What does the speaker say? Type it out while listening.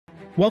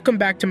Welcome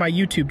back to my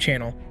YouTube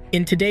channel.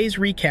 In today's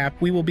recap,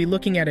 we will be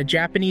looking at a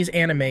Japanese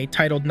anime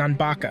titled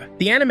Nanbaka.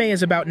 The anime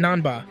is about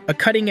Nanba, a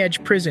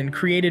cutting-edge prison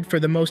created for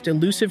the most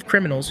elusive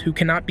criminals who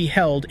cannot be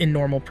held in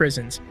normal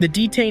prisons. The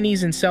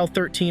detainees in Cell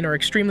 13 are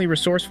extremely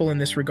resourceful in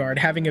this regard,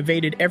 having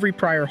evaded every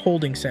prior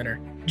holding center.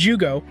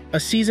 Jugo, a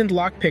seasoned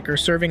lockpicker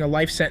serving a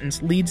life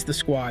sentence, leads the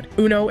squad.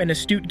 Uno, an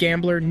astute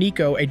gambler,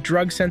 Nico, a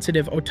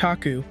drug-sensitive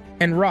otaku,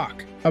 and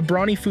Rock, a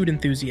brawny food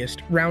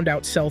enthusiast, round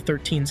out Cell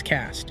 13's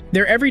cast.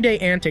 Their everyday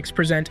antics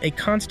present a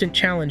constant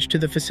challenge to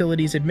the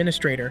facility's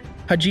administrator,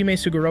 Hajime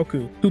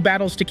Sugoroku, who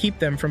battles to keep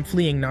them from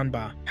fleeing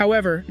Nanba.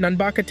 However,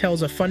 Nanbaka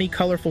tells a funny,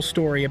 colorful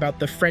story about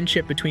the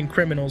friendship between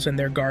criminals and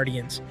their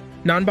guardians.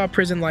 Nanba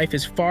prison life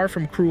is far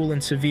from cruel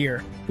and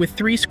severe, with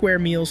 3 square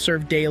meals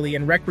served daily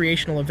and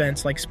recreational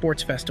events like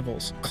sports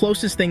festivals.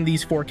 Closest thing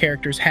these 4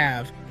 characters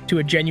have to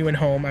a genuine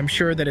home. I'm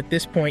sure that at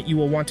this point you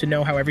will want to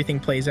know how everything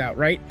plays out,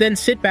 right? Then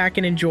sit back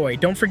and enjoy.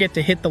 Don't forget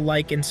to hit the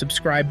like and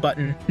subscribe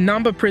button.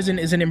 Nanba Prison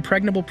is an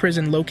impregnable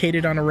prison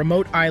located on a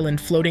remote island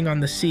floating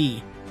on the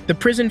sea. The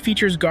prison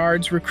features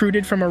guards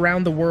recruited from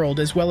around the world,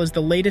 as well as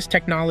the latest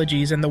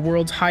technologies and the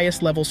world's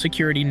highest level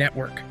security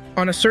network.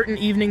 On a certain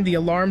evening, the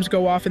alarms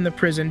go off in the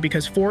prison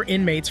because 4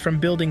 inmates from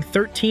Building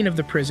 13 of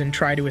the prison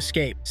try to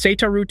escape.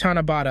 Seitaru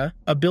Tanabata,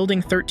 a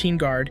Building 13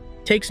 guard,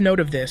 takes note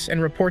of this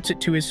and reports it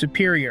to his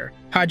superior,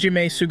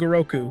 Hajime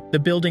Sugoroku, the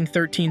Building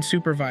 13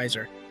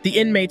 supervisor. The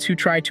inmates who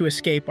try to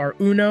escape are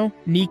Uno,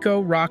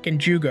 Nico, Rock, and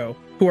Jugo,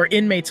 who are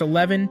inmates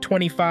 11,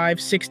 25,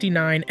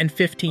 69, and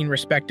 15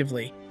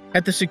 respectively.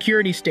 At the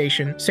security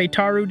station,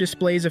 Seitaru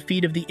displays a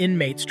feed of the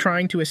inmates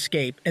trying to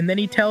escape, and then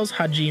he tells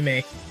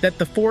Hajime that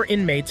the 4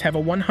 inmates have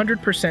a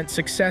 100%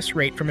 success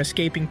rate from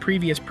escaping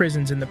previous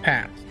prisons in the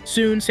past.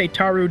 Soon,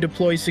 Seitaru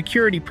deploys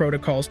security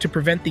protocols to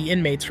prevent the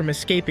inmates from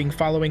escaping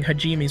following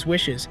Hajime's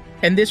wishes,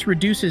 and this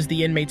reduces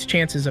the inmates'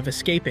 chances of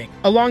escaping.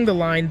 Along the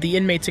line, the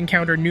inmates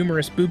encounter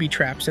numerous booby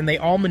traps, and they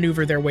all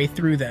maneuver their way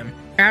through them.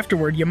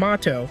 Afterward,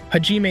 Yamato,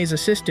 Hajime's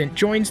assistant,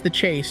 joins the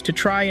chase to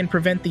try and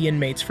prevent the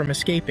inmates from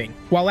escaping.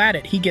 While at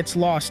it, he gets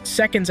lost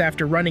seconds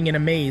after running in a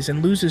maze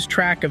and loses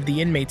track of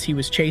the inmates he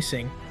was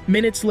chasing.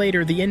 Minutes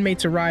later, the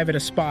inmates arrive at a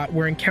spot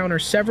where encounter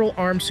several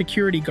armed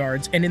security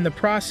guards, and in the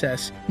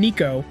process,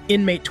 Nico,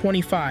 inmate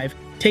 25,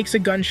 takes a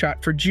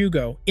gunshot for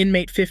Jugo,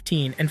 inmate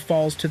 15, and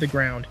falls to the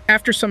ground.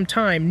 After some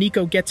time,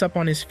 Nico gets up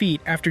on his feet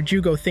after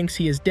Jugo thinks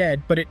he is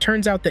dead, but it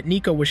turns out that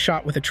Nico was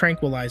shot with a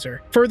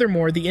tranquilizer.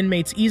 Furthermore, the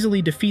inmates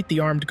easily defeat the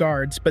armed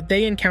guards, but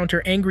they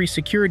encounter angry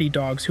security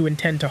dogs who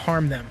intend to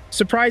harm them.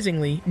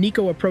 Surprisingly,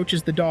 Nico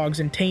approaches the dogs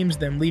and tames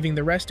them, leaving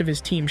the rest of his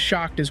team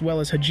shocked, as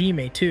well as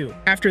Hajime too.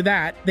 After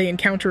that, they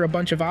encounter a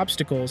bunch of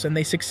obstacles, and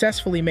they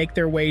successfully make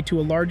their way to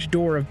a large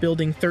door of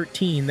Building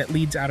 13 that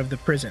leads out of the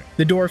prison.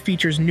 The door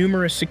features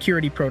numerous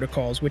security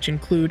protocols, which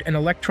include an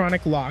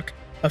electronic lock,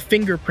 a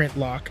fingerprint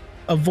lock,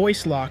 a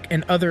voice lock,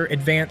 and other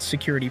advanced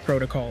security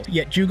protocols.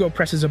 Yet Jugo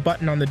presses a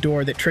button on the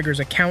door that triggers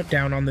a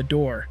countdown on the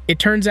door. It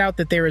turns out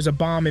that there is a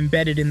bomb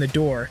embedded in the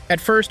door. At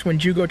first, when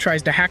Jugo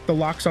tries to hack the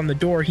locks on the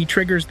door, he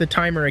triggers the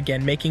timer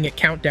again, making it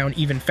count down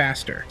even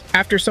faster.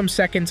 After some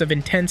seconds of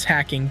intense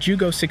hacking,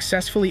 Jugo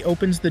successfully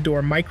opens the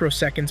door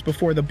microseconds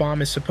before the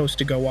bomb is supposed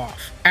to go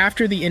off.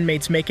 After the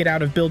inmates make it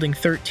out of Building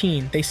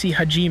 13, they see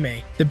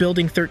Hajime, the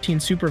Building 13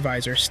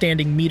 supervisor,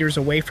 standing meters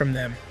away from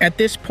them. At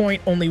this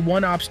point, only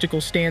one obstacle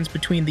stands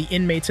between the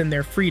inmates and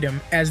their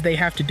freedom, as they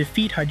have to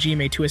defeat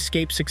Hajime to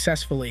escape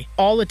successfully.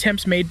 All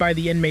attempts made by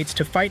the inmates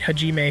to fight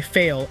Hajime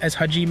fail, as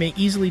Hajime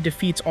easily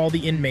defeats all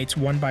the inmates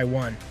one by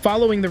one.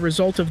 Following the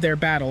result of their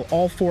battle,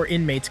 all 4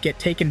 inmates get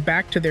taken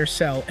back to their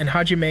cell, and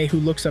Hajime, who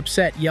looks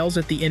upset, yells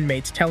at the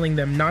inmates, telling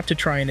them not to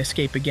try and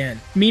escape again.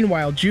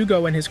 Meanwhile,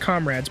 Jugo and his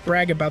comrades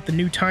brag about the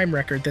new time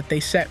record that they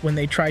set when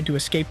they tried to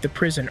escape the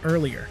prison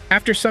earlier.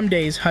 After some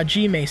days,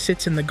 Hajime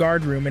sits in the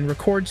guard room and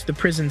records the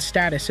prison's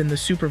status in the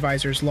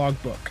supervisor's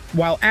logbook.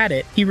 While at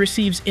it, he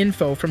receives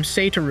info from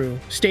Seitaru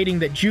stating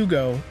that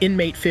Jugo,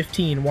 inmate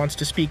 15, wants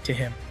to speak to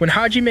him. When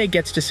Hajime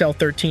gets to Cell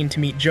 13 to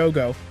meet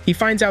Jogo, he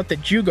finds out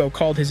that Jugo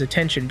called his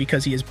attention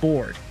because he is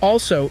bored.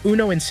 Also,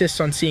 Uno insists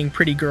on seeing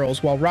pretty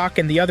girls, while Rock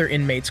and the other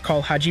inmates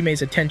call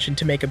Hajime's attention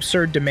to make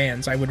absurd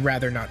demands I would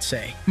rather not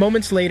say.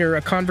 Moments later,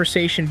 a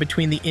conversation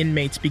between the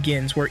inmates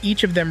begins where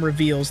each of them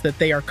reveals that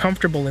they are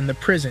comfortable in the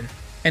prison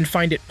and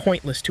find it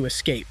pointless to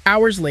escape.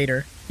 Hours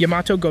later,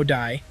 Yamato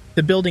Godai,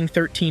 the Building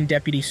 13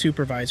 deputy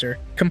supervisor,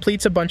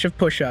 completes a bunch of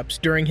push-ups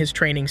during his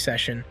training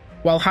session,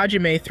 while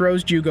Hajime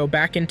throws Jugo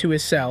back into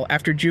his cell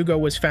after Jugo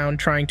was found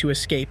trying to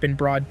escape in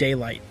broad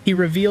daylight. He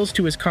reveals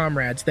to his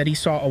comrades that he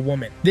saw a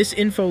woman. This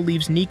info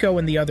leaves Nico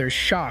and the others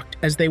shocked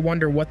as they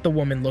wonder what the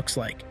woman looks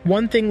like.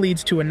 One thing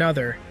leads to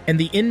another, and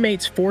the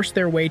inmates force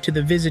their way to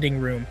the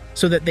visiting room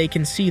so that they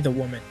can see the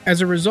woman.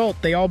 As a result,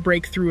 they all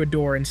break through a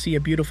door and see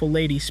a beautiful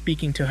lady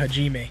speaking to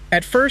Hajime.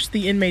 At first,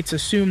 the inmates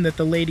assume that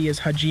the lady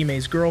is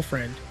Hajime's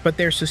girlfriend, but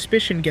their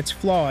suspicion gets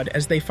flawed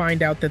as they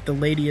find out that the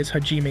lady is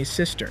Hajime's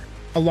sister.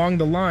 Along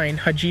the line,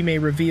 Hajime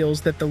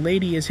reveals that the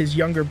lady is his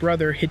younger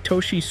brother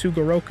Hitoshi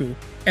Sugoroku,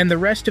 and the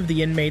rest of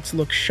the inmates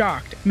look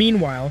shocked.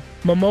 Meanwhile,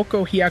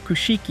 Momoko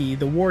Hyakushiki,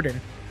 the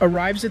warden,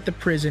 arrives at the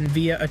prison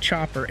via a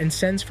chopper and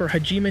sends for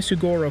Hajime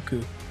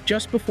Sugoroku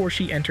just before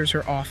she enters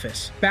her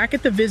office. Back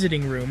at the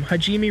visiting room,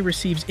 Hajime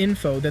receives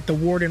info that the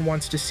warden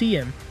wants to see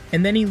him,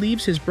 and then he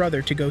leaves his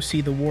brother to go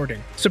see the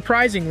warden.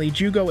 Surprisingly,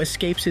 Jugo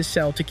escapes his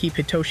cell to keep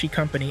Hitoshi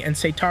company, and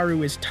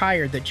Seitaru is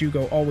tired that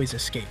Jugo always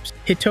escapes.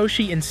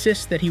 Hitoshi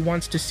insists that he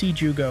wants to see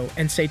Jugo,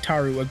 and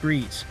Seitaru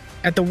agrees.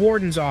 At the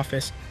warden's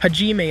office,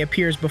 Hajime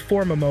appears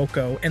before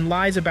Momoko and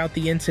lies about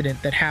the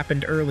incident that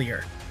happened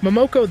earlier.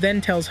 Momoko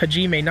then tells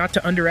Hajime not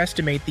to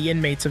underestimate the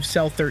inmates of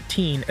Cell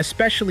 13,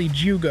 especially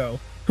Jugo,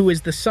 who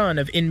is the son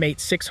of inmate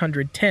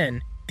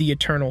 610, the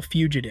Eternal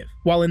Fugitive.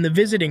 While in the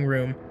visiting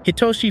room,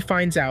 Hitoshi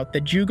finds out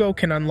that Jugo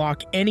can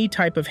unlock any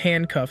type of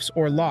handcuffs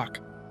or lock,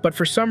 but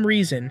for some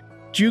reason,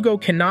 Jugo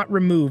cannot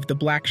remove the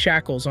black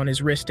shackles on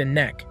his wrist and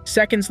neck.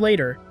 Seconds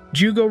later,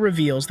 Jugo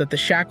reveals that the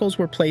shackles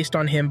were placed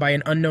on him by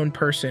an unknown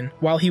person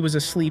while he was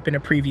asleep in a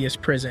previous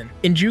prison.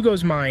 In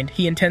Jugo's mind,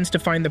 he intends to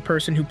find the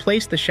person who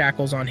placed the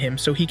shackles on him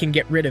so he can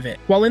get rid of it.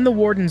 While in the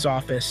warden's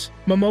office,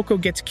 Momoko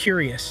gets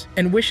curious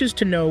and wishes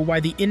to know why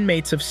the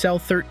inmates of Cell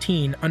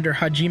 13 under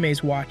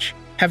Hajime's watch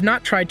have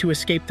not tried to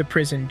escape the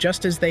prison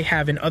just as they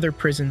have in other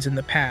prisons in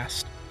the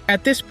past.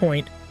 At this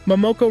point,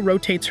 Momoko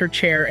rotates her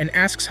chair and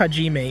asks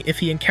Hajime if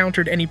he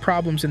encountered any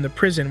problems in the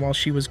prison while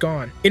she was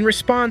gone. In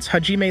response,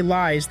 Hajime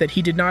lies that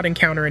he did not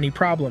encounter any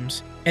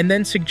problems, and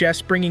then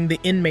suggests bringing the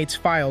inmates'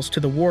 files to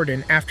the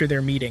warden after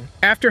their meeting.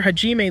 After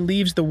Hajime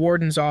leaves the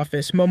warden's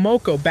office,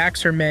 Momoko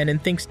backs her men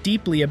and thinks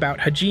deeply about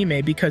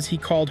Hajime because he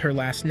called her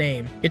last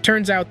name. It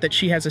turns out that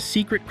she has a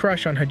secret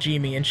crush on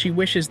Hajime, and she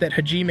wishes that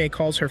Hajime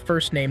calls her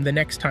first name the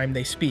next time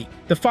they speak.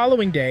 The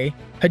following day,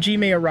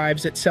 Hajime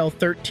arrives at Cell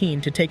 13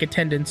 to take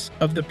attendance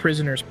of the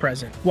prisoners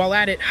present. While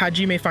at it,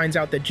 Hajime finds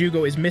out that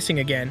Jugo is missing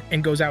again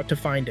and goes out to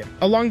find him.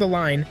 Along the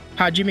line,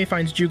 Hajime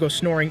finds Jugo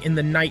snoring in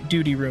the night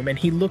duty room, and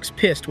he looks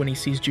pissed when he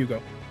sees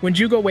Jugo. When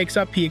Jugo wakes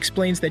up, he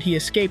explains that he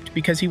escaped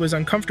because he was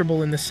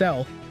uncomfortable in the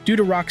cell due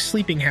to Rock's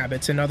sleeping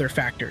habits and other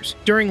factors.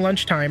 During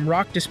lunchtime,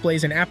 Rock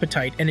displays an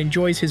appetite and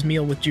enjoys his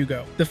meal with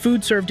Jugo. The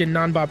food served in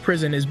Nanbak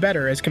prison is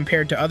better as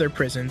compared to other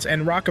prisons,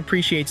 and Rock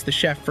appreciates the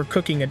chef for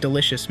cooking a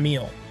delicious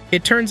meal.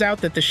 It turns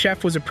out that the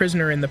chef was a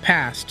prisoner in the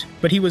past,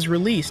 but he was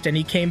released and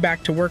he came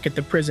back to work at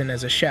the prison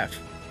as a chef.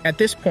 At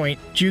this point,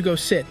 Jugo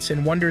sits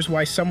and wonders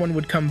why someone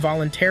would come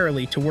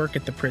voluntarily to work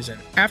at the prison.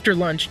 After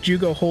lunch,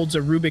 Jugo holds a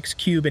Rubik's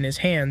Cube in his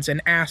hands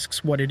and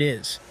asks what it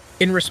is.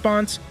 In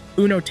response,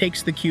 Uno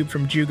takes the cube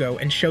from Jugo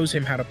and shows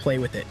him how to play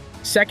with it.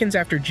 Seconds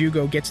after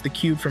Jugo gets the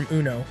cube from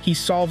Uno, he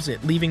solves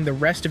it, leaving the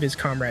rest of his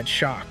comrades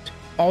shocked.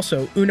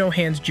 Also, Uno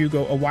hands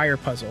Jugo a wire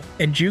puzzle,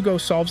 and Jugo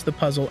solves the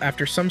puzzle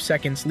after some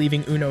seconds,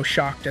 leaving Uno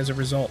shocked as a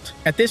result.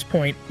 At this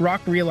point, Rock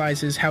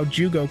realizes how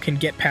Jugo can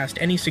get past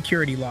any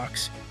security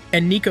locks,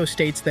 and Nico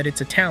states that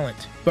it's a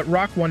talent, but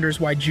Rock wonders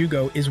why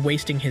Jugo is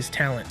wasting his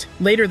talent.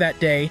 Later that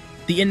day,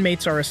 the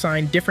inmates are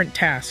assigned different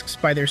tasks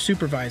by their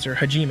supervisor,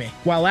 Hajime.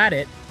 While at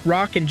it,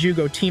 Rock and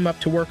Jugo team up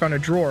to work on a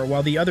drawer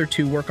while the other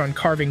two work on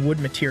carving wood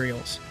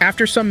materials.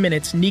 After some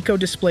minutes, Nico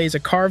displays a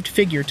carved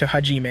figure to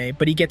Hajime,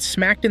 but he gets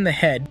smacked in the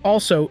head.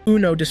 Also,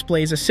 Uno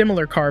displays a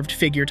similar carved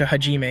figure to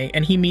Hajime,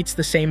 and he meets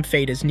the same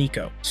fate as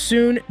Nico.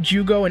 Soon,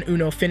 Jugo and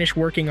Uno finish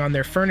working on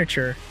their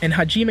furniture, and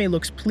Hajime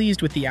looks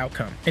pleased with the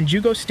outcome, and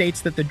Jugo states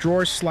that the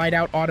drawers slide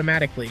out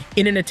automatically.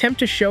 In an attempt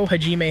to show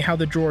Hajime how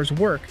the drawers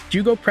work,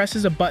 Jugo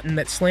presses a button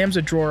that slams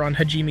a drawer on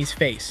Hajime's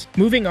face.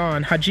 Moving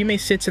on, Hajime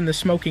sits in the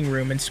smoking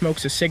room and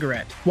smokes a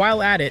cigarette.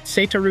 While at it,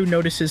 Seitaru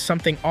notices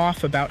something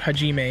off about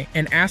Hajime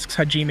and asks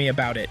Hajime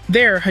about it.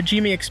 There,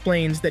 Hajime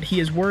explains that he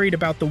is worried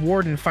about the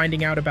warden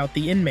finding out about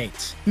the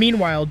inmates.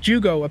 Meanwhile,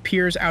 Jugo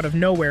appears out of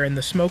nowhere in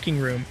the smoking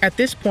room. At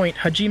this point,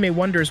 Hajime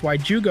wonders why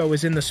Jugo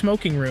is in the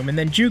smoking room, and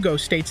then Jugo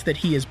states that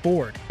he is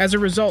bored. As a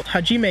result,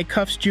 Hajime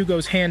cuffs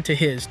Jugo's hand to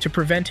his to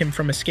prevent him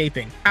from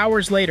escaping.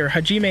 Hours later,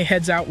 Hajime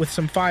heads out with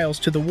some files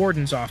to the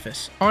warden's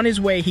office. On his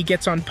way, he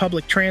gets on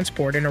public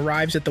transport and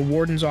arrives at the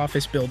warden's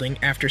office building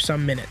after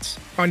some minutes.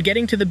 On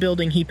getting to the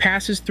building, he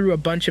passes through a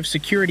bunch of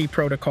security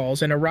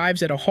protocols and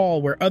arrives at a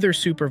hall where other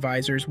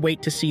supervisors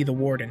wait to see the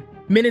warden.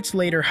 Minutes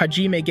later,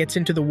 Hajime gets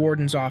into the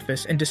warden's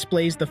office and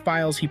displays the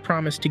files he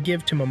promised to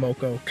give to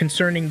Momoko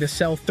concerning the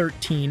Cell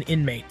 13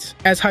 inmates.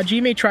 As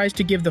Hajime tries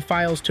to give the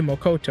files to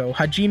Mokoto,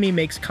 Hajime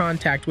makes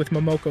contact with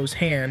Momoko's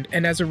hand,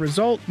 and as a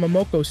result,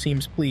 Momoko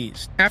seems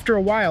pleased. After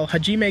a while,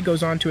 Hajime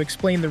goes on to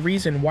explain the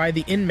reason why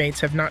the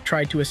inmates have not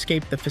tried to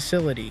escape the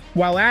facility.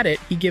 While at it,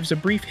 he gives a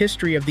brief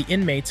history of the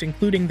inmates,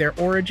 including their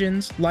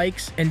origins,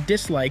 likes, and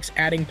dislikes,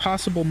 adding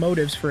possible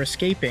motives for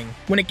escaping.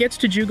 When it gets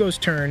to Jugo's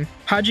turn,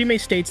 Hajime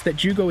states that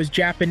Jugo is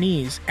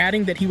Japanese,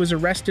 adding that he was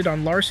arrested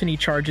on larceny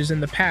charges in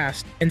the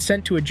past and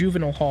sent to a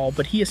juvenile hall,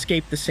 but he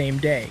escaped the same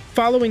day.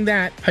 Following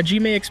that,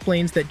 Hajime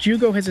explains that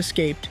Jugo has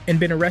escaped and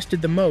been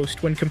arrested the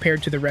most when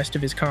compared to the rest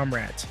of his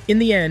comrades. In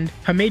the end,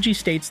 Hameji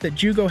states that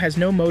Jugo has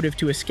no motive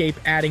to escape,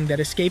 adding that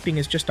escaping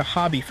is just a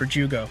hobby for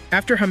Jugo.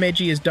 After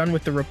Hameji is done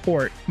with the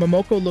report,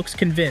 Momoko looks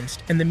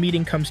convinced and the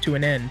meeting comes to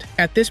an end.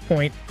 At this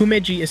point,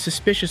 Hameji is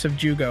suspicious of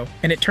Jugo,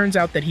 and it turns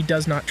out that he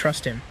does not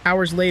trust him.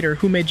 Hours later,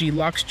 Hameji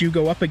locks Jugo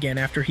go up again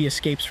after he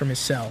escapes from his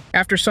cell.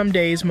 After some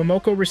days,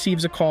 Momoko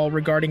receives a call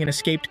regarding an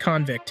escaped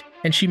convict,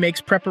 and she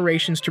makes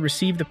preparations to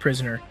receive the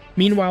prisoner.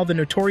 Meanwhile, the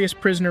notorious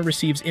prisoner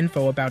receives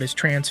info about his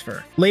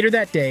transfer. Later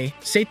that day,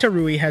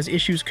 Seitarui has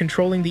issues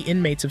controlling the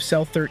inmates of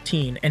Cell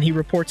 13, and he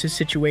reports his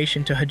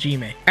situation to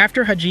Hajime.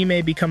 After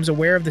Hajime becomes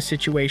aware of the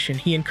situation,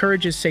 he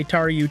encourages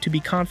Seitaryu to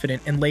be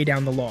confident and lay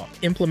down the law.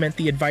 Implement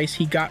the advice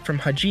he got from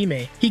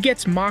Hajime. He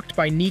gets mocked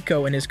by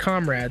Nico and his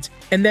comrades,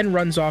 and then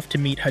runs off to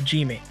meet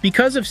Hajime.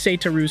 Because of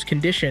Seitaru's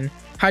condition,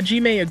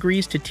 Hajime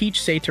agrees to teach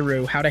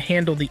Seitaru how to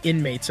handle the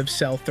inmates of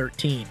Cell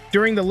 13.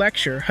 During the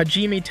lecture,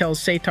 Hajime tells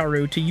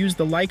Seitaru to use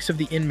the likes of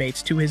the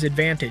inmates to his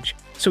advantage,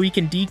 so he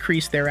can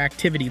decrease their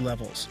activity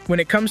levels. When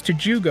it comes to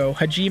Jugo,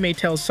 Hajime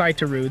tells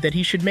Seitaru that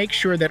he should make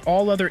sure that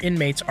all other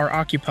inmates are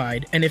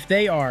occupied, and if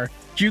they are,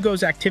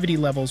 Jugo's activity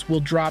levels will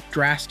drop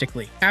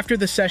drastically. After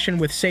the session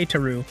with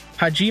Seitaru,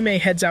 Hajime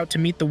heads out to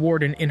meet the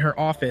warden in her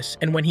office,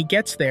 and when he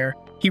gets there,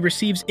 he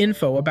receives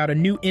info about a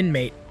new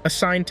inmate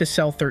assigned to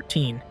Cell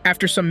 13.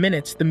 After some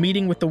minutes, the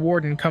meeting with the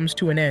warden comes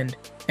to an end,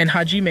 and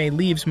Hajime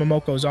leaves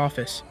Momoko's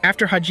office.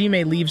 After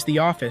Hajime leaves the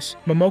office,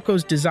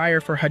 Momoko's desire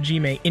for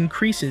Hajime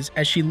increases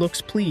as she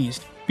looks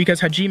pleased,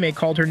 because Hajime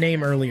called her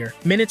name earlier.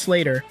 Minutes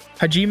later,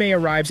 Hajime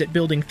arrives at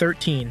Building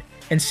 13,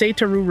 and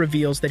Seitaru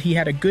reveals that he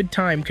had a good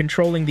time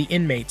controlling the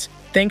inmates,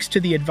 thanks to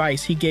the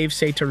advice he gave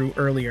Seitaru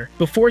earlier.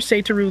 Before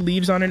Seitaru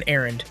leaves on an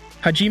errand,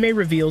 Hajime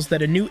reveals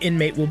that a new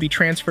inmate will be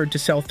transferred to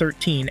Cell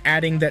 13,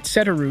 adding that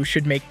Seitaru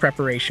should make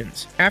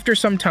preparations. After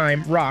some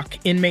time, Rock,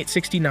 inmate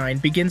 69,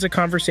 begins a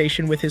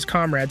conversation with his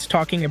comrades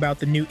talking about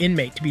the new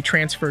inmate to be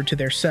transferred to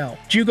their cell.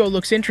 Jugo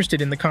looks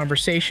interested in the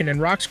conversation, and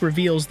Rock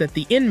reveals that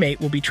the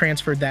inmate will be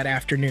transferred that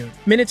afternoon.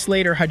 Minutes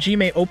later,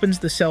 Hajime opens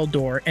the cell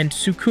door, and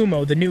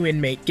Tsukumo, the new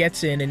inmate,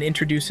 gets in and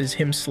introduces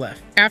himself.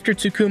 After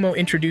Tsukumo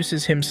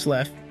introduces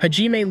himself,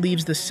 Hajime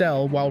leaves the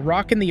cell while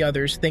Rock and the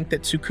others think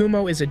that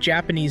Tsukumo is a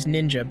Japanese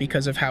ninja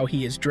because of how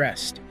he is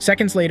dressed.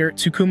 Seconds later,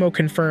 Tsukumo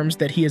confirms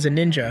that he is a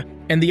ninja,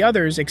 and the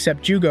others,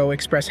 except Jugo,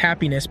 express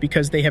happiness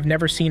because they have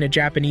never seen a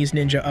Japanese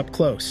ninja up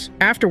close.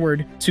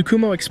 Afterward,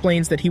 Tsukumo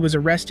explains that he was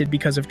arrested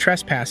because of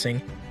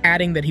trespassing,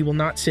 adding that he will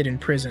not sit in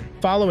prison.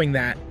 Following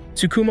that,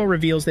 Tsukumo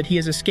reveals that he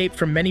has escaped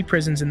from many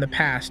prisons in the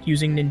past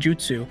using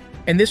ninjutsu,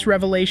 and this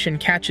revelation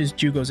catches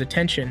Jugo's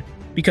attention,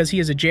 because he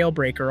is a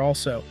jailbreaker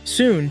also.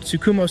 Soon,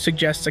 Tsukumo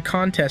suggests a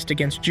contest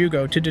against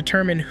Jugo to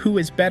determine who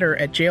is better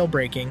at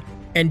jailbreaking,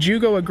 and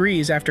Jugo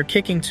agrees after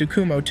kicking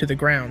Tsukumo to the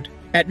ground.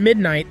 At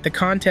midnight, the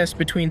contest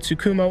between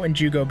Tsukumo and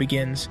Jugo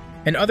begins,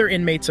 and other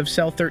inmates of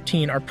Cell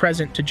 13 are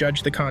present to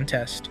judge the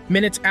contest.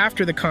 Minutes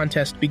after the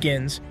contest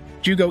begins,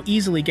 Jugo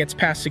easily gets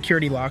past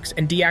security locks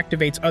and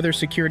deactivates other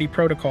security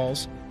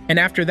protocols, and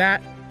after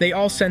that, they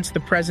all sense the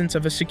presence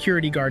of a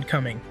security guard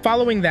coming.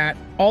 Following that,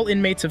 all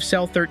inmates of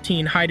Cell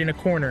 13 hide in a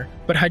corner,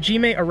 but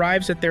Hajime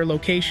arrives at their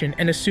location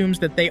and assumes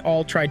that they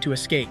all tried to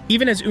escape.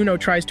 Even as Uno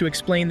tries to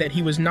explain that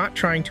he was not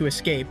trying to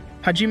escape,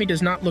 Hajime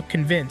does not look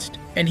convinced,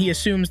 and he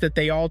assumes that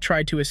they all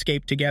tried to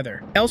escape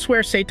together.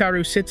 Elsewhere,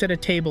 Seitaru sits at a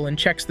table and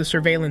checks the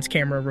surveillance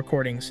camera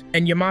recordings,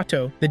 and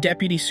Yamato, the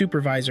deputy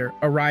supervisor,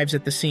 arrives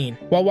at the scene.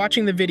 While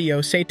watching the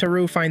video,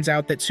 Seitaru finds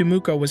out that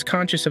Sumuko was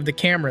conscious of the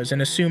cameras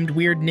and assumed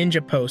weird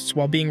ninja posts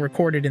while being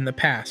recorded in the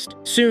past.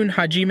 Soon,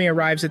 Hajime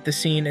arrives at the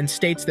scene and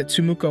states that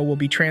Sumuko will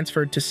be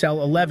transferred to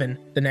Cell 11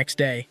 the next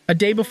day. A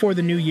day before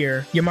the new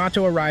year,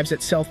 Yamato arrives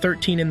at Cell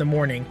 13 in the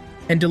morning,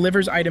 and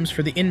delivers items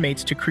for the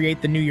inmates to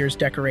create the New Year's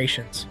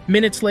decorations.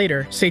 Minutes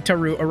later,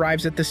 Seitaru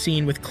arrives at the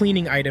scene with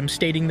cleaning items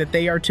stating that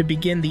they are to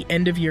begin the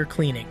end-of-year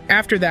cleaning.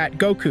 After that,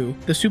 Goku,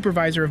 the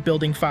supervisor of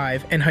Building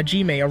 5, and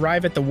Hajime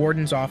arrive at the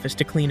warden's office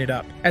to clean it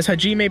up. As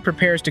Hajime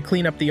prepares to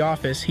clean up the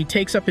office, he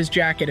takes up his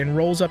jacket and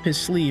rolls up his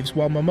sleeves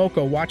while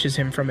Momoko watches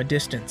him from a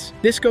distance.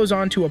 This goes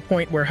on to a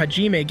point where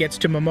Hajime gets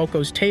to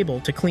Momoko's table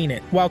to clean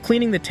it. While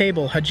cleaning the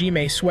table,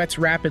 Hajime sweats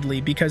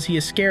rapidly because he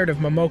is scared of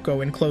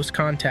Momoko in close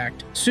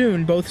contact.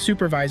 Soon, both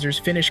supervisors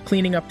finish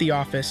cleaning up the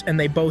office and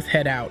they both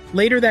head out.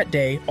 Later that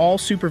day, all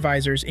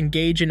supervisors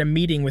engage in a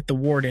meeting with the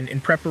warden in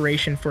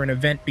preparation for an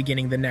event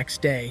beginning the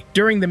next day.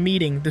 During the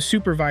meeting, the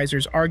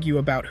supervisors argue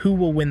about who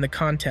will win the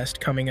contest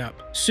coming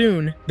up.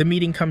 Soon, the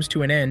meeting comes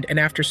to an end, and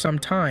after some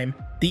time,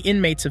 the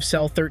inmates of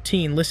Cell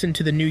 13 listen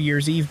to the New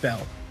Year's Eve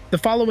bell. The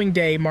following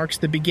day marks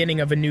the beginning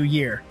of a new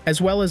year, as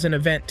well as an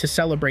event to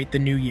celebrate the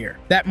new year.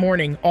 That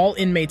morning, all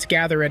inmates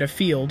gather at a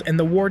field, and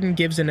the warden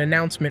gives an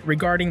announcement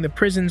regarding the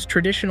prison's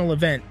traditional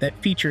event that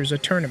features a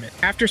tournament.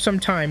 After some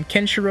time,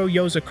 Kenshiro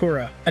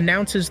Yozakura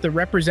announces the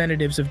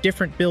representatives of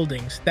different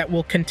buildings that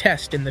will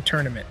contest in the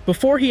tournament.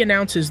 Before he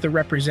announces the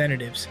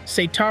representatives,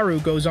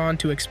 Seitaru goes on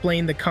to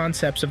explain the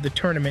concepts of the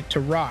tournament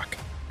to Rock,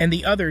 and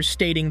the others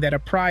stating that a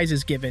prize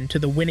is given to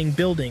the winning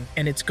building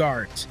and its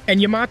guards. And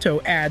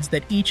Yamato adds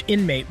that each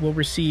inmate will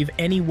receive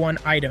any one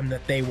item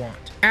that they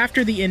want.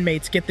 After the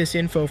inmates get this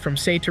info from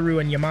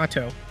Seitaru and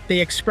Yamato, they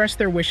express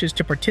their wishes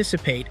to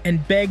participate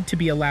and beg to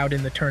be allowed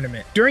in the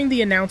tournament. During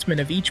the announcement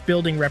of each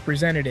building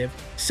representative,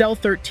 Cell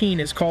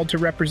 13 is called to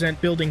represent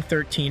Building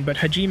 13, but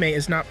Hajime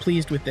is not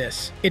pleased with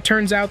this. It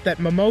turns out that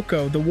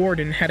Momoko, the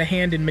warden, had a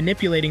hand in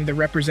manipulating the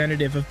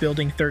representative of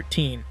Building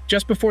 13.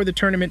 Just before the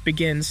tournament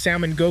begins,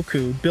 Salmon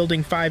Goku,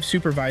 Building 5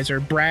 supervisor,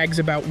 brags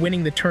about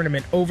winning the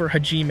tournament over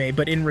Hajime,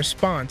 but in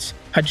response,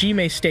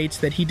 Hajime states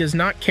that he does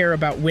not care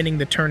about winning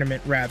the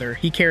tournament, rather,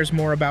 he cares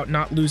more about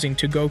not losing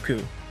to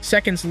Goku.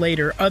 Seconds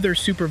later, other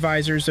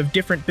supervisors of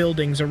different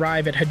buildings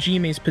arrive at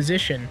Hajime's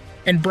position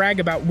and brag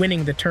about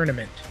winning the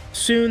tournament.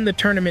 Soon, the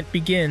tournament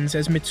begins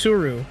as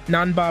Mitsuru,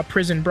 Nanbak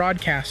prison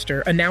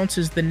broadcaster,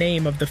 announces the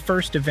name of the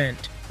first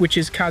event, which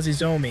is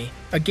Kazuzomi,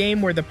 a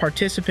game where the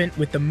participant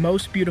with the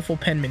most beautiful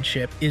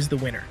penmanship is the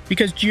winner.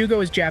 Because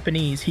Jugo is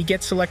Japanese, he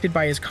gets selected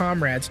by his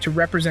comrades to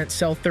represent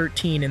Cell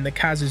 13 in the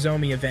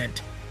Kazuzomi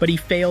event, but he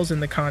fails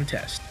in the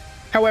contest.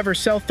 However,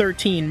 Cell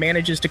 13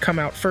 manages to come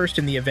out first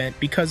in the event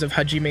because of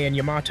Hajime and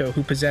Yamato,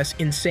 who possess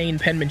insane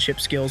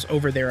penmanship skills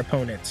over their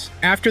opponents.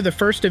 After the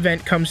first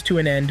event comes to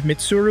an end,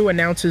 Mitsuru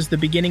announces the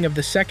beginning of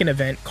the second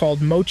event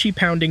called Mochi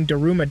Pounding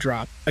Daruma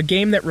Drop, a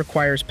game that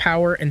requires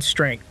power and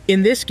strength.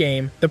 In this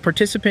game, the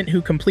participant who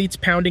completes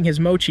pounding his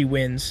mochi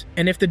wins,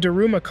 and if the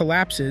Daruma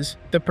collapses,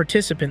 the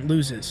participant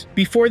loses.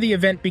 Before the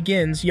event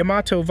begins,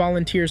 Yamato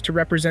volunteers to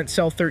represent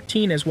Cell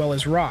 13 as well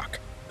as Rock,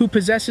 who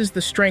possesses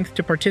the strength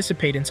to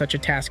participate in such a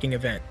tasking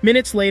event.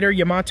 Minutes later,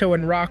 Yamato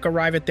and Rock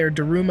arrive at their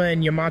Daruma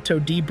and Yamato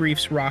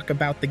debriefs Rock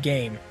about the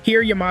game.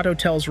 Here, Yamato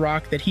tells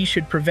Rock that he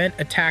should prevent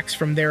attacks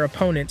from their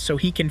opponent so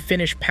he can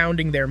finish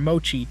pounding their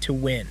mochi to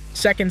win.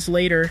 Seconds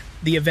later,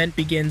 the event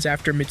begins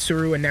after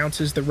Mitsuru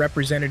announces the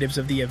representatives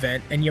of the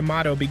event, and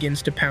Yamato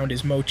begins to pound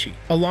his mochi.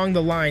 Along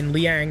the line,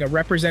 Liang, a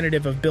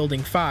representative of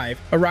Building 5,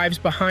 arrives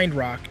behind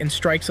Rock and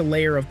strikes a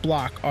layer of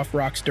block off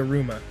Rock's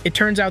Daruma. It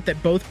turns out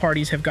that both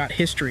parties have got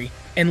history,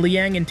 and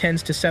Liang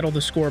intends to settle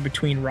the score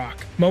between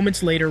Rock.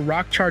 Moments later,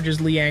 Rock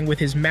charges Liang with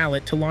his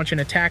mallet to launch an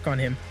attack on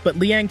him, but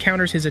Liang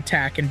counters his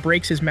attack and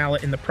breaks his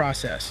mallet in the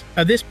process.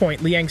 At this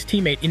point, Liang's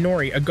teammate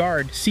Inori, a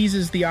guard,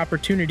 seizes the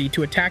opportunity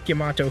to attack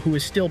Yamato, who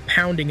is still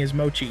pounding his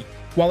mochi.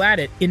 While at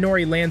it,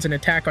 Inori lands an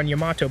attack on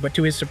Yamato, but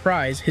to his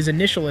surprise, his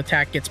initial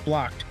attack gets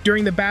blocked.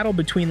 During the battle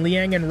between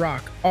Liang and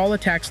Rock, all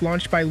attacks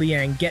launched by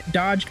Liang get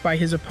dodged by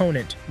his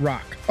opponent,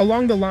 Rock.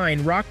 Along the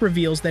line, Rock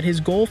reveals that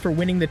his goal for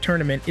winning the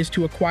tournament is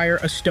to acquire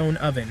a stone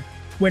oven.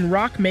 When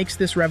Rock makes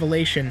this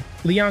revelation,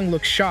 Liang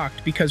looks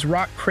shocked because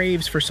Rock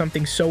craves for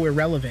something so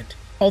irrelevant.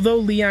 Although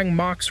Liang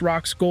mocks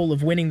Rock's goal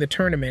of winning the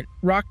tournament,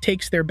 Rock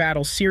takes their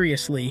battle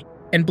seriously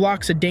and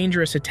blocks a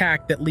dangerous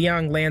attack that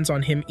Liang lands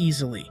on him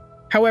easily.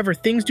 However,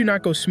 things do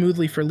not go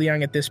smoothly for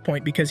Liang at this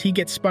point because he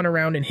gets spun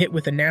around and hit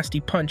with a nasty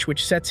punch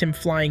which sets him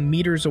flying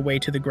meters away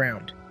to the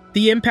ground.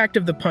 The impact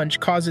of the punch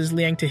causes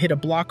Liang to hit a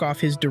block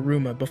off his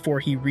Daruma before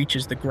he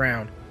reaches the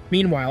ground.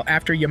 Meanwhile,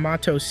 after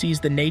Yamato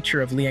sees the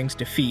nature of Liang's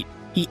defeat,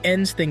 he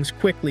ends things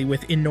quickly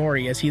with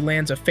Inori as he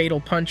lands a fatal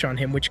punch on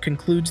him which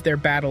concludes their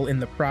battle in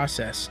the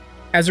process.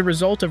 As a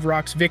result of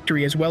Rock's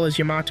victory as well as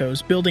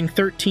Yamato's, Building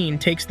 13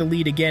 takes the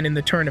lead again in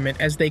the tournament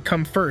as they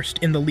come first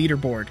in the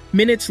leaderboard.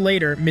 Minutes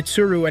later,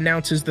 Mitsuru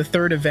announces the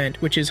third event,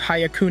 which is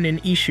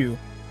Hyakunin Ishu,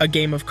 a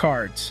game of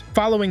cards.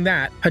 Following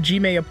that,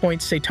 Hajime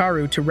appoints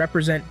Seitaru to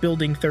represent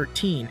Building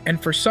 13,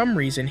 and for some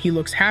reason he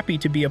looks happy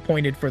to be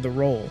appointed for the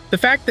role. The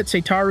fact that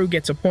Seitaru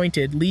gets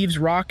appointed leaves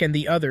Rock and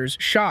the others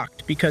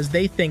shocked because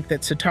they think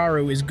that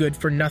Seitaru is good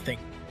for nothing.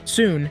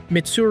 Soon,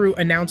 Mitsuru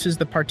announces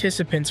the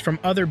participants from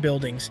other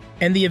buildings,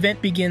 and the event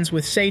begins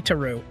with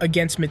Seitaru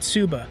against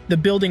Mitsuba, the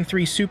Building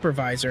 3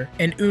 supervisor,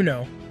 and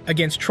Uno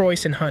against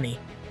Troyce and Honey,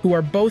 who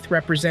are both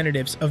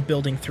representatives of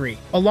Building 3.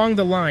 Along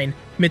the line,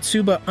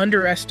 Mitsuba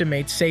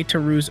underestimates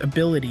Seitaru's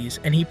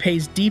abilities, and he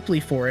pays deeply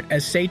for it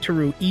as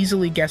Seitaru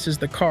easily guesses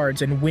the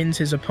cards and wins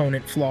his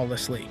opponent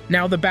flawlessly.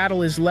 Now the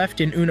battle is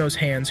left in Uno's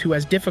hands, who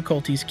has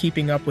difficulties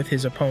keeping up with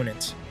his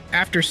opponents.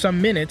 After some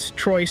minutes,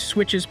 Troyce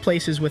switches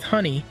places with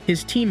Honey,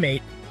 his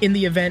teammate, in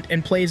the event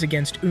and plays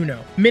against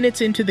Uno. Minutes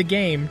into the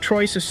game,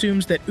 Troyce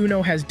assumes that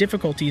Uno has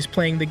difficulties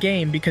playing the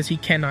game because he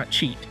cannot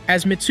cheat,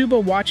 as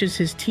Mitsuba watches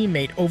his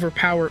teammate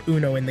overpower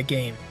Uno in the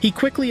game. He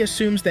quickly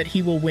assumes that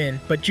he will win,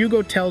 but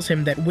Jugo tells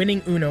him that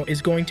winning Uno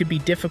is going to be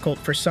difficult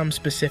for some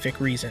specific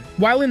reason.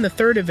 While in the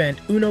third event,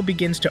 Uno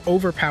begins to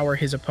overpower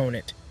his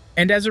opponent,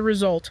 and as a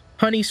result,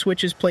 Honey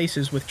switches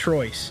places with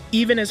Troyce.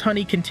 Even as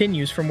Honey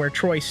continues from where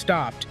Troyce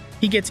stopped,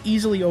 he gets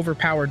easily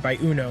overpowered by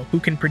Uno, who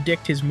can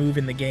predict his move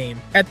in the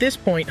game. At this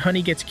point,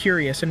 Honey gets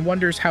curious and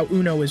wonders how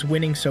Uno is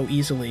winning so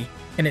easily,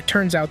 and it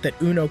turns out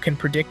that Uno can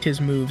predict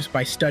his moves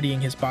by studying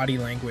his body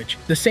language.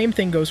 The same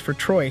thing goes for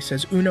Troyce,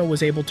 as Uno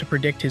was able to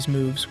predict his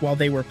moves while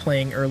they were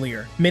playing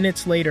earlier.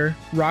 Minutes later,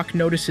 Rock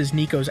notices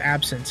Nico's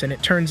absence, and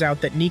it turns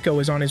out that Nico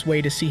is on his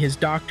way to see his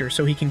doctor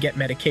so he can get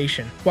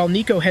medication. While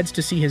Nico heads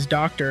to see his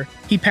doctor,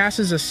 he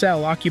passes a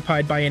cell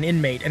occupied by an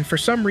inmate, and for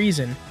some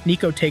reason,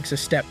 Nico takes a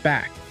step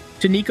back.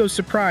 To Nico's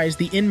surprise,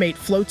 the inmate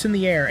floats in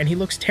the air and he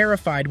looks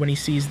terrified when he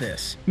sees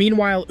this.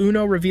 Meanwhile,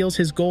 Uno reveals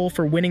his goal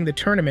for winning the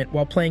tournament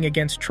while playing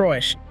against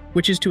Troyce,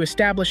 which is to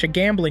establish a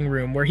gambling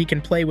room where he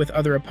can play with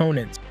other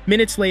opponents.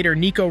 Minutes later,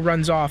 Nico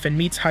runs off and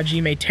meets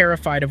Hajime,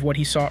 terrified of what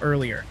he saw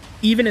earlier.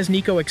 Even as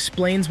Nico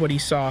explains what he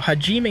saw,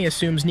 Hajime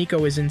assumes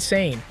Nico is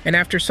insane, and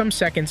after some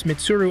seconds,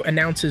 Mitsuru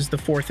announces the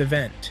fourth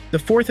event. The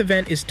fourth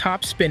event is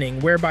top spinning,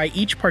 whereby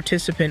each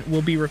participant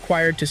will be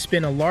required to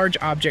spin a large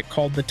object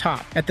called the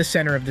top at the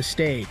center of the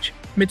stage.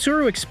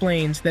 Mitsuru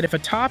explains that if a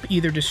top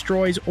either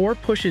destroys or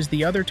pushes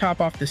the other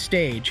top off the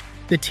stage,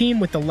 the team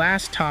with the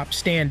last top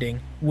standing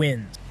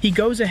wins. He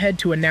goes ahead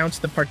to announce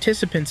the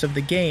participants of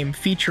the game,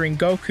 featuring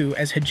Goku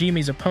as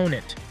Hajime's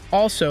opponent.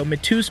 Also,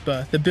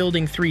 Mituspa, the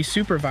Building 3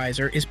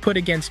 supervisor, is put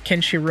against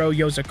Kenshiro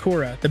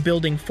Yozakura, the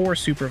Building 4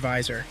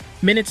 supervisor.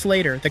 Minutes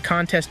later, the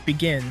contest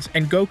begins,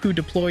 and Goku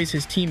deploys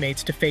his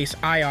teammates to face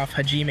Ioff,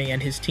 Hajime,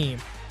 and his team.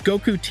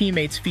 Goku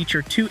teammates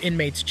feature two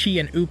inmates, Chi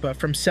and Upa,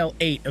 from Cell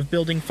 8 of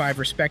Building 5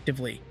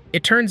 respectively.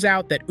 It turns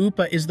out that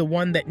Upa is the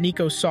one that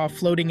Nico saw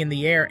floating in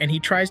the air, and he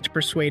tries to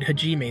persuade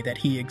Hajime that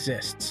he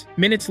exists.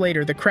 Minutes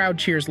later, the crowd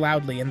cheers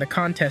loudly and the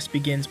contest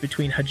begins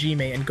between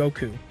Hajime and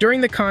Goku. During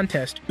the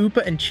contest,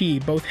 Upa and Chi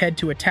both head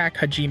to attack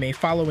Hajime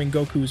following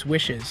Goku's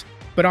wishes,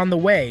 but on the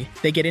way,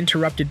 they get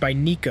interrupted by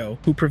Nico,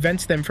 who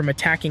prevents them from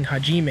attacking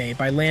Hajime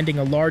by landing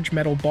a large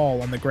metal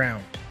ball on the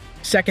ground.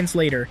 Seconds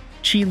later,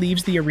 Chi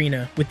leaves the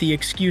arena with the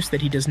excuse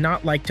that he does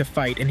not like to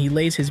fight, and he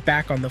lays his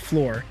back on the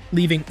floor,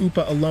 leaving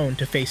Upa alone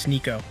to face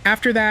Nico.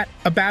 After that,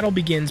 a battle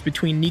begins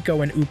between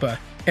Nico and Upa,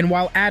 and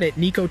while at it,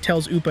 Nico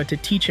tells Upa to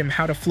teach him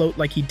how to float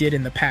like he did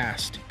in the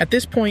past. At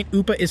this point,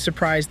 Upa is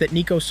surprised that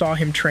Nico saw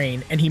him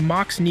train, and he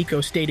mocks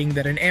Nico, stating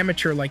that an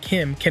amateur like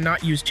him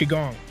cannot use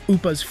Qigong,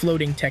 Upa's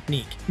floating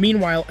technique.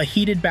 Meanwhile, a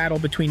heated battle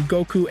between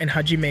Goku and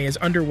Hajime is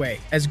underway,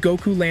 as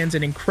Goku lands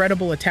an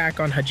incredible attack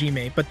on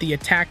Hajime, but the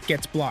attack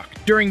gets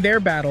blocked. During their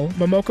battle,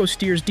 Momoko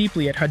steers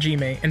deeply at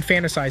Hajime and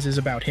fantasizes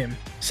about him.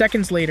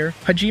 Seconds later,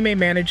 Hajime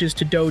manages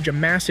to dodge a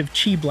massive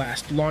chi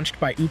blast launched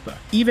by Upa.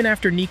 Even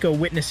after Nico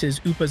witnesses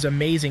Upa's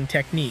amazing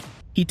technique,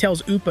 he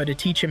tells Upa to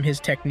teach him his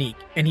technique,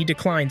 and he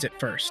declines at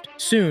first.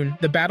 Soon,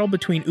 the battle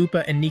between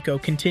Upa and Nico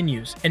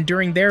continues, and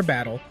during their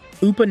battle,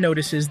 Upa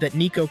notices that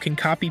Nico can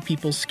copy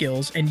people's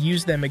skills and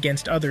use them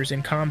against others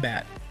in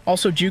combat.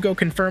 Also, Jugo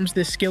confirms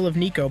this skill of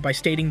Nico by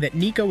stating that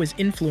Nico is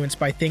influenced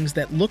by things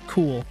that look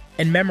cool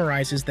and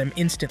memorizes them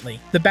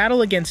instantly. The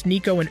battle against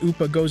Nico and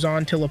Upa goes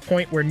on till a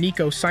point where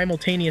Nico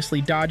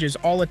simultaneously dodges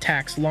all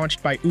attacks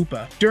launched by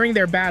Upa. During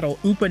their battle,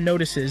 Upa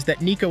notices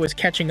that Nico is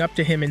catching up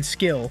to him in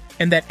skill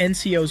and that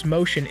NCO's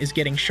motion is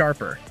getting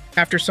sharper.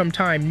 After some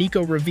time,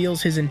 Nico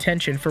reveals his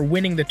intention for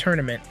winning the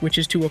tournament, which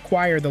is to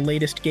acquire the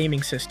latest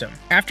gaming system.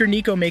 After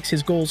Nico makes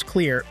his goals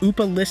clear,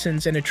 Upa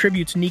listens and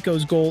attributes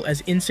Nico's goal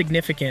as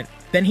insignificant,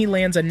 then he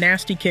lands a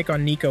nasty kick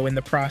on Nico in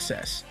the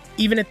process.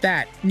 Even at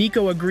that,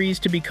 Nico agrees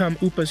to become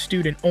Upa's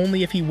student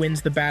only if he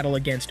wins the battle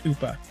against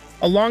Upa.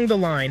 Along the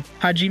line,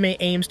 Hajime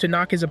aims to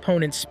knock his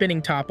opponent's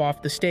spinning top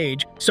off the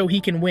stage so he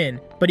can win,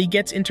 but he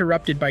gets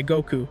interrupted by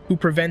Goku, who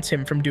prevents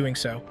him from doing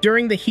so.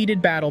 During the heated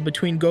battle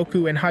between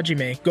Goku and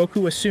Hajime,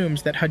 Goku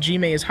assumes that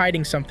Hajime is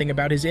hiding something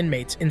about his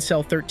inmates in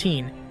Cell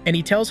 13, and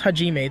he tells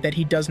Hajime that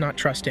he does not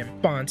trust him.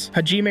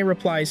 Hajime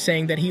replies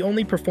saying that he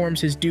only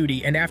performs his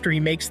duty, and after he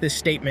makes this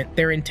statement,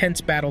 their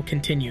intense battle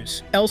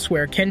continues.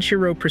 Elsewhere,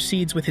 Kenshiro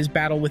proceeds with his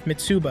battle with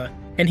Mitsuba,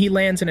 and he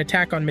lands an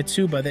attack on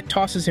Mitsuba that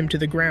tosses him to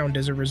the ground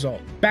as a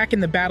result. Back in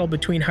the battle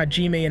between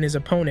Hajime and his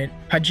opponent,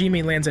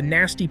 Hajime lands a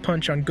nasty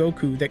punch on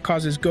Goku that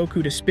causes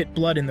Goku to spit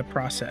blood in the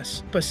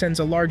process. Upa sends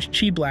a large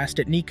chi blast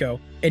at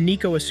Nico, and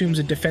Nico assumes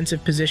a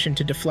defensive position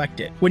to deflect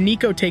it. When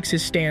Nico takes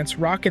his stance,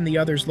 Rock and the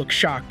others look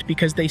shocked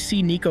because they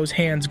see Nico's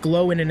hands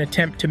glow in an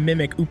attempt to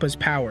mimic Upa's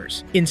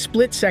powers. In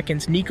split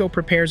seconds, Nico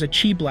prepares a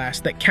chi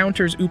blast that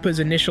counters Upa's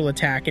initial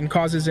attack and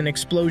causes an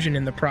explosion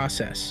in the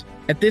process.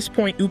 At this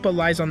point, Upa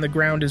lies on the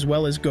ground as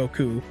well as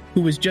Goku,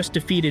 who was just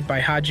defeated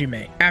by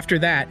Hajime. After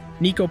that,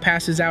 Nico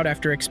passes out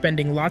after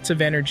expending lots of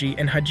energy,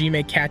 and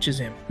Hajime catches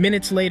him.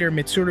 Minutes later,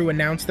 Mitsuru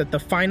announced that the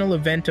final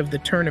event of the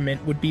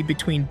tournament would be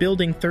between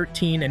Building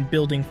 13 and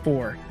Building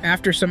 4.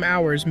 After some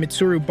hours,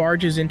 Mitsuru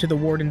barges into the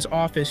warden's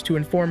office to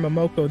inform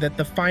Momoko that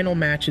the final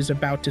match is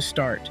about to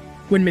start.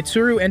 When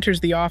Mitsuru enters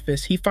the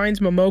office, he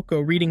finds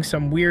Momoko reading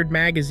some weird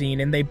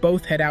magazine, and they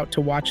both head out to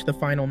watch the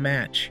final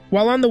match.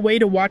 While on the way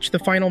to watch the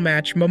final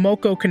match,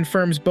 Momoko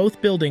confirms both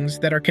buildings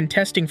that are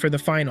contesting for the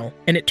final,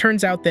 and it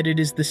turns out that it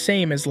is the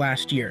same as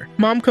last year.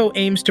 Momoko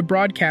aims to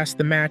broadcast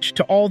the match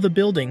to all the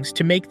buildings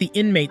to make the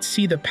inmates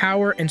see the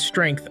power and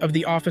strength of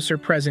the officer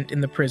present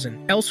in the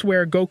prison.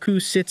 Elsewhere,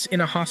 Goku sits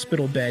in a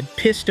hospital bed,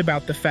 pissed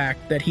about the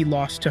fact that he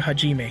lost to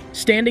Hajime.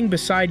 Standing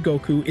beside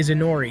Goku is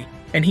Inori,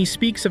 and he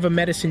speaks of a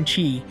medicine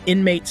Chi,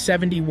 inmate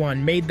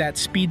 71, made that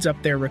speeds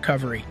up their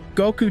recovery.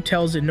 Goku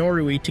tells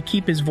Inorui to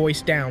keep his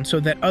voice down so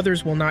that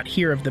others will not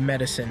hear of the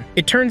medicine.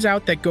 It turns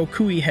out that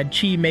Gokui had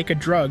Chi make a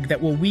drug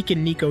that will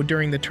weaken Nico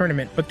during the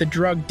tournament, but the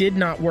drug did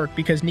not work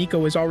because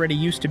Nico is already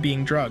used to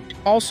being drugged.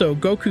 Also,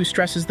 Goku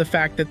stresses the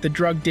fact that the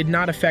drug did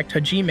not affect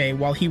Hajime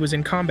while he was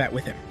in combat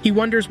with him. He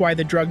wonders why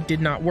the drug did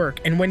not work,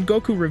 and when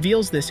Goku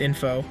reveals this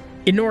info,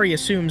 Inori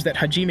assumes that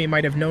Hajime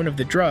might have known of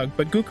the drug,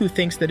 but Goku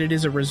thinks that it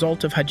is a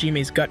result of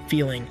Hajime's gut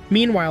feeling.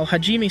 Meanwhile,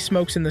 Hajime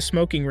smokes in the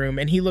smoking room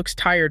and he looks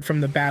tired from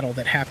the battle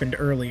that happened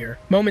earlier.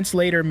 Moments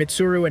later,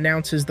 Mitsuru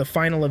announces the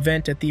final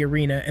event at the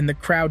arena and the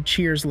crowd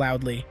cheers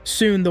loudly.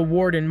 Soon, the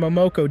warden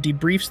Momoko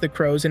debriefs the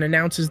crows and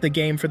announces the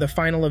game for the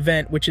final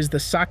event, which is the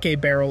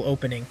sake barrel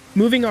opening.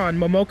 Moving on,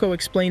 Momoko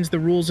explains the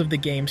rules of the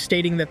game,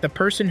 stating that the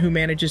person who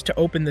manages to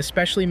open the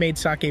specially made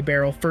sake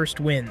barrel first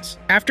wins.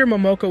 After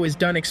Momoko is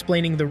done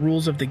explaining the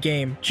rules of the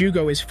game,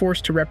 Jugo is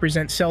forced to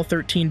represent Cell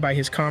 13 by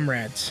his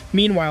comrades.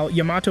 Meanwhile,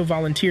 Yamato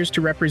volunteers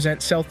to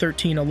represent Cell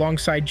 13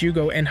 alongside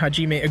Jugo, and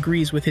Hajime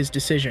agrees with his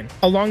decision.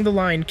 Along the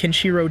line,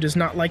 Kenshiro does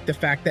not like the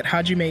fact that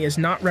Hajime is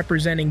not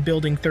representing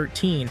Building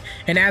 13,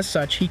 and as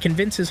such, he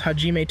convinces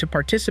Hajime to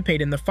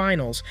participate in the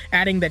finals,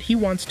 adding that he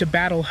wants to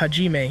battle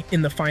Hajime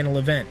in the final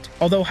event.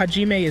 Although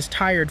Hajime is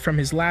tired from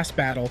his last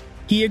battle,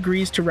 he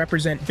agrees to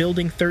represent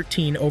Building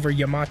 13 over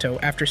Yamato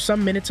after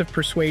some minutes of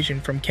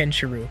persuasion from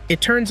Kenshiro.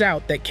 It turns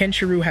out that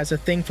Kenshiro has a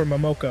thing for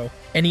Momoko,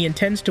 and he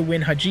intends to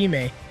win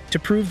Hajime to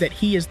prove that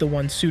he is the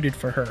one suited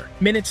for her.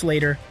 Minutes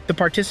later, the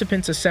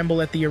participants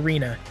assemble at the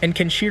arena, and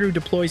Kenshiro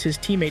deploys his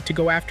teammate to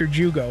go after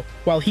Jugo,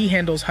 while he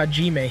handles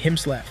Hajime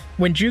himself.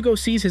 When Jugo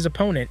sees his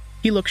opponent,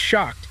 he looks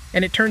shocked,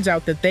 and it turns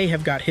out that they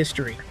have got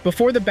history.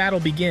 Before the battle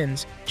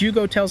begins,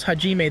 Jugo tells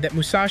Hajime that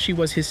Musashi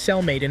was his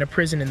cellmate in a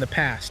prison in the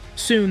past.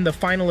 Soon, the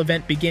final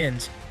event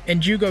begins,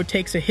 and Jugo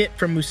takes a hit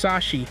from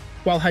Musashi,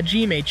 while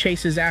Hajime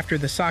chases after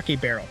the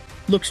sake barrel,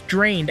 looks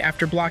drained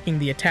after blocking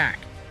the attack.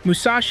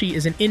 Musashi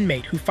is an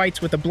inmate who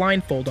fights with a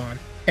blindfold on,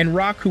 and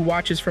Rock, who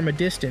watches from a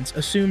distance,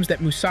 assumes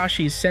that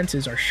Musashi's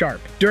senses are sharp.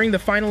 During the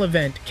final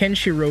event,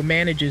 Kenshiro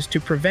manages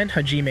to prevent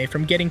Hajime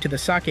from getting to the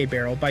sake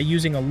barrel by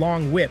using a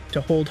long whip to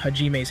hold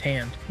Hajime's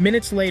hand.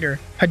 Minutes later,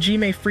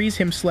 Hajime frees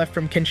himself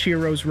from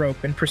Kenshiro's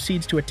rope and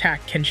proceeds to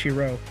attack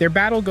Kenshiro. Their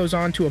battle goes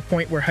on to a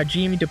point where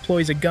Hajime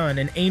deploys a gun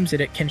and aims it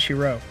at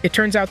Kenshiro. It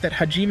turns out that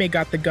Hajime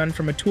got the gun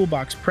from a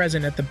toolbox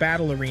present at the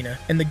battle arena,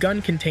 and the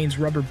gun contains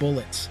rubber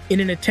bullets. In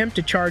an attempt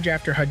to charge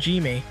after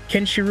Hajime,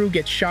 Kenshiro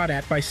gets shot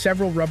at by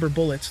several rubber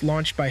bullets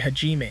launched by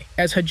Hajime.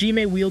 As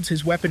Hajime wields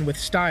his weapon with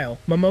style,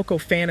 Momoko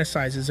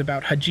fantasizes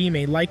about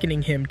Hajime,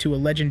 likening him to a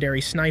legendary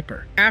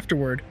sniper.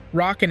 Afterward,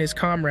 Rock and his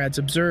comrades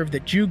observe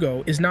that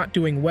Jugo is not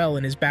doing well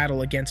in his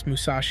battle against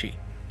Musashi.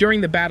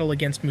 During the battle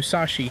against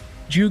Musashi,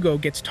 Jugo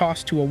gets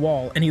tossed to a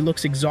wall and he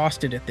looks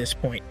exhausted at this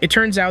point. It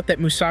turns out that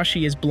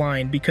Musashi is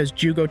blind because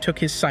Jugo took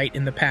his sight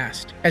in the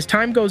past. As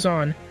time goes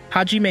on,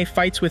 Hajime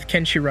fights with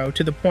Kenshiro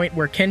to the point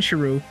where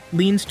Kenshiro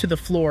leans to the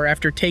floor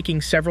after taking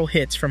several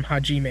hits from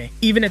Hajime.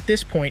 Even at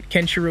this point,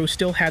 Kenshiro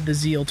still had the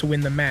zeal to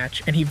win the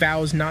match, and he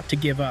vows not to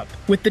give up.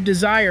 With the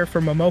desire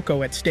for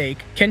Momoko at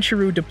stake,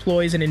 Kenshiro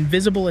deploys an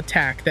invisible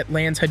attack that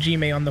lands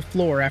Hajime on the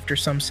floor after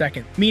some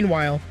seconds.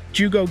 Meanwhile,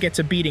 Jugo gets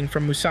a beating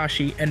from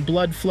Musashi, and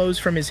blood flows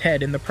from his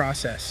head in the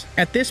process.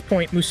 At this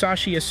point,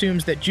 Musashi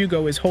assumes that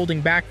Jugo is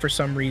holding back for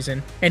some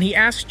reason, and he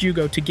asks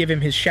Jugo to give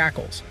him his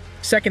shackles.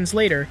 Seconds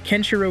later,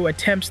 Kenshiro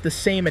attempts the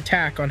same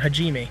attack on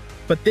Hajime,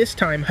 but this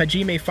time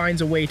Hajime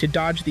finds a way to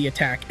dodge the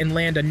attack and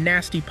land a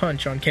nasty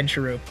punch on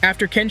Kenshiro.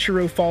 After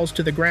Kenshiro falls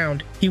to the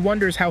ground, he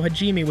wonders how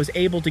Hajime was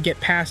able to get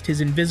past his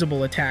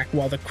invisible attack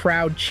while the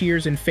crowd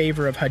cheers in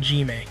favor of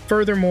Hajime.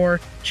 Furthermore,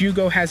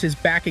 Jugo has his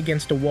back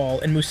against a wall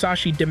and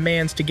Musashi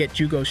demands to get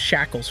Jugo's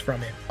shackles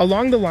from him.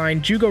 Along the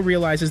line, Jugo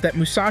realizes that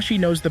Musashi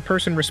knows the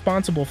person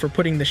responsible for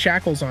putting the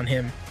shackles on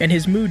him, and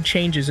his mood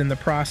changes in the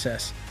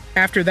process.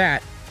 After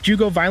that,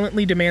 Jugo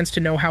violently demands to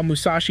know how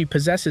Musashi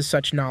possesses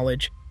such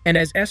knowledge, and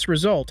as a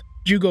result,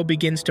 Jugo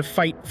begins to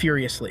fight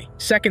furiously.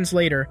 Seconds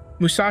later,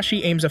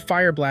 Musashi aims a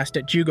fire blast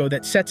at Jugo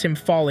that sets him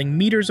falling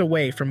meters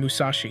away from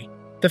Musashi.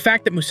 The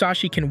fact that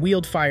Musashi can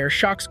wield fire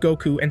shocks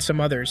Goku and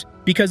some others,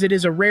 because it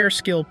is a rare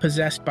skill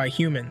possessed by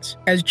humans.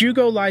 As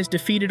Jugo lies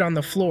defeated on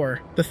the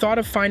floor, the thought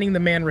of finding the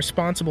man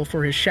responsible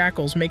for his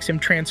shackles makes him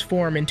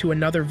transform into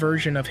another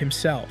version of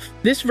himself.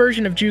 This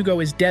version of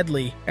Jugo is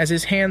deadly, as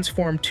his hands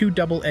form two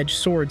double-edged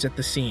swords at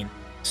the scene.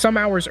 Some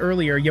hours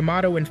earlier,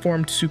 Yamato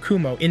informed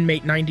Tsukumo,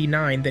 inmate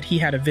 99, that he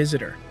had a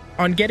visitor.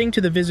 On getting to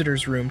the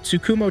visitor's room,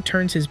 Tsukumo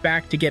turns his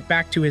back to get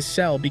back to his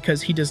cell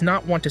because he does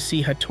not want to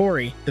see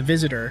Hattori, the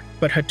visitor,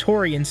 but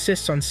Hattori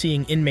insists on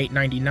seeing inmate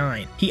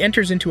 99. He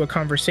enters into a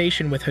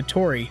conversation with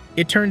Hattori.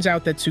 It turns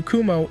out that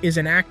Tsukumo is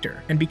an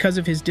actor, and because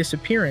of his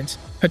disappearance,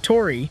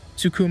 Hattori,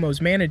 Tsukumo's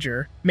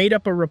manager, made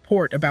up a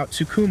report about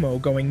Tsukumo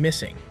going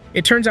missing.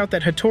 It turns out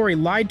that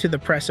Hattori lied to the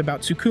press about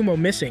Tsukumo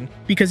missing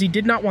because he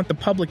did not want the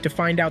public to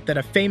find out that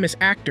a famous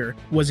actor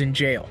was in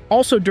jail.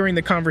 Also during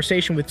the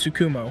conversation with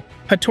Tsukumo,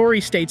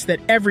 Hattori states that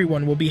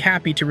everyone will be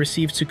happy to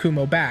receive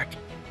Tsukumo back,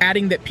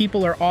 adding that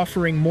people are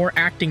offering more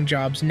acting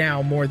jobs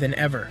now more than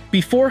ever.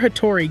 Before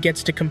Hattori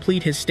gets to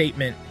complete his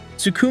statement,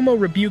 Tsukumo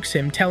rebukes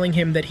him, telling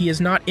him that he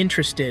is not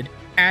interested,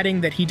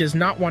 adding that he does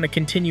not want to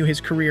continue his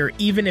career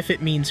even if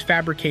it means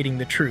fabricating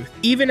the truth.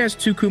 Even as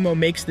Tsukumo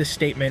makes this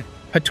statement,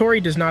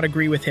 Hattori does not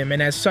agree with him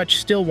and as such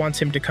still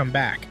wants him to come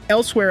back.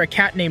 Elsewhere, a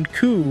cat named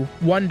Ku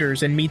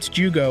wanders and meets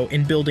Jugo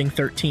in Building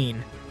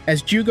 13.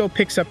 As Jugo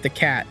picks up the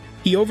cat,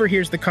 He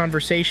overhears the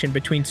conversation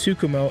between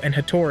Tsukumo and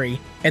Hattori,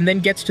 and then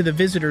gets to the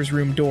visitor's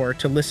room door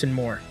to listen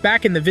more.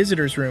 Back in the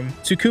visitor's room,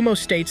 Tsukumo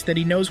states that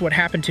he knows what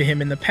happened to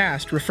him in the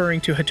past,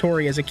 referring to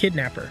Hattori as a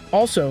kidnapper.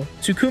 Also,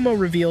 Tsukumo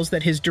reveals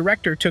that his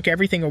director took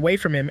everything away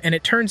from him, and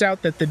it turns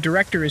out that the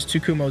director is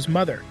Tsukumo's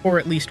mother, or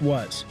at least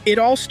was. It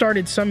all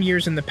started some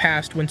years in the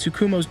past when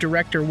Tsukumo's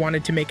director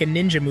wanted to make a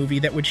ninja movie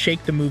that would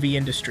shake the movie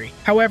industry.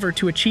 However,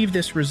 to achieve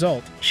this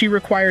result, she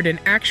required an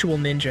actual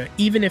ninja,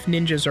 even if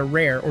ninjas are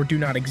rare or do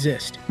not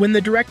exist. When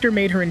the director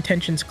made her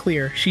intentions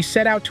clear, she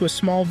set out to a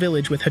small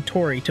village with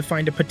Hattori to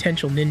find a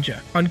potential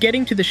ninja. On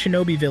getting to the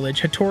shinobi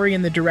village, Hattori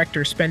and the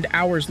director spend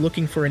hours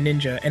looking for a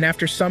ninja, and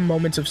after some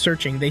moments of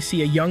searching, they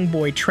see a young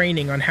boy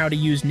training on how to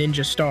use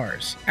ninja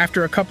stars.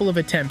 After a couple of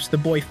attempts, the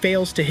boy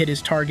fails to hit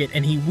his target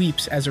and he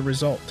weeps as a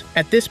result.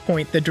 At this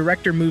point, the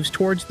director moves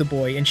towards the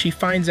boy and she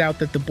finds out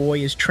that the boy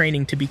is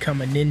training to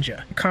become a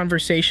ninja. A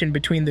conversation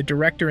between the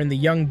director and the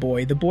young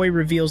boy, the boy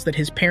reveals that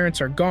his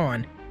parents are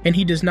gone and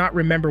he does not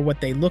remember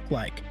what they look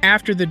like.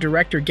 After the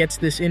director gets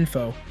this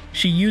info,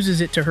 she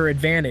uses it to her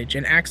advantage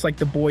and acts like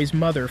the boy's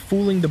mother,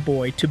 fooling the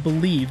boy to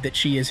believe that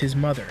she is his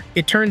mother.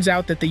 It turns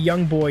out that the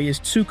young boy is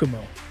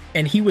Tsukumo,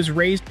 and he was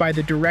raised by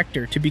the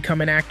director to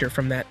become an actor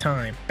from that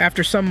time.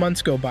 After some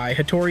months go by,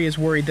 Hattori is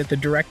worried that the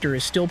director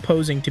is still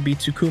posing to be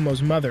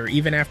Tsukumo's mother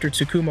even after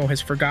Tsukumo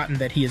has forgotten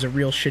that he is a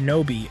real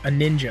shinobi, a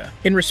ninja.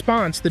 In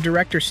response, the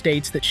director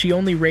states that she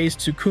only raised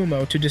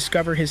Tsukumo to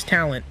discover his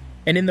talent,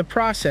 and in the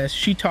process,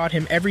 she taught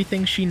him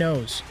everything she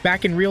knows.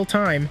 Back in real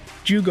time,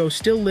 Jugo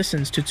still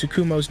listens to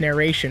Tsukumo's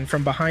narration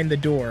from behind the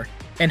door,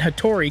 and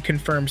Hattori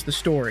confirms the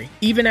story.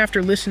 Even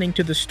after listening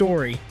to the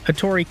story,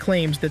 Hattori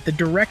claims that the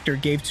director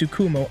gave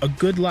Tsukumo a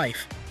good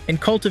life and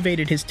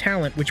cultivated his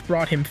talent, which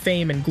brought him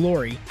fame and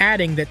glory,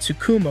 adding that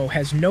Tsukumo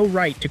has no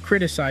right to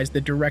criticize the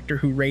director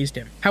who raised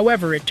him.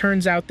 However, it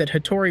turns out that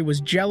Hattori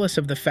was jealous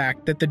of the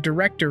fact that the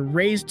director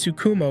raised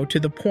Tsukumo to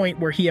the point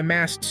where he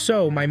amassed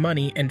so much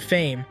money and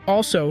fame.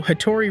 Also,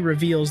 Hattori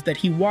reveals that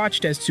he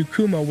watched as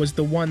Tsukumo was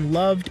the one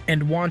loved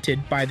and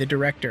wanted by the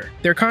director.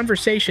 Their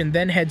conversation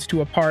then heads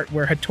to a part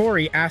where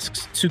Hattori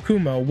asks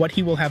Tsukumo what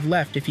he will have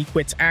left if he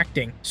quits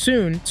acting.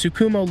 Soon,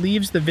 Tsukumo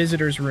leaves the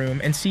visitor's room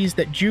and sees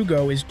that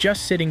Jugo is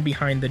just sitting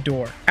behind the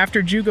door.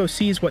 After Jugo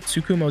sees what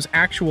Tsukumo's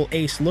actual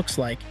ace looks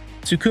like,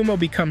 Tsukumo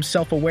becomes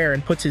self-aware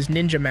and puts his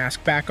ninja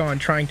mask back on,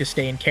 trying to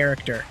stay in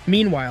character.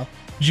 Meanwhile,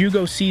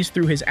 Jugo sees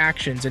through his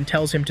actions and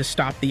tells him to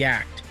stop the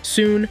act.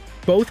 Soon,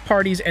 both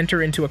parties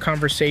enter into a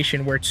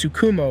conversation where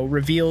Tsukumo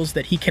reveals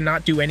that he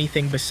cannot do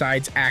anything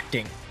besides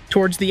acting.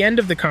 Towards the end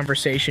of the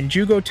conversation,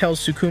 Jugo tells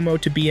Tsukumo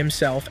to be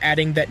himself,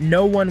 adding that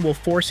no one will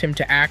force him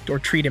to act or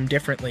treat him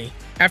differently.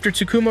 After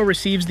Tsukumo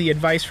receives the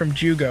advice from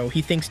Jugo,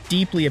 he thinks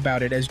deeply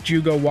about it as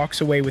Jugo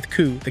walks away with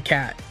Ku, the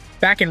cat.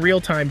 Back in real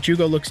time,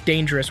 Jugo looks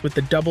dangerous with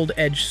the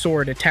doubled-edged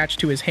sword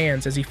attached to his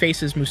hands as he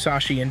faces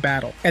Musashi in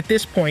battle. At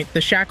this point, the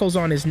shackles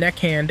on his neck,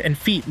 hand, and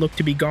feet look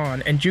to be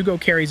gone, and Jugo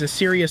carries a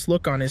serious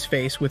look on his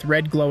face with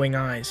red glowing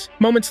eyes.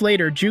 Moments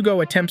later,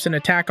 Jugo attempts an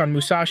attack on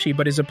Musashi,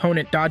 but his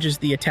opponent dodges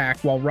the attack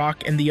while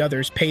Rock and the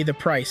others pay the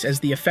price as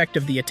the effect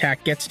of the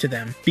attack gets to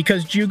them.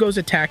 Because Jugo's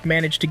attack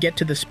managed to get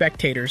to the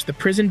spectators, the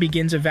prison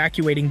begins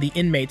evacuating the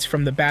inmates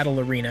from the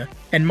battle arena,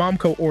 and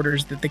Momko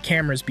orders that the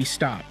cameras be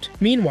stopped.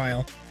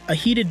 Meanwhile, a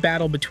heated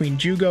battle between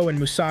Jugo and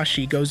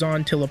Musashi goes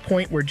on till a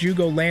point where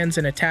Jugo lands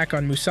an attack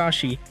on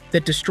Musashi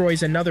that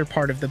destroys another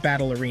part of the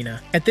battle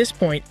arena. At this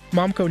point,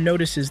 Momko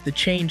notices the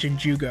change in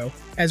Jugo,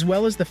 as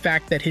well as the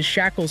fact that his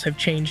shackles have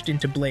changed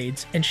into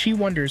blades, and she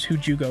wonders who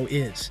Jugo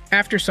is.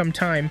 After some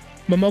time,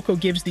 Momoko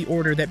gives the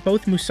order that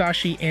both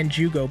Musashi and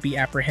Jugo be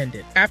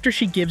apprehended. After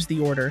she gives the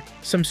order,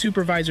 some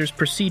supervisors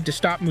proceed to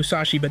stop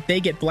Musashi, but they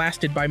get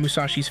blasted by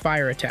Musashi's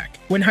fire attack.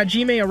 When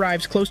Hajime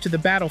arrives close to the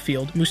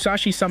battlefield,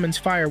 Musashi summons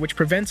fire, which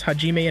prevents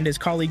Hajime and his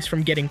colleagues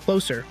from getting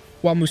closer,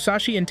 while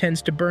Musashi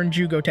intends to burn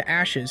Jugo to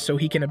ashes so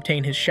he can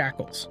obtain his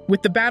shackles.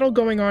 With the battle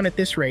going on at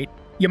this rate,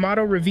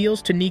 Yamato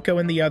reveals to Nico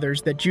and the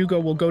others that Jugo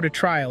will go to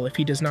trial if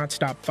he does not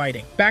stop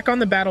fighting. Back on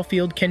the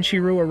battlefield,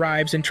 Kenshiro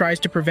arrives and tries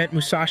to prevent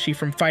Musashi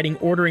from fighting,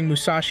 ordering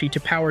Musashi to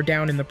power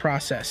down in the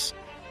process.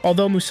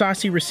 Although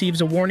Musashi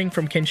receives a warning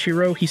from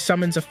Kenshiro, he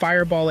summons a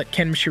fireball at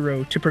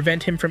Kenshiro to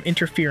prevent him from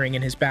interfering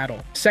in his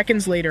battle.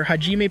 Seconds later,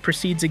 Hajime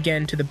proceeds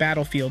again to the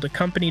battlefield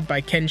accompanied by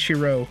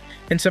Kenshiro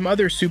and some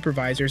other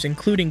supervisors,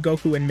 including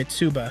Goku and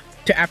Mitsuba,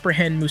 to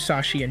apprehend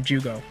Musashi and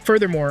Jugo.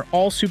 Furthermore,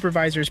 all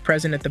supervisors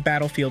present at the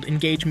battlefield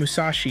engage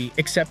Musashi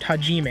except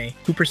Hajime,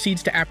 who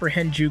proceeds to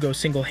apprehend Jugo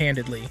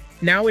single-handedly.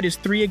 Now it is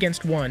 3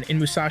 against 1 in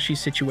Musashi's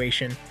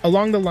situation.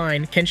 Along the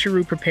line,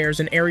 Kenshiro prepares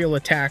an aerial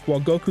attack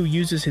while Goku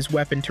uses his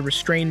weapon to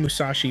restrain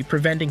Musashi,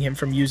 preventing him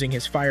from using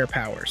his fire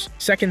powers.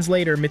 Seconds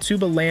later,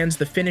 Mitsuba lands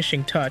the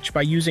finishing touch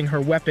by using her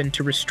weapon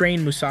to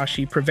restrain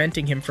Musashi,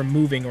 preventing him from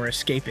moving or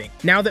escaping.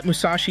 Now that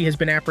Musashi has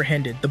been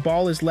apprehended, the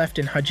ball is left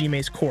in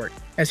Hajime's court,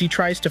 as he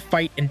tries to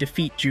fight and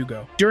defeat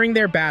Jugo. During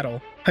their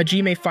battle,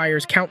 Hajime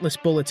fires countless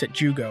bullets at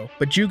Jugo,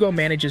 but Jugo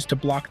manages to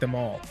block them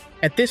all.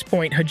 At this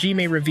point,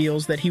 Hajime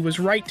reveals that he was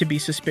right to be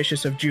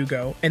suspicious of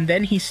Jugo, and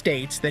then he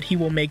states that he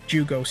will make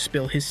Jugo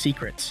spill his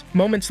secrets.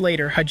 Moments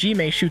later,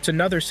 Hajime shoots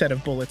another set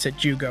of bullets at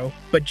Jugo,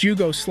 but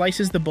Jugo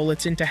slices the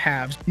bullets into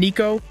halves.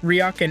 Nico,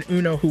 Ryuk, and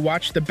Uno, who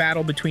watch the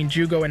battle between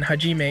Jugo and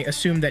Hajime,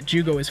 assume that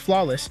Jugo is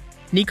flawless.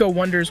 Nico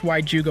wonders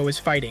why Jugo is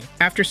fighting.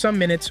 After some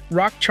minutes,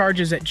 Rock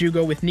charges at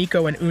Jugo with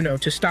Nico and Uno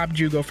to stop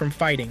Jugo from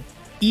fighting.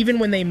 Even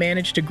when they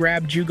manage to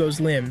grab Jugo's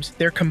limbs,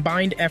 their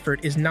combined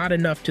effort is not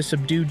enough to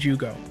subdue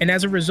Jugo, and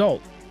as a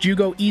result,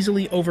 Jugo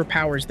easily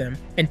overpowers them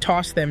and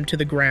tosses them to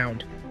the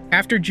ground.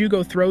 After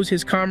Jugo throws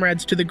his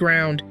comrades to the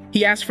ground,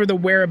 he asks for the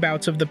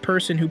whereabouts of the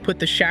person who put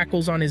the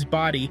shackles on his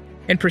body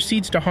and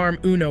proceeds to harm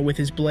Uno with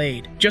his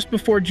blade. Just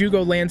before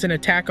Jugo lands an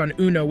attack on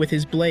Uno with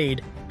his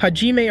blade,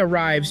 Hajime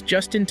arrives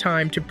just in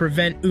time to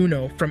prevent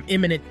Uno from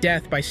imminent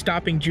death by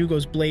stopping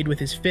Jugo's blade with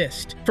his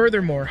fist.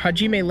 Furthermore,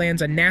 Hajime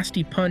lands a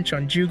nasty punch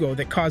on Jugo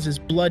that causes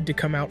blood to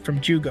come out from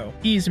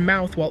Jugo's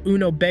mouth while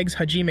Uno begs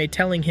Hajime,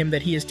 telling him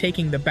that he is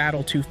taking the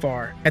battle too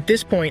far. At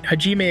this point,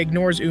 Hajime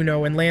ignores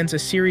Uno and lands a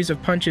series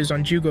of punches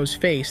on Jugo's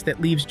face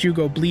that leaves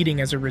Jugo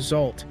bleeding as a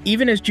result.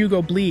 Even as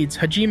Jugo bleeds,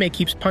 Hajime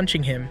keeps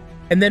punching him,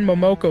 and then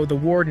Momoko, the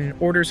warden,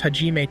 orders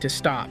Hajime to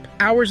stop.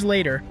 Hours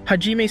later,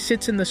 Hajime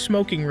sits in the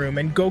smoking room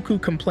and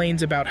Goku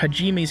complains about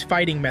Hajime's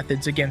fighting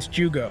methods against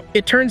Jugo.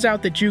 It turns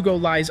out that Jugo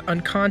lies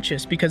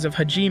unconscious because of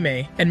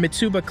Hajime, and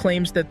Mitsuba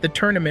claims that the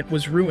tournament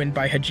was ruined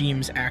by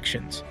Hajime's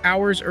actions.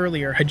 Hours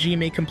earlier,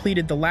 Hajime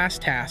completed the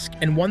last task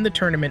and won the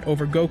tournament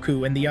over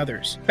Goku and the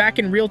others. Back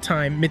in real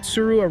time,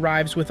 Mitsuru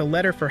arrives with a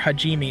letter for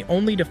Hajime,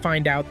 only to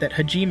find out that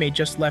Hajime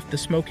just left the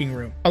smoking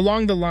room.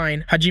 Along the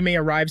line, Hajime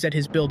arrives at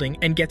his building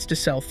and gets to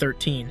cell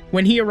 13.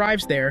 When he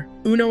arrives there,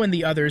 Uno and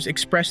the others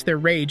express their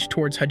rage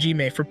towards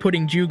Hajime for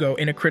putting Jugo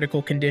in a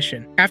critical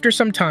condition. After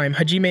some time,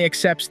 Hajime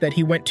accepts that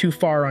he went too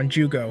far on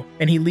Jugo,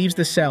 and he leaves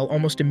the cell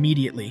almost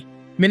immediately.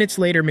 Minutes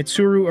later,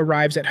 Mitsuru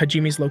arrives at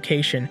Hajime's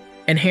location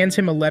and hands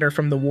him a letter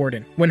from the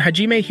warden. When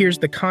Hajime hears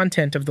the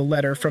content of the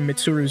letter from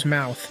Mitsuru's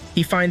mouth,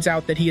 he finds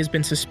out that he has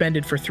been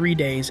suspended for 3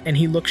 days, and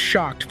he looks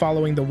shocked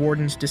following the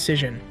warden's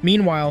decision.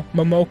 Meanwhile,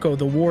 Momoko,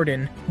 the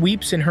warden,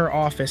 weeps in her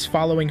office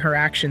following her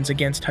actions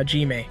against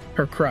Hajime,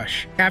 her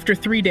crush. After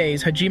 3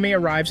 days, Hajime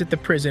arrives at the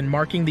prison,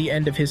 marking the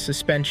end of his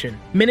suspension.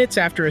 Minutes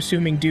after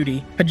assuming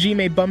duty,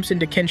 Hajime bumps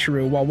into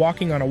Kenshiro while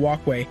walking on a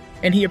walkway,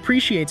 and he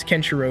appreciates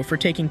Kenshiro for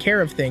taking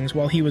care of things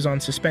while he was on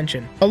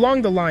suspension.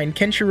 Along the line,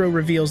 Kenshiro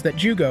reveals that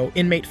Jugo,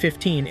 inmate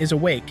 15, is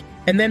awake,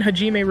 and then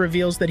Hajime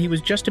reveals that he was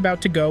just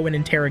about to go and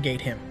interrogate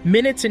him.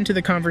 Minutes into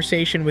the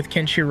conversation with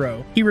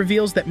Kenshiro, he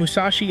reveals that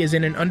Musashi is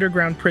in an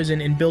underground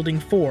prison in Building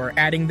 4,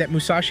 adding that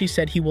Musashi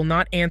said he will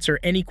not answer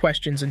any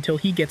questions until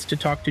he gets to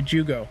talk to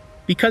Jugo.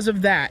 Because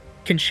of that,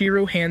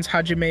 Kenshiro hands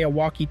Hajime a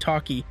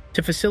walkie-talkie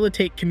to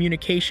facilitate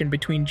communication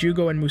between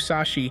Jugo and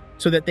Musashi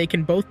so that they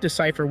can both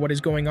decipher what is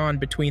going on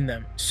between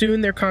them. Soon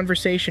their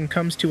conversation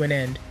comes to an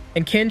end,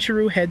 and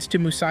Kenshiro heads to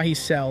Musahi's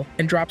cell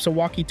and drops a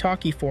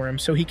walkie-talkie for him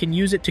so he can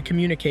use it to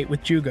communicate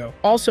with Jugo.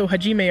 Also,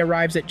 Hajime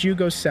arrives at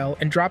Jugo's cell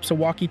and drops a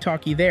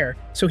walkie-talkie there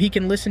so he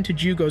can listen to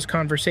Jugo's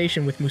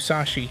conversation with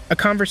Musashi. A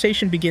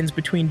conversation begins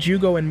between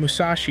Jugo and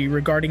Musashi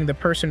regarding the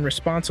person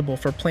responsible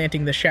for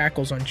planting the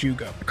shackles on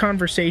Jugo. In the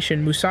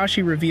conversation,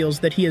 Musashi reveals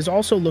that he is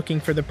also looking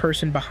for the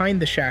person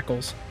behind the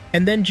shackles,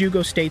 and then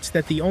Jugo states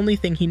that the only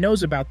thing he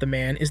knows about the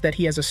man is that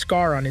he has a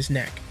scar on his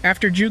neck.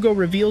 After Jugo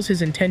reveals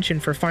his intention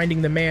for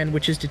finding the man,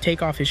 which is to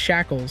take off his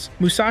shackles,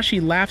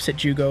 Musashi laughs at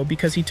Jugo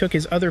because he took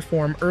his other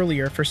form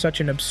earlier for such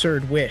an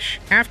absurd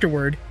wish.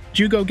 Afterward,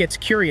 Jugo gets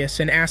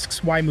curious and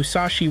asks why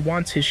Musashi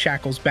wants his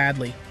shackles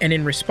badly, and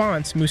in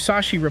response,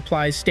 Musashi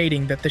replies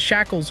stating that the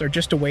shackles are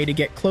just a way to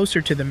get closer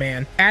to the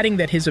man, adding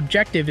that his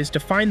objective is to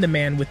find the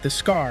man with the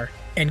scar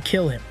and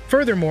kill him.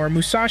 Furthermore,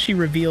 Musashi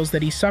reveals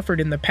that he suffered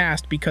in the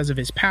past because of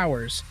his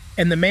powers,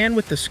 and the man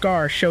with the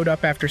scar showed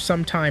up after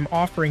some time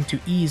offering to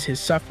ease his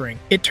suffering.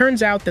 It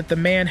turns out that the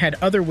man had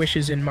other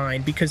wishes in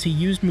mind because he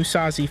used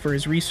Musashi for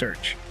his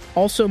research.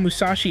 Also,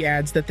 Musashi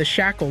adds that the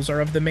shackles are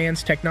of the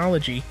man's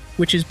technology,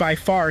 which is by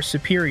far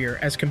superior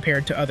as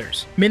compared to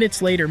others.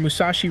 Minutes later,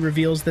 Musashi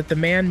reveals that the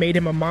man made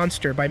him a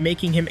monster by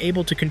making him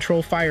able to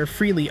control fire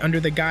freely under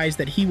the guise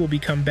that he will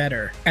become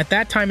better. At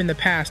that time in the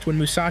past, when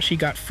Musashi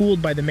got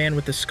fooled by the man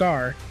with the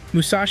scar,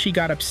 Musashi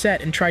got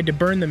upset and tried to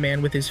burn the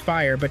man with his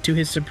fire, but to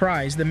his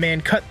surprise, the man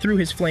cut through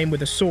his flame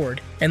with a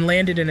sword and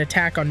landed an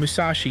attack on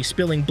Musashi,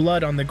 spilling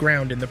blood on the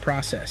ground in the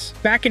process.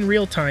 Back in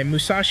real time,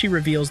 Musashi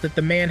reveals that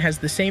the man has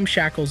the same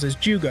shackles as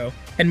Jugo,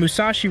 and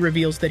Musashi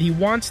reveals that he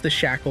wants the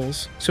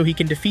shackles so he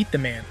can defeat the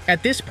man.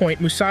 At this point,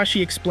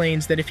 Musashi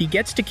explains that if he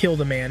gets to kill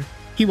the man,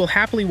 he will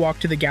happily walk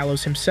to the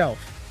gallows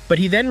himself, but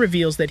he then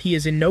reveals that he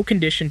is in no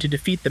condition to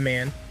defeat the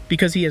man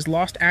because he has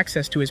lost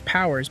access to his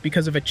powers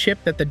because of a chip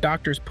that the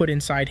doctors put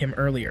inside him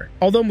earlier.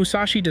 Although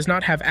Musashi does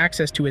not have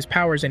access to his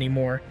powers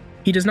anymore,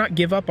 he does not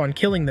give up on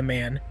killing the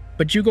man,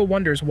 but Jugo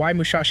wonders why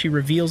Musashi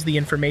reveals the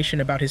information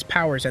about his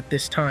powers at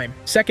this time.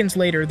 Seconds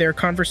later, their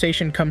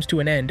conversation comes to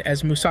an end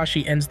as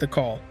Musashi ends the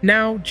call.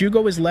 Now,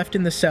 Jugo is left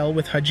in the cell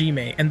with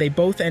Hajime, and they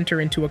both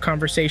enter into a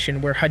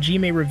conversation where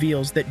Hajime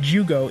reveals that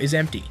Jugo is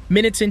empty.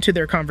 Minutes into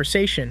their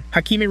conversation,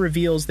 Hakime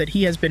reveals that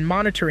he has been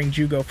monitoring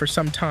Jugo for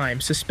some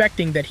time,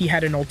 suspecting that he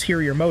had an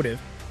ulterior motive,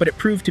 but it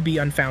proved to be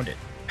unfounded.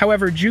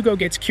 However, Jugo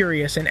gets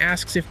curious and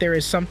asks if there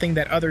is something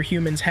that other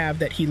humans have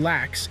that he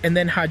lacks, and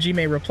then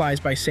Hajime replies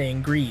by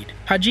saying greed.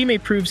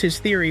 Hajime proves his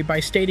theory by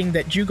stating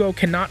that Jugo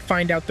cannot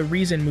find out the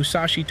reason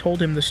Musashi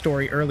told him the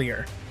story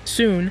earlier.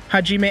 Soon,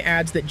 Hajime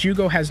adds that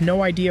Jugo has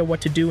no idea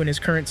what to do in his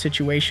current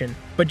situation,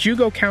 but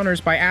Jugo counters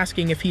by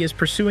asking if he is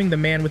pursuing the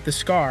man with the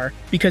scar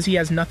because he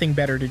has nothing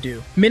better to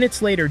do.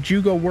 Minutes later,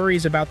 Jugo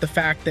worries about the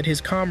fact that his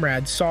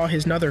comrades saw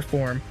his nether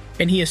form,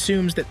 and he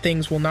assumes that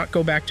things will not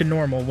go back to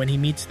normal when he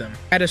meets them.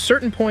 At a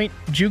certain point,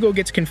 Jugo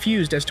gets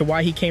confused as to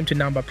why he came to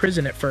Nanbak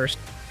prison at first,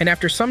 and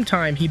after some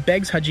time he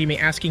begs Hajime,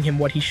 asking him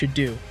what he should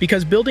do.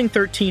 Because Building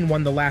 13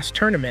 won the last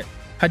tournament,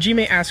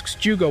 Hajime asks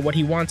Jugo what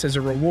he wants as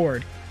a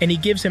reward, and he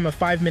gives him a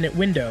 5-minute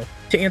window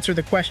to answer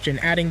the question,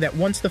 adding that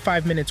once the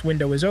 5 minutes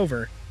window is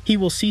over, he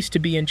will cease to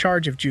be in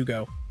charge of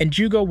Jugo, and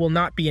Jugo will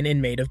not be an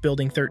inmate of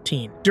Building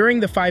 13. During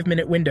the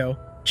 5-minute window,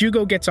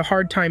 Jugo gets a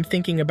hard time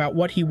thinking about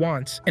what he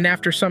wants, and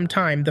after some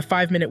time, the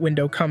 5-minute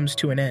window comes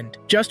to an end.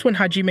 Just when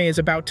Hajime is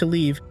about to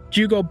leave,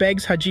 Jugo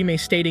begs Hajime,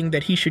 stating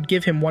that he should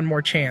give him one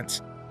more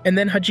chance, and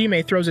then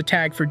Hajime throws a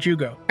tag for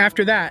Jugo.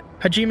 After that,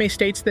 Hajime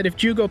states that if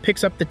Jugo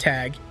picks up the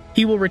tag,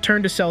 he will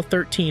return to cell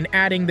 13,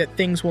 adding that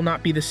things will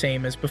not be the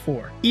same as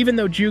before. Even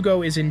though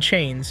Jugo is in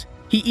chains,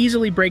 he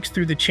easily breaks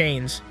through the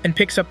chains and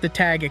picks up the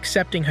tag,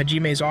 accepting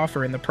Hajime's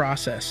offer in the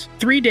process.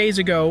 3 days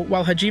ago,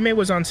 while Hajime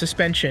was on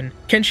suspension,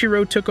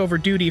 Kenshiro took over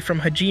duty from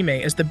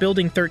Hajime as the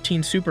Building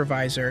 13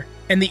 supervisor,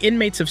 and the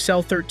inmates of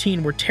Cell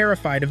 13 were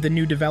terrified of the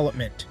new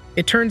development.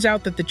 It turns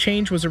out that the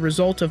change was a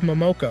result of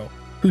Momoko,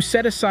 who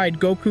set aside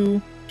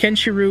Goku,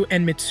 Kenshiro,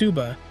 and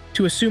Mitsuba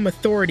to assume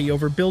authority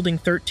over Building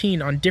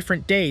 13 on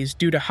different days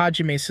due to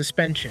Hajime's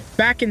suspension.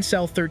 Back in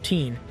Cell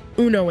 13,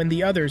 Uno and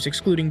the others,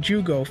 excluding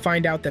Jugo,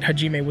 find out that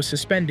Hajime was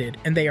suspended,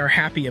 and they are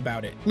happy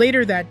about it.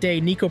 Later that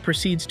day, Nico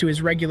proceeds to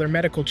his regular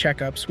medical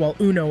checkups while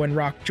Uno and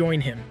Rock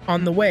join him.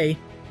 On the way,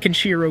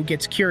 Kenshiro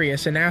gets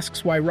curious and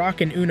asks why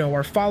Rock and Uno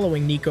are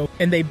following Nico,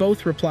 and they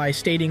both reply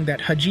stating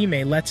that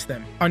Hajime lets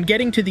them. On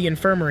getting to the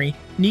infirmary,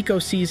 Nico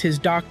sees his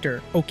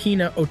doctor,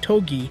 Okina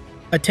Otogi,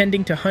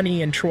 attending to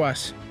Honey and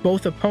Troyes,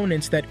 both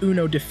opponents that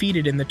Uno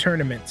defeated in the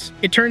tournaments.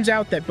 It turns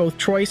out that both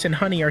Troyes and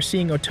Honey are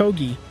seeing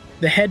Otogi,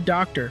 the head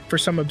doctor, for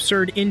some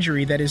absurd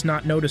injury that is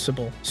not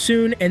noticeable.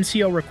 Soon,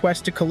 NCO requests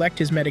to collect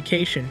his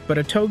medication, but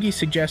Otogi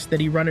suggests that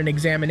he run an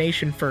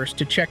examination first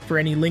to check for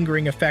any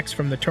lingering effects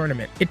from the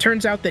tournament. It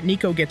turns out that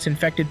Nico gets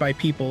infected by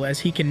people, as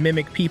he can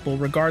mimic people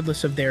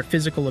regardless of their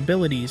physical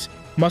abilities,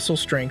 muscle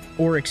strength,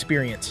 or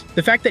experience.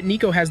 The fact that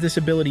Nico has this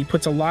ability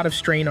puts a lot of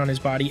strain on his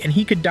body, and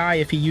he could die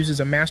if he uses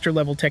a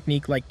master-level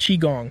technique like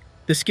Qigong,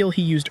 the skill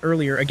he used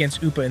earlier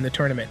against Upa in the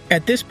tournament.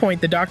 At this point,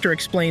 the doctor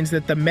explains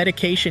that the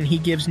medication he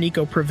gives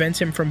Nico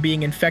prevents him from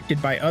being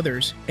infected by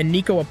others, and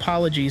Nico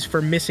apologies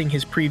for missing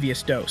his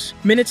previous dose.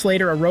 Minutes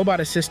later, a robot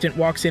assistant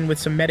walks in with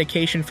some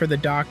medication for the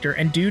doctor,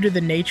 and due to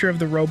the nature of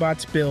the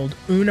robot's build,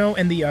 Uno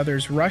and the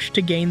others rush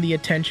to gain the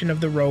attention of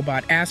the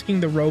robot,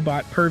 asking the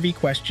robot pervy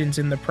questions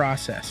in the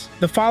process.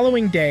 The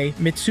following day,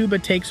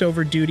 Mitsuba takes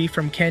over duty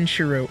from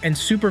Kenshiro and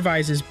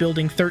supervises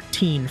Building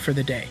 13 for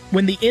the day.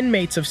 When the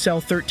inmates of Cell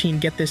 13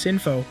 get this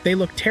info, they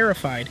look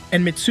terrified,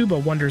 and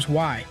Mitsuba wonders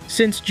why.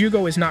 Since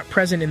Jugo is not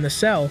present in the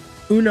cell,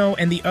 Uno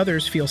and the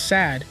others feel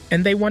sad,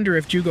 and they wonder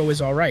if Jugo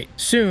is alright.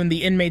 Soon,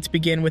 the inmates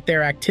begin with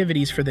their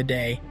activities for the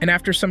day, and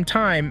after some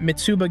time,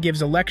 Mitsuba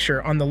gives a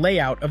lecture on the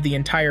layout of the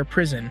entire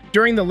prison.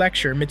 During the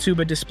lecture,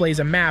 Mitsuba displays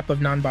a map of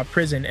Nanbak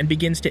prison and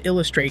begins to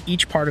illustrate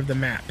each part of the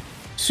map.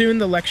 Soon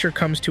the lecture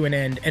comes to an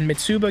end, and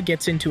Mitsuba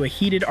gets into a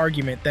heated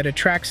argument that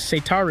attracts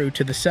Seitaru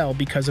to the cell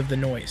because of the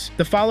noise.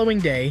 The following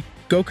day,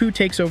 Goku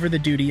takes over the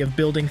duty of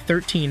Building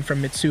 13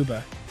 from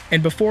Mitsuba,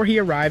 and before he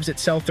arrives at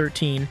Cell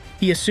 13,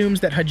 he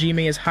assumes that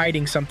Hajime is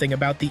hiding something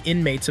about the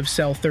inmates of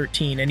Cell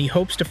 13, and he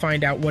hopes to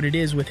find out what it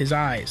is with his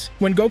eyes.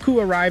 When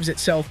Goku arrives at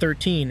Cell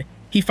 13,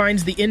 he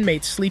finds the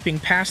inmates sleeping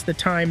past the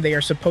time they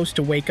are supposed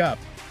to wake up,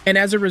 and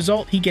as a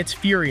result he gets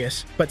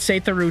furious, but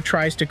Seitaru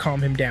tries to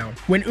calm him down.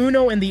 When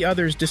Uno and the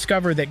others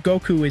discover that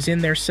Goku is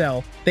in their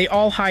cell, they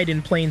all hide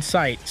in plain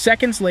sight.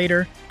 Seconds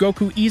later,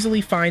 Goku easily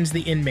finds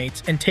the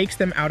inmates and takes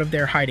them out of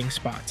their hiding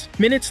spots.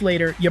 Minutes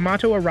later,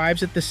 Yamato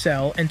arrives at the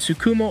cell and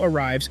Tsukumo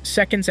arrives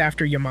seconds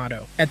after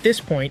Yamato. At this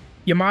point,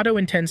 Yamato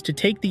intends to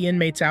take the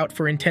inmates out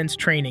for intense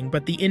training,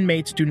 but the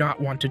inmates do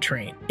not want to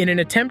train. In an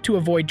attempt to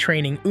avoid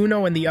training,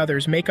 Uno and the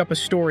others make up a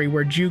story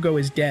where Jugo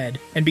is dead,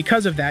 and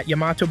because of that,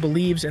 Yamato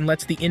believes and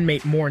lets the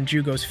inmate mourn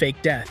Jugo's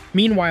fake death.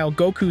 Meanwhile,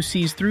 Goku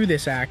sees through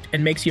this act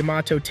and makes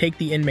Yamato take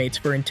the inmates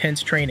for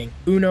intense training.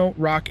 Uno,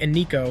 Rock, and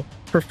Nico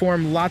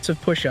perform lots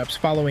of push-ups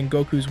following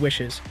Goku's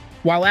wishes.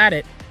 While at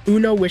it,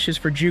 Uno wishes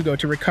for Jugo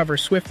to recover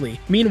swiftly.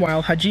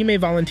 Meanwhile, Hajime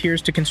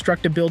volunteers to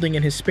construct a building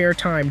in his spare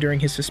time during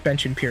his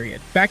suspension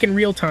period. Back in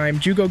real time,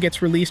 Jugo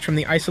gets released from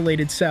the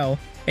isolated cell,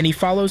 and he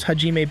follows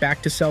Hajime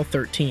back to Cell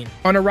 13.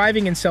 On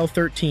arriving in Cell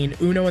 13,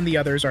 Uno and the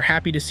others are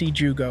happy to see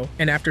Jugo,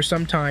 and after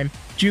some time,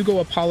 Jugo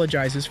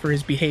apologizes for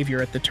his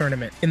behavior at the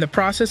tournament. In the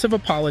process of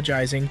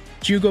apologizing,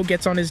 Jugo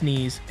gets on his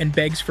knees and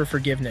begs for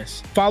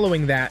forgiveness.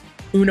 Following that,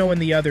 Uno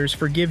and the others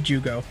forgive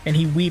Jugo, and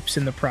he weeps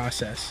in the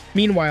process.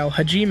 Meanwhile,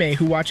 Hajime,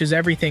 who watches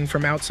everything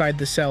from outside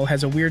the cell,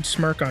 has a weird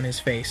smirk on his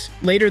face.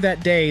 Later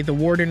that day, the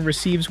warden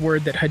receives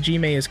word that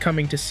Hajime is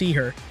coming to see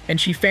her,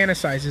 and she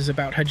fantasizes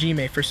about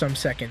Hajime for some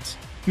seconds.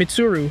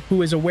 Mitsuru,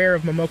 who is aware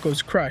of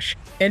Momoko's crush,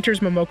 enters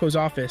Momoko's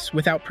office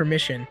without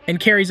permission and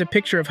carries a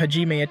picture of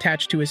Hajime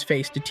attached to his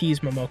face to tease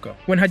Momoko.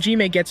 When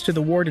Hajime gets to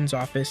the warden's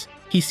office,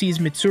 he sees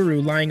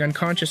Mitsuru lying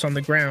unconscious on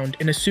the ground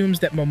and assumes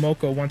that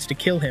Momoko wants to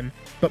kill him,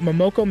 but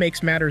Momoko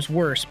makes matters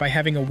worse by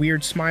having a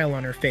weird smile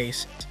on her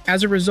face.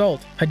 As a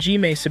result,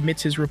 Hajime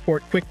submits his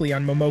report quickly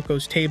on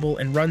Momoko's table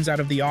and runs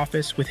out of the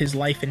office with his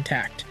life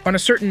intact. On a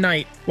certain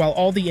night, while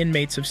all the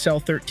inmates of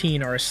Cell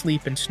 13 are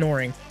asleep and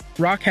snoring,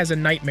 Rock has a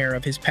nightmare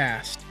of his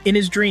past. In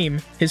his dream,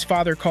 his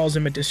father calls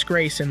him a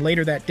disgrace, and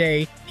later that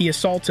day, he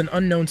assaults an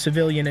unknown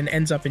civilian and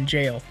ends up in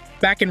jail.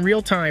 Back in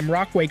real time,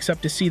 Rock wakes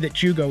up to see that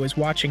Jugo is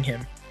watching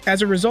him.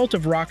 As a result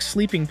of Rock's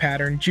sleeping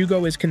pattern,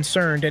 Jugo is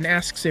concerned and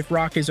asks if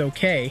Rock is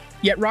okay,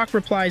 yet Rock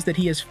replies that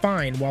he is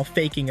fine while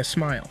faking a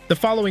smile. The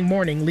following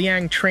morning,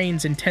 Liang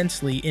trains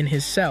intensely in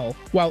his cell,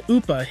 while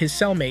Upa, his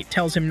cellmate,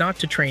 tells him not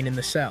to train in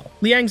the cell.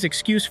 Liang's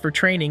excuse for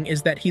training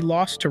is that he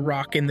lost to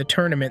Rock in the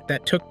tournament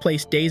that took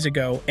place days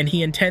ago, and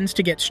he intends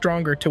to get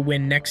stronger to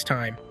win next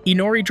time.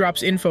 Inori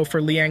drops info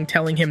for Liang,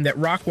 telling him that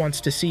Rock wants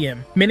to see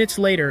him. Minutes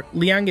later,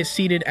 Liang is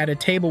seated at a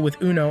table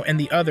with Uno and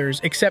the others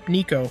except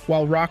Nico,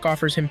 while Rock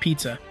offers him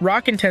pizza.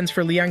 Rock intends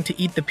for Liang to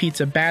eat the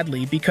pizza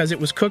badly because it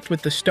was cooked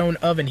with the stone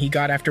oven he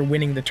got after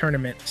winning the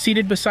tournament.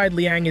 Seated beside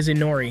Liang is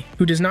Inori,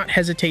 who does not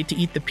hesitate to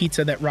eat the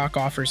pizza that Rock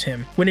offers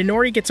him. When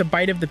Inori gets a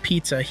bite of the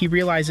pizza, he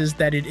realizes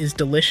that it is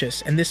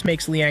delicious, and this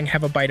makes Liang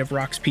have a bite of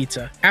Rock's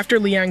pizza. After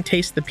Liang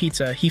tastes the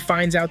pizza, he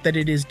finds out that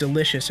it is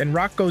delicious, and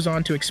Rock goes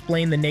on to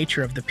explain the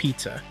nature of the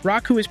pizza.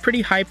 Rock, who is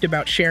pretty hyped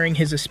about sharing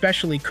his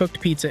especially cooked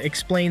pizza,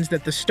 explains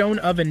that the stone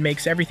oven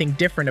makes everything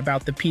different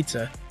about the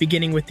pizza,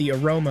 beginning with the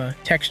aroma,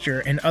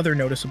 texture, and other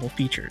noticeable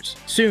features.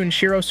 Soon,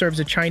 Shiro serves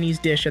a Chinese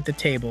dish at the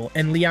table,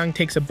 and Liang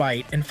takes a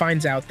bite and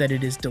finds out that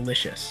it is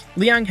delicious.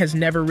 Liang has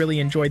never really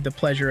enjoyed the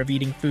pleasure of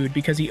eating food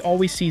because he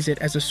always sees it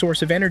as a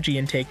source of energy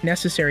intake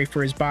necessary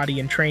for his body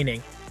and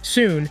training.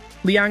 Soon,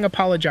 Liang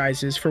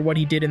apologizes for what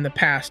he did in the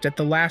past at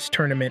the last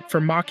tournament for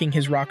mocking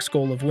his Rock's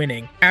goal of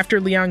winning. After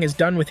Liang is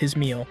done with his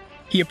meal,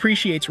 he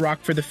appreciates Rock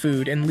for the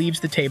food and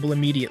leaves the table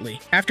immediately.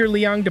 After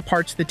Liang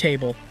departs the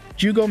table,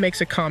 Jugo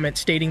makes a comment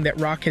stating that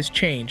Rock has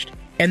changed,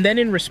 and then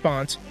in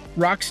response,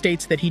 Rock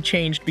states that he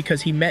changed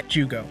because he met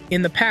Jugo.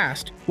 In the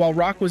past, while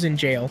Rock was in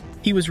jail,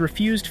 he was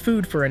refused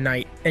food for a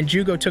night, and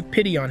Jugo took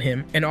pity on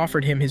him and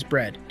offered him his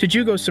bread. To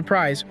Jugo's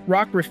surprise,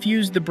 Rock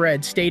refused the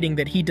bread, stating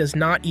that he does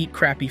not eat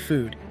crappy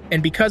food,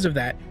 and because of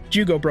that,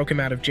 Jugo broke him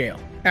out of jail.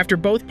 After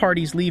both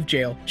parties leave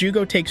jail,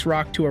 Jugo takes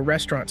Rock to a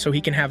restaurant so he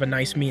can have a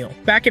nice meal.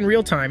 Back in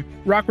real time,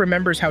 Rock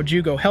remembers how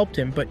Jugo helped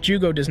him, but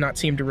Jugo does not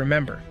seem to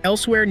remember.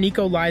 Elsewhere,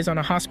 Nico lies on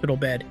a hospital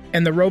bed,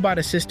 and the robot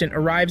assistant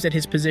arrives at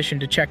his position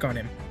to check on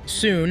him.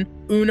 Soon,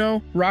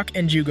 Uno, Rock,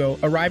 and Jugo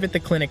arrive at the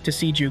clinic to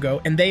see Jugo,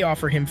 and they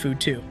offer him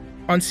food too.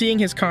 On seeing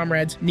his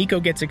comrades, Nico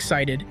gets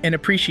excited and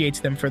appreciates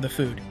them for the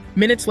food.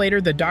 Minutes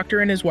later, the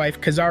doctor and his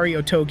wife,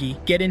 Kazari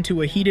Otogi, get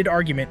into a heated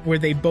argument where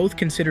they both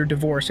consider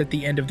divorce at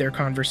the end of their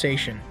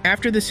conversation.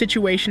 After the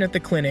situation at the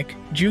clinic,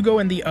 Jugo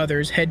and the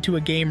others head to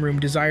a game room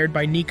desired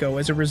by Nico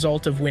as a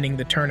result of winning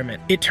the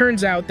tournament. It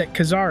turns out that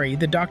Kazari,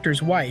 the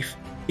doctor's wife,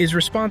 is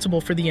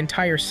responsible for the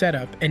entire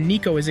setup, and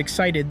Nico is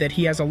excited that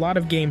he has a lot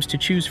of games to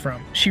choose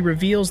from. She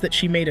reveals that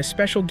she made a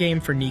special game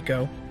for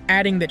Nico,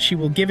 adding that she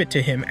will give it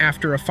to him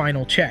after a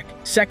final check.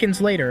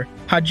 Seconds later,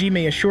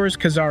 Hajime assures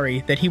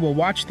Kazari that he will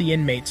watch the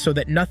inmates so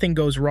that nothing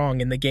goes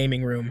wrong in the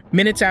gaming room.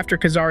 Minutes after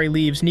Kazari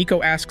leaves,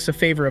 Nico asks a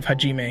favor of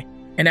Hajime,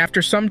 and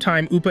after some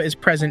time, Upa is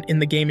present in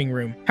the gaming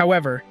room.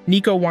 However,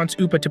 Nico wants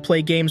Upa to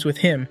play games with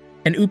him,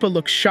 and Upa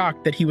looks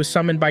shocked that he was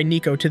summoned by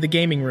Nico to the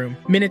gaming room.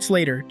 Minutes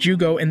later,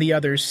 Jugo and the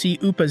others see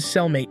Upa's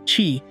cellmate,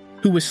 Chi,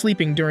 who was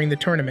sleeping during the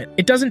tournament.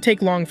 It doesn't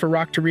take long for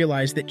Rock to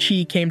realize that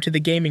Chi came to the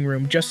gaming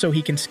room just so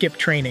he can skip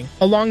training.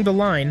 Along the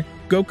line,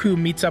 Goku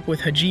meets up with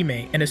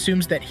Hajime and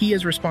assumes that he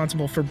is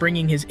responsible for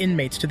bringing his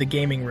inmates to the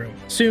gaming room.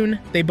 Soon,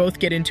 they both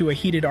get into a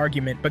heated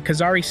argument, but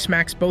Kazari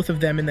smacks both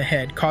of them in the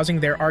head, causing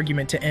their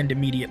argument to end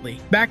immediately.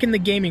 Back in the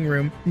gaming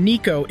room,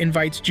 Nico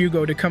invites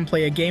Jugo to come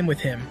play a game with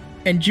him,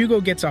 and Jugo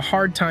gets a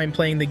hard time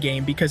playing the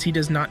game because he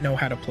does not know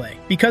how to play.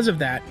 Because of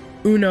that,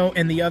 Uno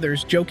and the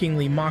others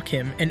jokingly mock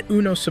him, and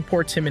Uno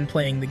supports him in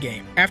playing the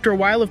game. After a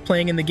while of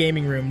playing in the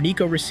gaming room,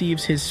 Nico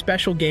receives his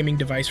special gaming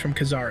device from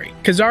Kazari.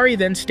 Kazari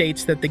then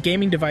states that the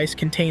gaming device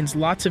contains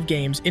lots of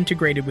games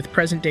integrated with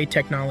present-day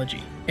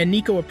technology. and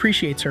Nico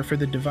appreciates her for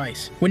the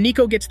device. When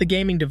Nico gets the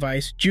gaming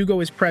device,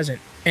 Jugo is present,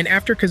 and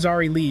after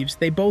Kazari leaves,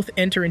 they both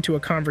enter into a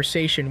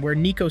conversation where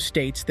Nico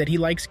states that he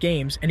likes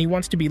games and he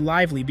wants to be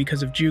lively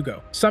because of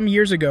Jugo. Some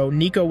years ago,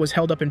 Nico was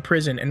held up in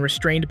prison and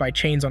restrained by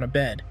chains on a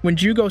bed. When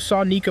Jugo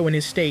saw Nico in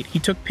his state, he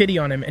took pity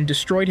on him and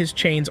destroyed his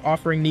chains,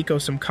 offering Nico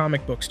some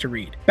comic books to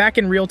read. Back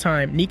in real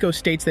time, Nico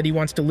states that he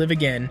wants to live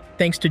again,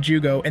 thanks to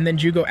Jugo, and then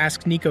Jugo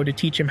asks Nico to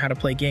teach him how to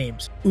play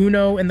games.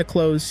 Uno and the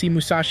clothes see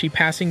Musashi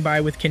passing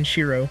by with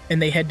Kenshiro,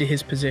 and they head to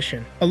his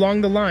position.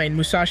 Along the line,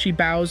 Musashi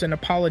bows and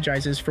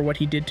apologizes for what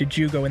he did to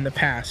Jugo in the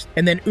past,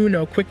 and then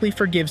Uno quickly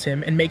forgives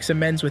him and makes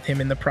amends with him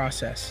in the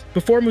process.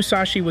 Before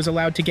Musashi was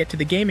allowed to get to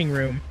the gaming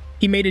room,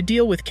 he made a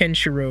deal with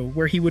Kenshiro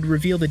where he would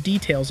reveal the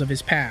details of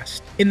his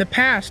past. In the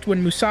past,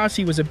 when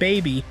Musashi was a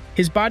baby,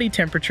 his body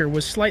temperature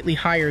was slightly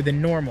higher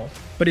than normal,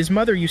 but his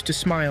mother used to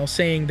smile,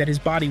 saying that his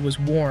body was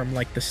warm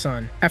like the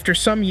sun. After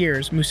some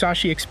years,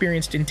 Musashi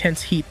experienced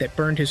intense heat that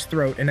burned his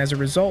throat, and as a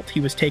result, he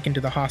was taken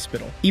to the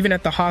hospital. Even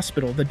at the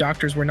hospital, the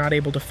doctors were not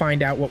able to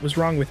find out what was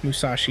wrong with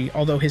Musashi,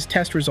 although his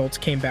test results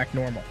came back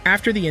normal.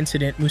 After the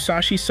incident,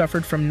 Musashi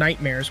suffered from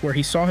nightmares where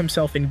he saw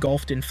himself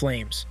engulfed in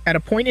flames. At a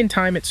point in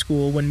time at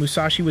school when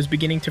Musashi was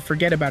beginning to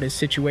forget about his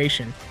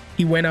situation,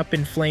 he went up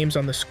in flames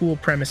on the school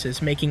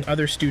premises, making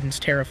other students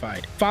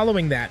terrified.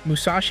 Following that,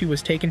 Musashi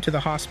was taken to the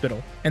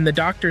hospital, and the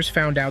doctors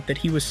found out that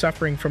he was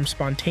suffering from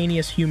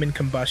spontaneous human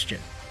combustion.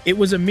 It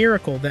was a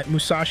miracle that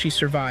Musashi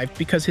survived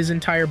because his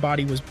entire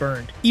body was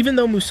burned. Even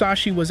though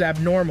Musashi was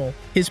abnormal,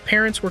 his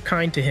parents were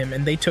kind to him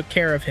and they took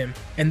care of him,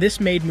 and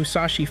this made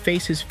Musashi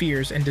face his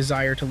fears and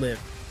desire to live.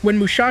 When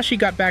Musashi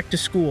got back to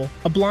school,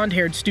 a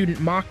blonde-haired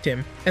student mocked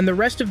him, and the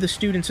rest of the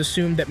students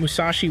assumed that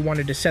Musashi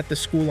wanted to set the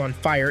school on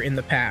fire in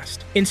the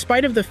past. In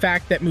spite of the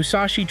fact that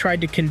Musashi tried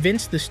to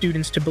convince the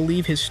students to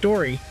believe his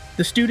story,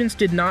 the students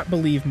did not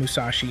believe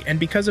Musashi, and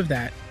because of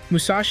that,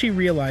 Musashi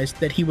realized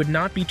that he would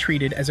not be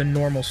treated as a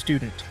normal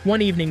student.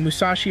 One evening,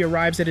 Musashi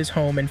arrives at his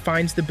home and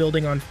finds the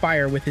building on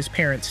fire with his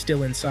parents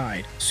still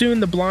inside. Soon,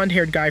 the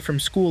blonde-haired guy from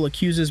school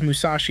accuses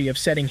Musashi of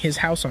setting his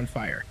house on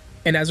fire,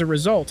 and as a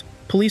result,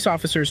 police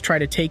officers try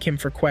to take him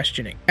for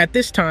questioning. At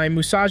this time,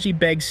 Musashi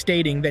begs,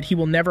 stating that he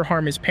will never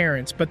harm his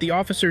parents, but the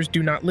officers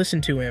do not listen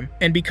to him,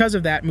 and because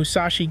of that,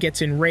 Musashi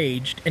gets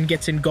enraged and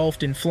gets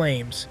engulfed in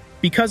flames.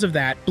 Because of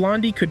that,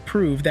 Blondie could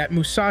prove that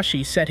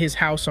Musashi set his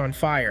house on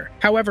fire.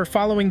 However,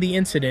 following the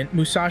incident,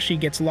 Musashi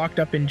gets locked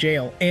up in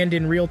jail, and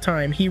in real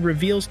time, he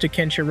reveals to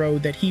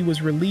Kenshiro that he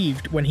was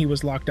relieved when he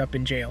was locked up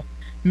in jail.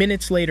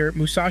 Minutes later,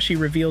 Musashi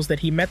reveals that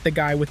he met the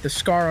guy with the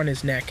scar on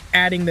his neck,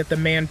 adding that the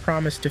man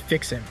promised to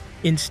fix him.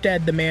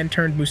 Instead, the man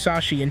turned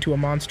Musashi into a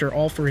monster,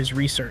 all for his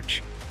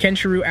research.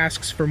 Kenshiro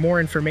asks for more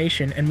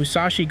information, and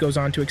Musashi goes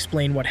on to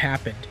explain what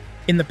happened.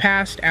 In the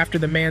past, after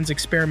the man's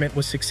experiment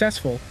was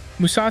successful,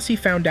 Musashi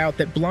found out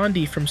that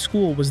Blondie from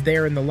school was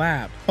there in the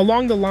lab.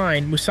 Along the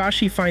line,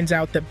 Musashi finds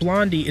out that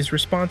Blondie is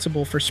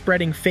responsible for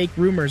spreading fake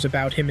rumors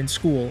about him in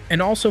school,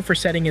 and also for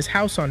setting his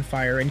house on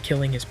fire and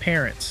killing his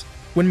parents.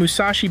 When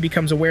Musashi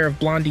becomes aware of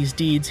Blondie's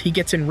deeds, he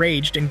gets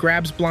enraged and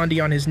grabs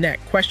Blondie on his neck,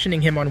 questioning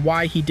him on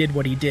why he did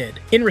what he did.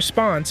 In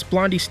response,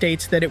 Blondie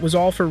states that it was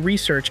all for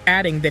research,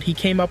 adding that he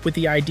came up with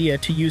the idea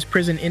to use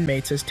prison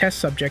inmates as test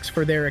subjects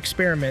for their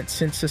experiments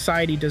since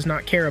society does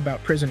not care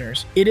about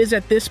prisoners. It is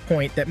at this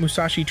point that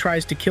Musashi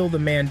tries to kill the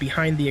man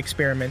behind the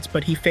experiments,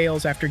 but he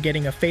fails after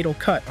getting a fatal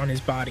cut on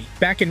his body.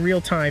 Back in real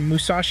time,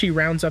 Musashi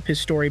rounds up his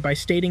story by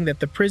stating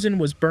that the prison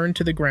was burned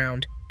to the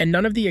ground, and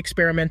none of the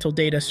experimental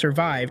data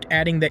survived,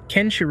 adding that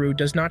Kenshiro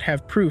does not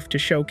have proof to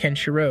show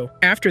Kenshiro.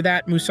 After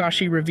that,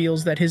 Musashi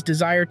reveals that his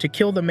desire to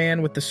kill the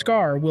man with the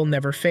scar will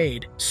never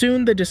fade.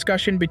 Soon, the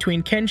discussion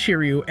between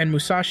Kenshiro and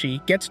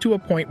Musashi gets to a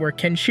point where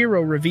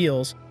Kenshiro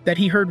reveals that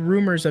he heard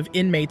rumors of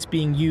inmates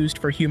being used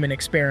for human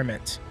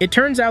experiments. It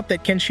turns out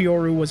that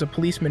Kenshiro was a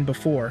policeman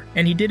before,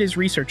 and he did his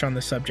research on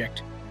the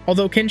subject.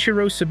 Although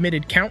Kenshiro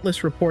submitted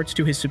countless reports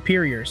to his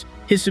superiors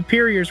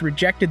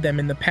rejected them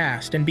in the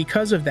past, and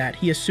because of that,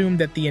 he assumed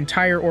that the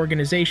entire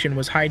organization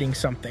was hiding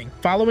something.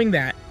 Following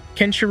that,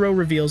 Kenshiro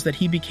reveals that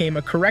he became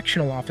a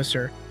correctional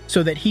officer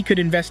so that he could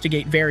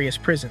investigate various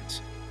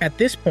prisons. At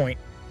this point,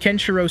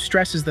 Kenshiro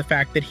stresses the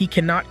fact that he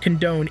cannot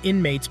condone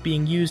inmates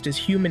being used as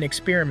human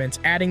experiments,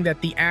 adding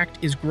that the act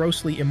is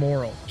grossly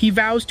immoral. He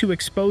vows to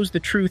expose the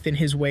truth in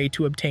his way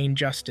to obtain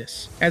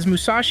justice. As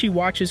Musashi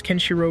watches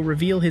Kenshiro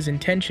reveal his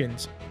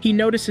intentions, he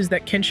notices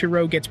that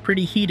Kenshiro gets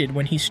pretty heated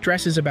when he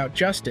stresses about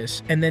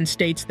justice, and then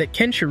states that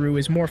Kenshiro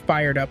is more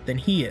fired up than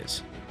he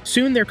is.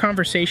 Soon their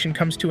conversation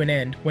comes to an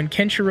end when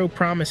Kenshiro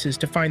promises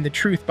to find the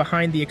truth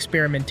behind the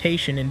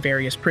experimentation in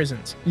various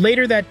prisons.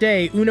 Later that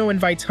day, Uno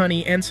invites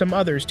Honey and some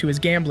others to his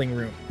gambling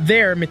room.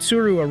 There,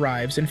 Mitsuru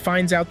arrives and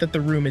finds out that the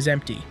room is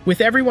empty.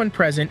 With everyone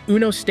present,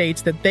 Uno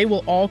states that they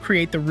will all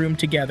create the room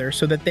together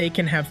so that they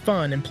can have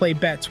fun and play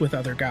bets with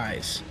other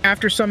guys.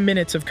 After some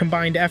minutes of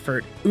combined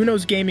effort,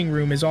 Uno's gaming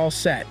room is all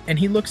set, and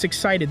he looks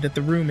excited that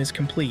the room is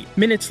complete.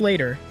 Minutes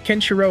later,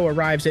 Kenshiro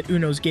arrives at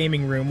Uno's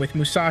gaming room with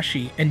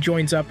Musashi and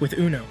joins up with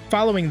Uno.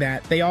 Following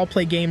that, they all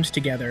play games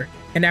together,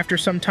 and after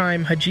some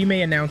time,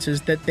 Hajime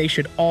announces that they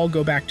should all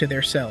go back to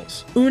their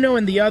cells. Uno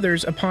and the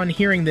others, upon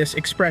hearing this,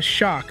 express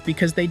shock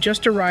because they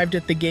just arrived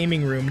at the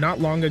gaming room not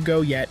long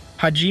ago yet.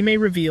 Hajime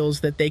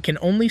reveals that they can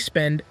only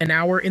spend an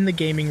hour in the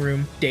gaming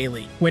room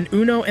daily. When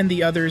Uno and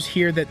the others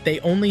hear that they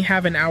only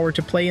have an hour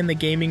to play in the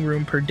gaming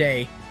room per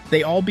day,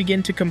 they all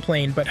begin to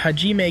complain, but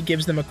Hajime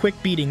gives them a quick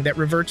beating that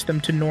reverts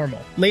them to normal.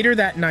 Later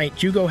that night,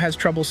 Jugo has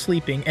trouble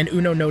sleeping, and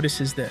Uno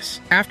notices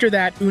this. After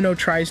that, Uno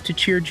tries to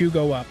cheer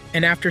Jugo up,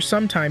 and after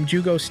some time,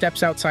 Jugo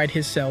steps outside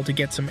his cell to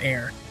get some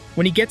air.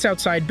 When he gets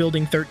outside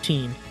Building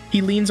 13,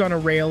 he leans on a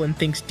rail and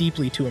thinks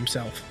deeply to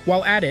himself.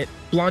 While at it,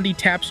 Blondie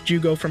taps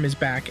Jugo from his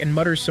back and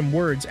mutters some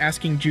words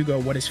asking Jugo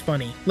what is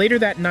funny. Later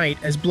that night,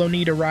 as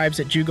Blonide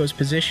arrives at Jugo's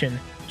position,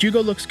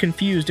 Jugo looks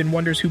confused and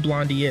wonders who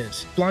Blondie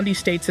is. Blondie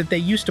states that they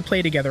used to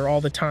play together all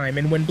the time,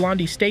 and when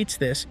Blondie states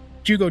this,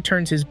 Jugo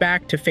turns his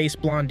back to face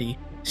Blondie,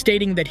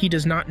 stating that he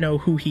does not know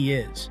who he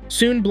is.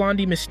 Soon,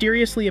 Blondie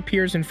mysteriously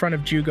appears in front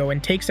of Jugo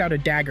and takes out a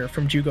dagger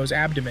from Jugo's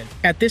abdomen.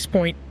 At this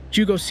point,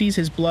 Jugo sees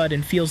his blood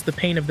and feels the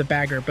pain of the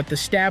dagger, but the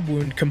stab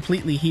wound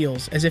completely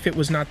heals, as if it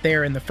was not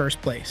there in the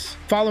first place.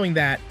 Following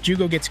that,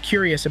 Jugo gets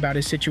curious about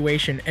his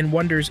situation and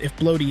wonders if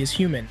Blondie is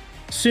human.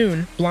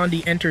 Soon,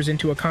 Blondie enters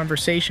into a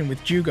conversation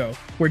with Jugo,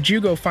 where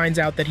Jugo finds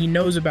out that he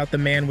knows about the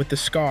man with the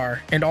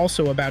scar and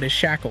also about his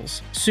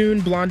shackles.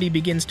 Soon, Blondie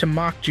begins to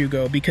mock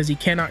Jugo because he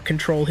cannot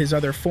control his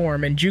other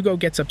form, and Jugo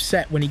gets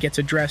upset when he gets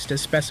addressed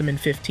as Specimen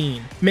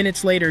 15.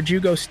 Minutes later,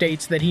 Jugo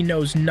states that he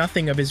knows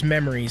nothing of his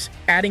memories,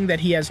 adding that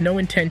he has no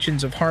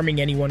intentions of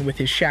harming anyone with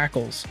his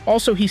shackles.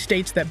 Also, he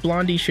states that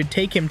Blondie should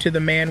take him to the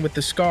man with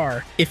the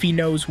scar if he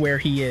knows where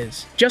he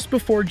is. Just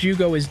before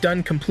Jugo is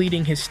done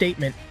completing his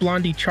statement,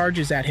 Blondie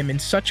charges at him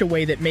in such a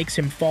way that makes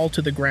him fall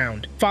to the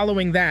ground.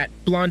 Following that,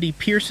 Blondie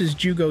pierces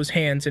Jugo's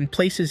hands and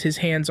places his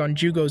hands on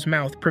Jugo's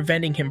mouth,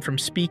 preventing him from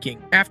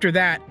speaking. After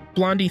that,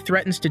 Blondie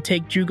threatens to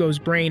take Jugo's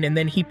brain, and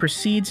then he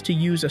proceeds to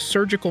use a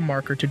surgical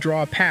marker to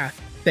draw a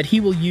path that he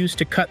will use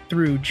to cut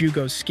through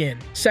Jugo's skin.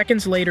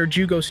 Seconds later,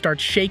 Jugo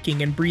starts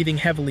shaking and breathing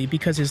heavily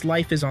because his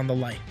life is on the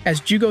line.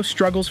 As Jugo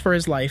struggles for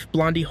his life,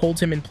 Blondie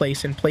holds him in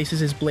place and places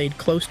his blade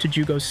close to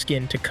Jugo's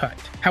skin to cut.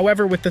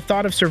 However, with the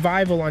thought of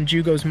survival on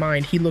Jugo's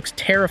mind, he looks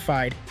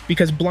terrified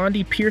because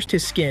Blondie pierced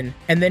his skin,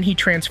 and then he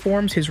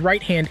transforms his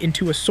right hand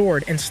into a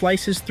sword and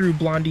slices through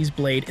Blondie's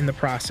blade in the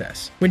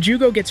process. When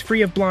Jugo gets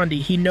free of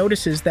Blondie, he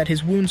notices that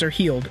his wounds are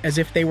healed as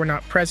if they were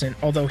not present,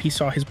 although he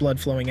saw his blood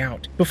flowing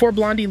out. Before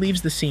Blondie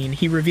leaves the scene,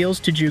 he reveals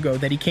to Jugo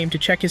that he came to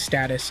check his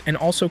status and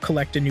also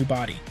collect a new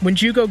body. When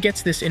Jugo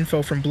gets this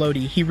info from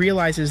Blondie, he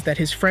realizes that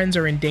his friends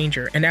are in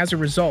danger, and as a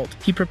result,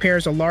 he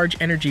prepares a large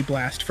energy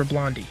blast for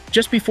Blondie.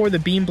 Just before the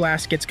beam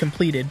blast gets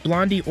completed,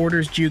 Blondie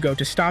orders Jugo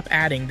to stop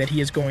adding that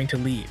he is going to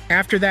leave.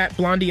 After that,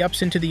 Blondie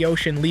ups into the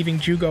ocean, leaving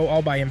Jugo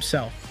all by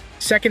himself.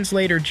 Seconds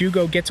later,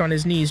 Jugo gets on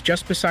his knees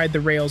just beside the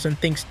rails and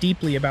thinks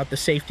deeply about the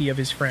safety of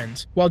his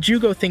friends. While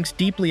Jugo thinks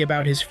deeply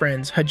about his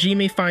friends,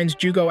 Hajime finds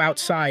Jugo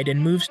outside and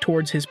moves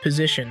towards his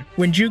position.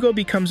 When Jugo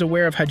becomes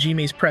aware of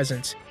Hajime's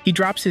presence, he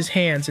drops his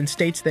hands and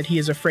states that he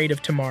is afraid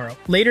of tomorrow.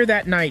 Later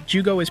that night,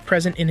 Jugo is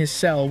present in his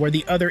cell where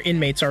the other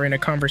inmates are in a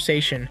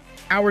conversation.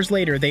 Hours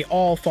later, they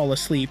all fall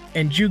asleep,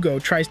 and Jugo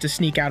tries to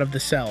sneak out of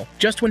the cell.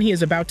 Just when he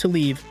is about to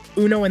leave,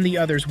 Uno and the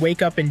others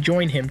wake up and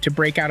join him to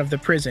break out of the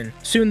prison.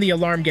 Soon the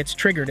alarm gets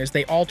triggered as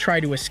they all try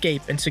to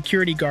escape, and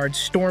security guards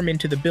storm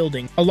into the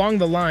building. Along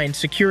the line,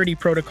 security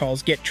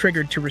protocols get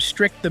triggered to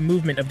restrict the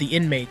movement of the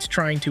inmates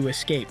trying to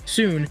escape.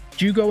 Soon,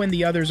 Jugo and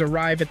the others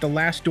arrive at the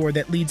last door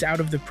that leads out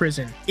of the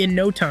prison. In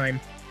no time,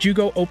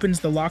 Jugo opens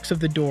the locks of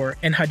the door,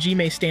 and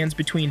Hajime stands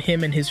between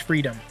him and his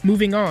freedom.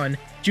 Moving on,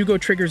 Jugo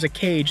triggers a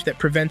cage that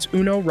prevents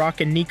Uno,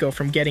 Rock, and Nico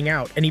from getting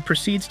out, and he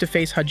proceeds to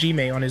face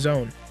Hajime on his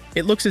own.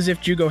 It looks as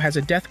if Jugo has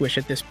a death wish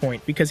at this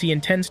point because he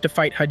intends to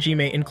fight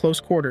Hajime in close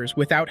quarters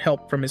without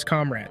help from his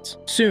comrades.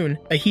 Soon,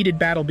 a heated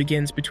battle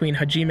begins between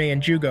Hajime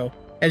and Jugo,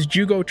 as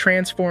Jugo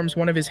transforms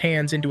one of his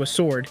hands into a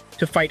sword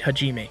to fight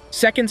Hajime.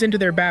 Seconds into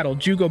their battle,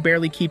 Jugo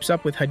barely keeps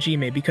up with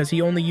Hajime because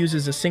he only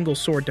uses a single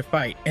sword to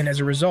fight, and as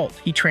a result,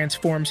 he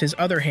transforms his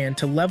other hand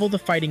to level the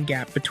fighting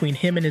gap between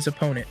him and his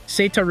opponent.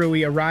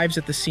 Seitarui arrives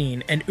at the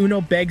scene, and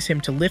Uno begs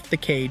him to lift the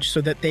cage so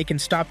that they can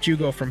stop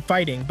Jugo from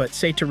fighting, but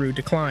Seitaru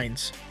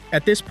declines.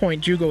 At this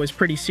point, Jugo is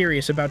pretty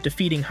serious about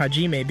defeating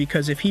Hajime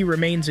because if he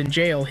remains in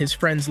jail, his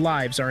friends'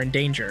 lives are in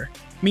danger.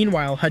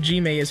 Meanwhile,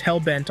 Hajime is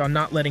hell-bent on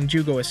not letting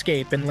Jugo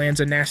escape and lands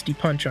a nasty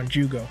punch on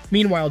Jugo.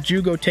 Meanwhile,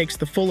 Jugo takes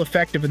the full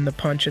effect of the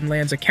punch and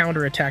lands a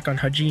counterattack on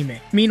Hajime.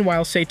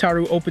 Meanwhile,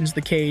 Seitaru opens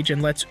the cage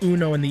and lets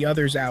Uno and the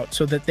others out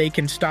so that they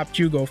can stop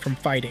Jugo from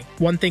fighting.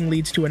 One thing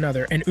leads to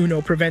another, and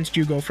Uno prevents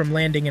Jugo from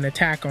landing an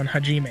attack on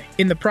Hajime.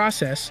 In the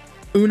process,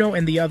 Uno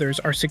and the others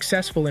are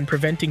successful in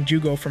preventing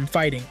Jugo from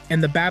fighting,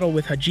 and the battle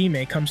with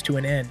Hajime comes to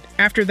an end.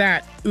 After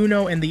that,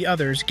 Uno and the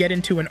others get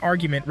into an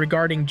argument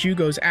regarding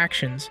Jugo's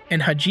actions,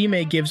 and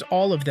Hajime gives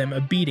all of them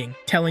a beating,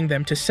 telling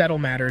them to settle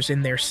matters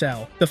in their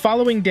cell. The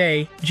following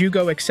day,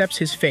 Jugo accepts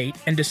his fate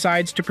and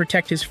decides to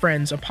protect his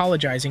friends,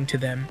 apologizing to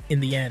them in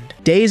the end.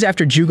 Days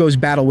after Jugo's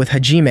battle with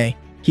Hajime,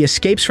 he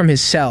escapes from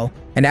his cell,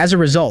 and as a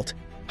result,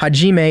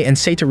 Hajime and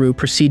Satoru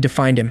proceed to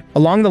find him.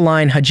 Along the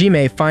line,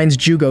 Hajime finds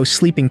Jugo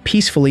sleeping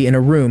peacefully in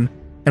a room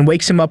and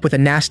wakes him up with a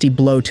nasty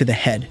blow to the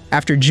head.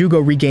 After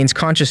Jugo regains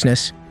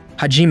consciousness,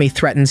 Hajime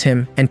threatens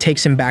him and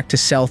takes him back to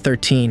cell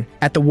 13.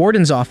 At the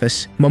warden's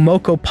office,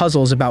 Momoko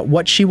puzzles about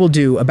what she will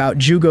do about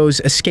Jugo's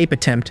escape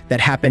attempt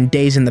that happened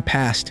days in the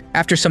past.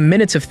 After some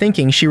minutes of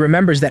thinking, she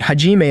remembers that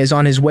Hajime is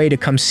on his way to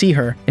come see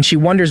her, and she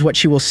wonders what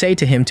she will say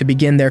to him to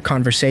begin their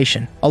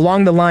conversation.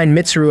 Along the line,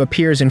 Mitsuru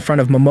appears in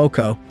front of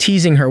Momoko,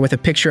 teasing her with a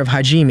picture of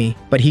Hajime,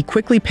 but he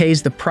quickly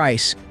pays the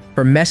price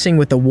for messing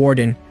with the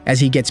warden as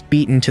he gets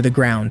beaten to the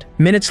ground.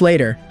 Minutes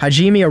later,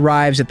 Hajime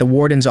arrives at the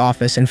warden's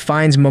office and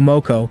finds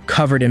Momoko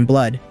covered in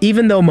blood.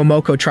 Even though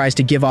Momoko tries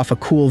to give off a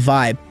cool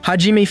vibe,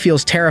 Hajime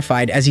feels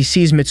terrified as he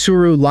sees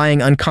Mitsuru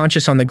lying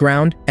unconscious on the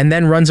ground and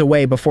then runs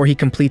away before he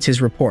completes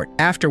his report.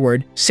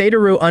 Afterward,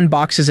 Satoru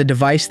unboxes a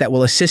device that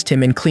will assist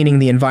him in cleaning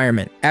the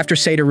environment. After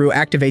Satoru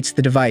activates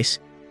the device,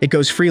 it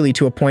goes freely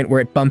to a point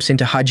where it bumps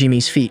into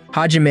Hajime's feet.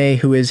 Hajime,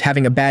 who is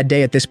having a bad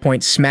day at this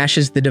point,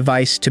 smashes the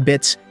device to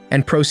bits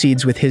and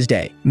proceeds with his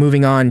day.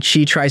 Moving on,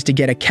 Chi tries to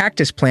get a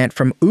cactus plant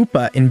from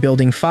Upa in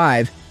Building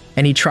 5,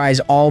 and he tries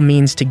all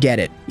means to get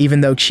it.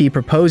 Even though Chi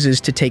proposes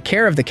to take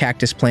care of the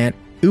cactus plant,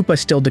 Upa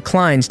still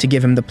declines to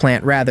give him the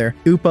plant. Rather,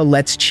 Upa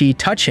lets Chi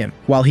touch him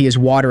while he is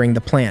watering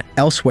the plant.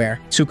 Elsewhere,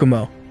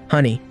 Tsukumo,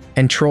 Honey,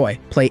 and Troy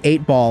play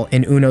 8-ball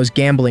in Uno's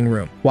gambling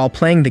room. While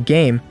playing the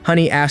game,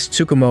 Honey asks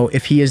Tsukumo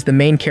if he is the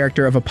main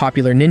character of a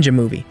popular ninja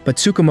movie, but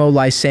Tsukumo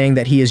lies saying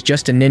that he is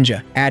just a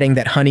ninja, adding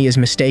that Honey is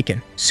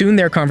mistaken. Soon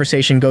their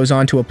conversation goes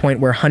on to a point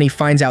where Honey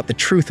finds out the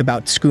truth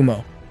about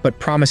Tsukumo, but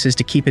promises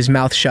to keep his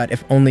mouth shut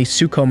if only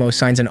Tsukumo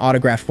signs an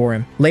autograph for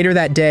him. Later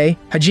that day,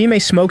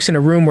 Hajime smokes in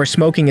a room where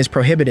smoking is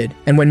prohibited,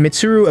 and when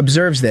Mitsuru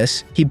observes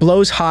this, he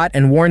blows hot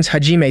and warns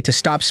Hajime to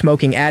stop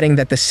smoking, adding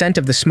that the scent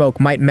of the smoke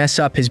might mess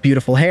up his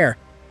beautiful hair.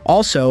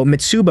 Also,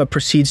 Mitsuba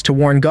proceeds to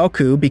warn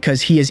Goku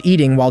because he is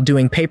eating while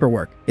doing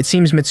paperwork. It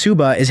seems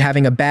Mitsuba is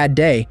having a bad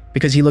day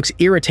because he looks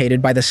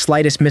irritated by the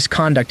slightest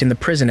misconduct in the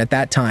prison at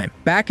that time.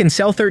 Back in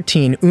cell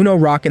 13, Uno,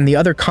 Rock, and the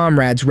other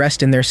comrades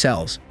rest in their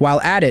cells. While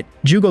at it,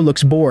 Jugo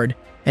looks bored,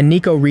 and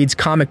Nico reads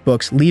comic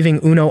books, leaving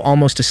Uno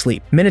almost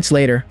asleep. Minutes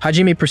later,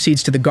 Hajime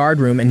proceeds to the guard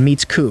room and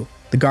meets Ku,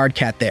 the guard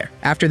cat there.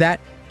 After that,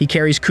 he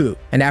carries Ku,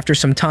 and after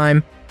some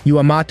time,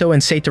 Yuamato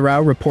and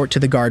Seitarao report to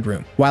the guard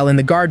room. While in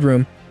the guard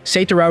room,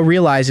 Seitarao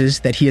realizes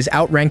that he is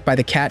outranked by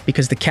the cat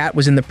because the cat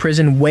was in the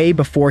prison way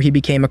before he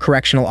became a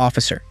correctional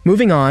officer.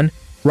 Moving on,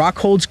 Rock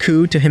holds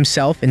Ku to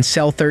himself in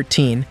cell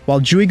 13, while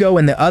Juigo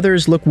and the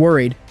others look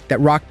worried that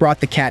Rock brought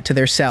the cat to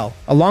their cell.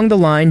 Along the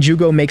line,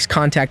 Jugo makes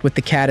contact with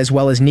the cat as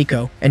well as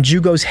Nico, and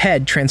Jugo's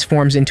head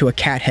transforms into a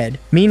cat head.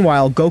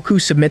 Meanwhile, Goku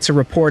submits a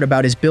report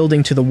about his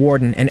building to the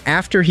warden, and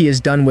after he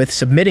is done with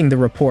submitting the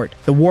report,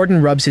 the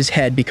warden rubs his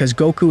head because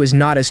Goku is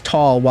not as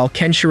tall, while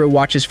Kenshiro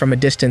watches from a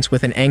distance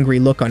with an angry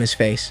look on his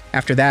face.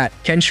 After that,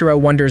 Kenshiro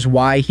wonders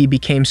why he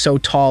became so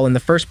tall in the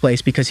first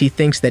place because he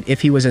thinks that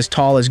if he was as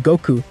tall as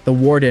Goku, the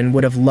warden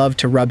would have loved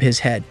to rub his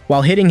head.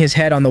 While hitting his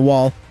head on the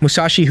wall,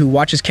 Musashi, who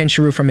watches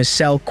Kenshiro from his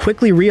cell,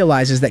 quickly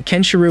realizes that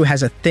Kenshiro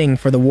has a thing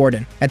for the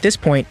warden. At this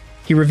point,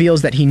 he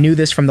reveals that he knew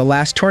this from the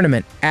last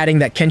tournament, adding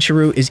that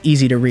Kenshiro is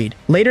easy to read.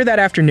 Later that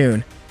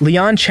afternoon,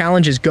 Leon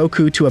challenges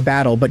Goku to a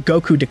battle, but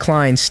Goku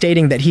declines,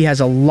 stating that he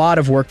has a lot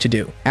of work to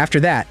do. After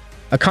that,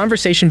 a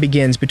conversation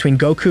begins between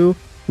Goku,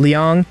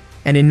 Leon,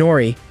 and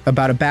Inori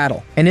about a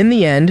battle. And in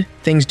the end,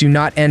 things do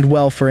not end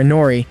well for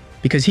Inori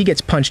because he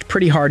gets punched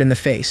pretty hard in the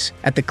face.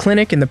 At the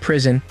clinic in the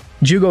prison,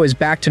 Jugo is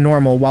back to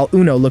normal while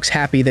Uno looks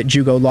happy that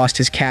Jugo lost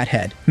his cat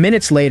head.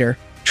 Minutes later,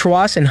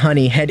 Troas and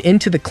Honey head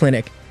into the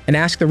clinic and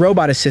ask the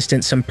robot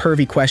assistant some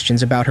pervy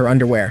questions about her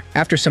underwear.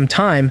 After some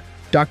time,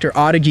 Dr.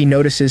 Odagi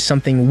notices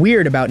something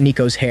weird about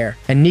Nico's hair,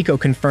 and Nico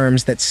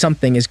confirms that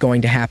something is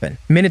going to happen.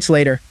 Minutes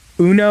later,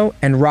 Uno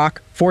and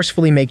Rock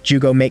forcefully make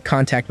Jugo make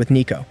contact with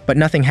Nico, but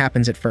nothing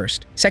happens at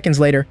first. Seconds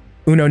later,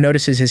 Uno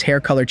notices his hair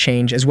color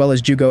change as well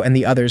as Jugo and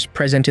the others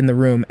present in the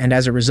room, and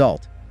as a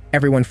result,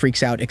 everyone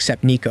freaks out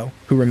except Nico,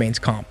 who remains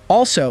calm.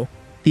 Also,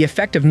 the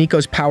effect of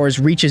Nico's powers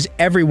reaches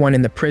everyone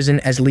in the prison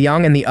as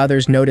Liang and the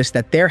others notice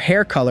that their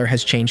hair color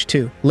has changed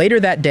too. Later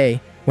that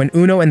day, when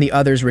Uno and the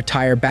others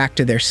retire back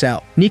to their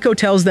cell, Nico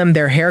tells them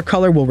their hair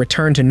color will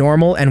return to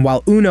normal, and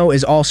while Uno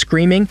is all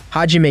screaming,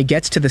 Hajime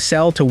gets to the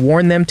cell to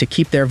warn them to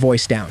keep their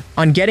voice down.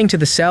 On getting to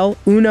the cell,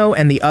 Uno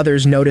and the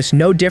others notice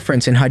no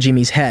difference in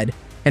Hajime's head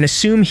and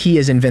assume he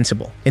is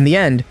invincible. In the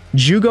end,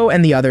 Jugo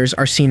and the others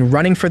are seen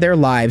running for their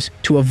lives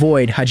to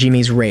avoid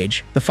Hajime's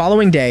rage. The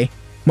following day,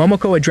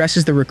 Momoko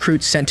addresses the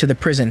recruits sent to the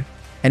prison,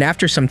 and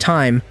after some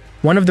time,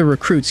 one of the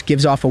recruits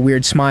gives off a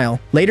weird smile.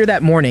 Later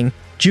that morning,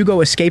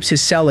 Jugo escapes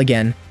his cell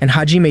again, and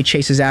Hajime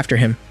chases after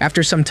him.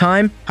 After some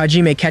time,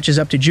 Hajime catches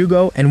up to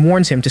Jugo and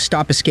warns him to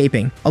stop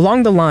escaping.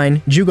 Along the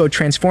line, Jugo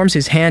transforms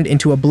his hand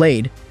into a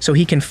blade so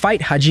he can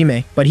fight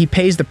Hajime, but he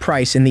pays the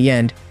price in the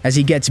end as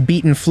he gets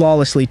beaten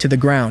flawlessly to the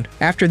ground.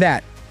 After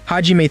that,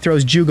 Hajime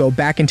throws Jugo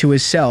back into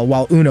his cell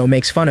while Uno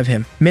makes fun of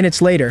him.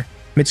 Minutes later,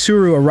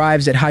 Mitsuru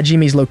arrives at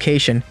Hajime's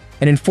location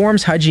and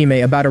informs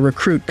Hajime about a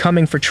recruit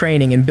coming for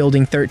training in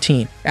Building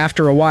 13.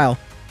 After a while,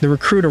 The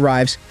recruit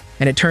arrives,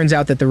 and it turns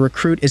out that the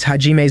recruit is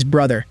Hajime's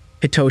brother,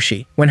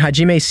 Hitoshi. When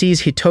Hajime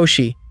sees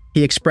Hitoshi,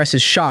 he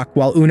expresses shock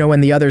while Uno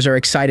and the others are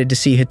excited to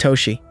see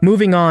Hitoshi.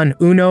 Moving on,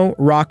 Uno,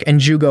 Rock,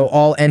 and Jugo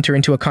all enter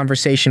into a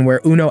conversation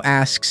where Uno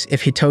asks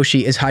if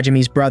Hitoshi is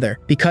Hajime's brother.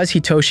 Because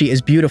Hitoshi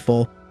is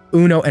beautiful,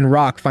 Uno and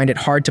Rock find it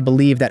hard to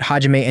believe that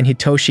Hajime and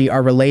Hitoshi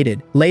are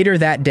related. Later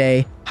that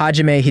day,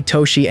 Hajime,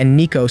 Hitoshi, and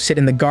Nico sit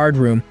in the guard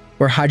room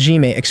where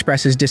Hajime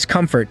expresses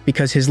discomfort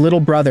because his little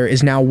brother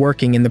is now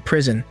working in the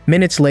prison.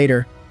 Minutes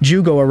later,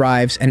 Jugo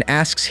arrives and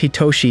asks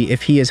Hitoshi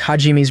if he is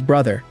Hajime's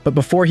brother, but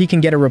before he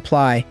can get a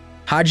reply,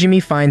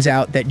 Hajime finds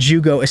out that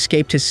Jugo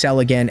escaped his cell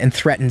again and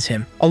threatens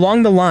him.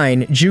 Along the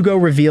line, Jugo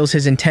reveals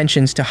his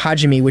intentions to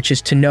Hajime, which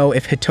is to know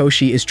if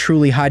Hitoshi is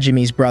truly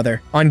Hajime's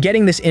brother. On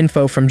getting this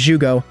info from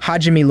Jugo,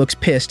 Hajime looks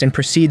pissed and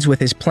proceeds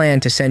with his plan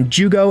to send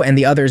Jugo and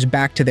the others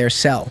back to their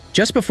cell.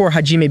 Just before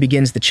Hajime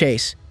begins the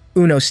chase,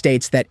 Uno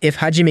states that if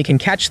Hajime can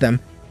catch them,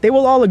 they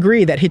will all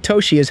agree that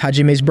Hitoshi is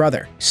Hajime's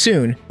brother.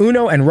 Soon,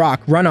 Uno and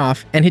Rock run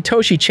off, and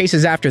Hitoshi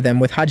chases after them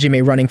with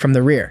Hajime running from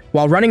the rear.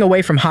 While running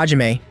away from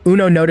Hajime,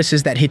 Uno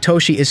notices that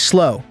Hitoshi is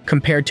slow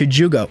compared to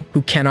Jugo,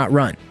 who cannot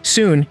run.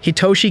 Soon,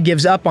 Hitoshi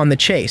gives up on the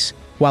chase,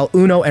 while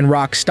Uno and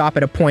Rock stop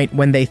at a point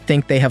when they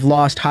think they have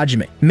lost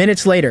Hajime.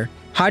 Minutes later,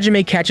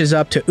 Hajime catches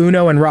up to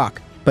Uno and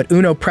Rock, but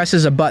Uno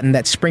presses a button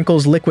that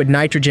sprinkles liquid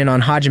nitrogen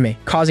on Hajime,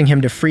 causing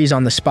him to freeze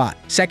on the spot.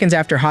 Seconds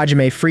after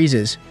Hajime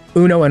freezes,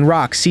 Uno and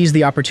Rock seize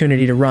the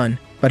opportunity to run,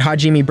 but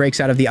Hajime breaks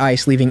out of the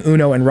ice, leaving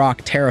Uno and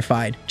Rock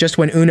terrified. Just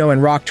when Uno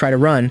and Rock try to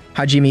run,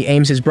 Hajime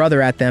aims his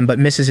brother at them but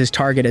misses his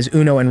target as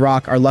Uno and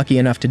Rock are lucky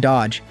enough to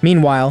dodge.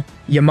 Meanwhile,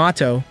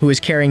 Yamato, who is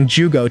carrying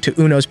Jugo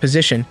to Uno's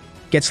position,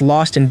 gets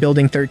lost in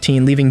Building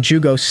 13, leaving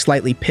Jugo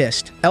slightly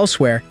pissed.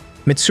 Elsewhere,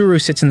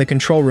 Mitsuru sits in the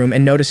control room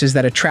and notices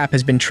that a trap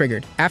has been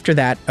triggered. After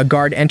that, a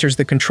guard enters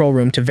the control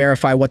room to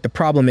verify what the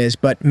problem is,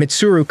 but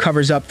Mitsuru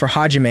covers up for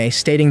Hajime,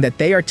 stating that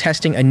they are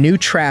testing a new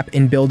trap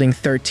in Building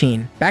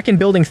 13. Back in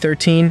Building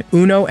 13,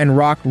 Uno and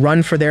Rock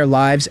run for their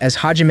lives as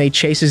Hajime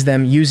chases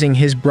them using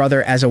his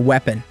brother as a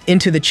weapon.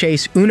 Into the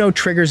chase, Uno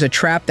triggers a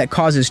trap that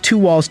causes two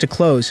walls to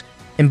close,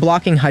 and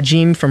blocking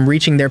Hajime from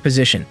reaching their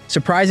position.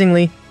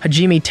 Surprisingly,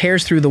 Hajime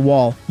tears through the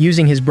wall,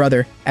 using his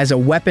brother as a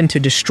weapon to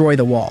destroy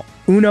the wall.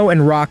 Uno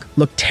and Rock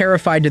look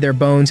terrified to their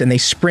bones and they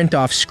sprint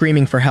off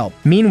screaming for help.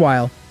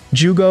 Meanwhile,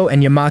 Jugo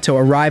and Yamato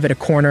arrive at a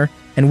corner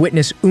and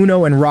witness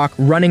Uno and Rock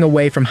running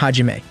away from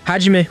Hajime.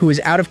 Hajime, who is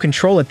out of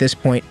control at this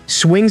point,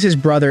 swings his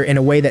brother in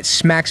a way that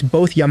smacks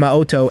both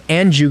Yamato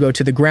and Jugo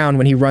to the ground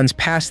when he runs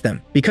past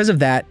them. Because of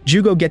that,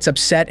 Jugo gets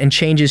upset and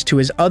changes to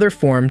his other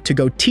form to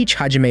go teach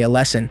Hajime a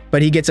lesson,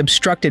 but he gets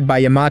obstructed by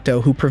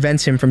Yamato, who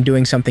prevents him from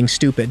doing something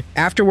stupid.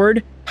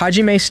 Afterward,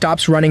 Hajime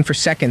stops running for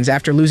seconds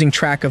after losing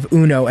track of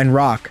Uno and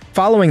Rock.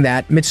 Following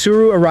that,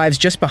 Mitsuru arrives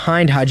just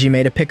behind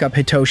Hajime to pick up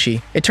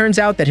Hitoshi. It turns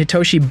out that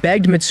Hitoshi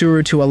begged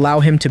Mitsuru to allow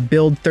him to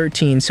build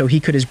 13 so he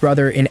could his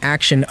brother in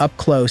action up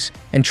close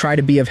and try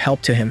to be of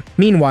help to him.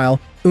 Meanwhile,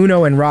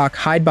 Uno and Rock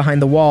hide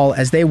behind the wall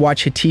as they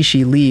watch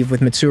Hitoshi leave with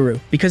Mitsuru.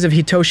 Because of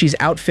Hitoshi's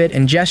outfit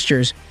and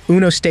gestures,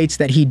 Uno states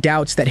that he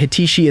doubts that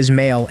Hitoshi is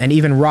male, and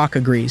even Rock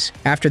agrees.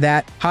 After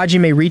that,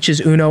 Hajime reaches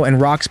Uno and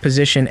Rock's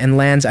position and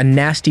lands a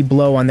nasty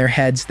blow on their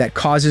heads that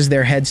causes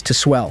their heads to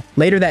swell.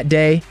 Later that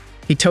day,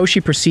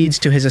 Hitoshi proceeds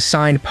to his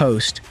assigned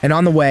post, and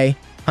on the way,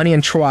 Honey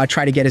and Troa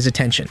try to get his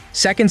attention.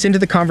 Seconds into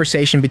the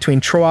conversation between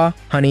Troa,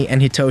 Honey,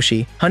 and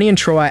Hitoshi, Honey and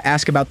Troa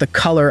ask about the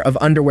color of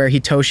underwear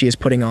Hitoshi is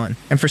putting on,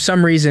 and for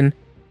some reason,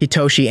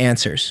 Hitoshi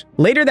answers.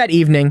 Later that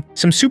evening,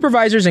 some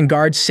supervisors and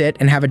guards sit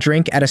and have a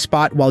drink at a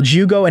spot while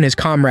Jugo and his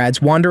comrades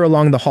wander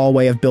along the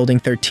hallway of Building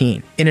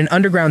 13. In an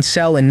underground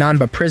cell in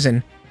Nanbak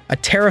prison, a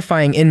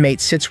terrifying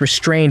inmate sits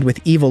restrained with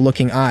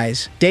evil-looking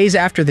eyes. Days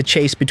after the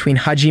chase between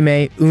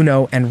Hajime,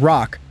 Uno, and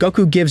Rock,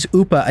 Goku gives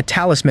Upa a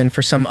talisman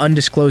for some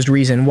undisclosed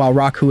reason, while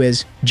Rock, who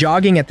is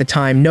jogging at the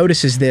time,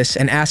 notices this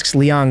and asks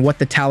Liang what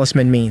the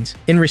talisman means.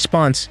 In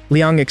response,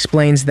 Liang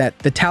explains that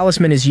the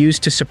talisman is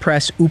used to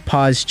suppress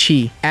Upa's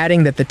chi,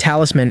 adding that the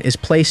talisman is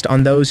placed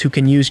on those who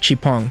can use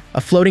Qipong, a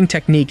floating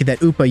technique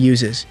that Upa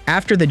uses.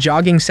 After the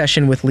jogging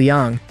session with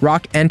Liang,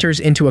 Rock enters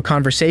into a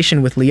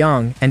conversation with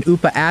Liang and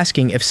Upa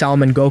asking if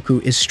Salmon Goku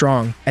is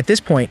strong. At this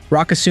point,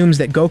 Rock assumes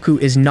that Goku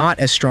is not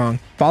as strong.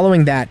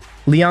 Following that,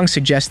 Liang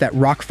suggests that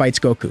Rock fights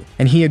Goku,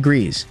 and he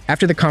agrees.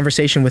 After the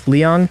conversation with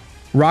Liang,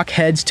 Rock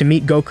heads to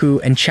meet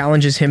Goku and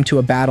challenges him to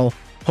a battle,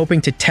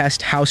 hoping to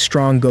test how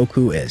strong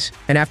Goku is.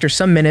 And after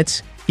some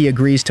minutes, he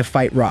agrees to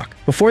fight Rock.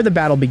 Before the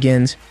battle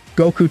begins,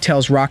 Goku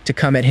tells Rock to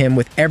come at him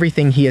with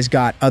everything he has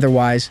got,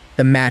 otherwise,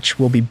 the match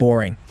will be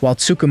boring, while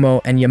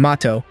Tsukumo and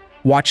Yamato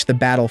watch the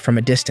battle from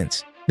a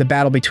distance. The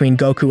battle between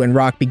Goku and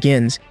Rock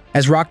begins,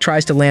 as Rock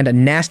tries to land a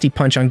nasty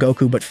punch on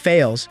Goku but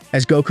fails,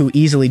 as Goku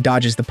easily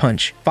dodges the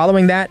punch.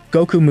 Following that,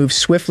 Goku moves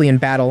swiftly in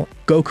battle.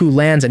 Goku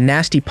lands a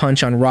nasty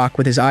punch on Rock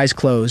with his eyes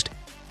closed,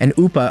 and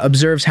Upa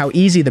observes how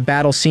easy the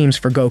battle seems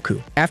for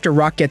Goku. After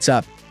Rock gets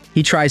up,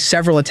 he tries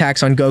several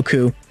attacks on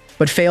Goku,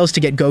 but fails to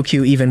get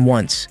Goku even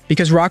once.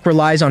 Because Rock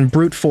relies on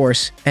brute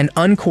force and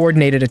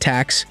uncoordinated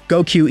attacks,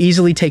 Goku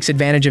easily takes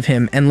advantage of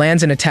him and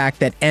lands an attack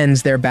that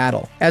ends their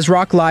battle. As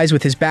Rock lies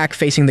with his back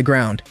facing the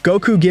ground,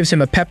 Goku gives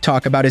him a pep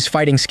talk about his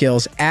fighting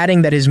skills,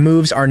 adding that his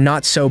moves are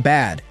not so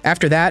bad.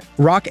 After that,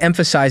 Rock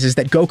emphasizes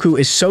that Goku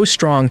is so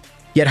strong,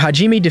 yet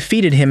Hajime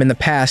defeated him in the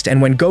past,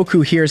 and when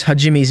Goku hears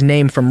Hajime's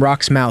name from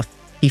Rock's mouth,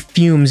 he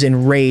fumes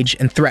in rage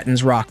and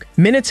threatens Rock.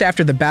 Minutes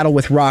after the battle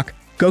with Rock,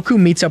 Goku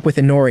meets up with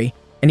Inori,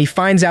 and he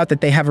finds out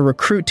that they have a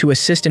recruit to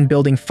assist in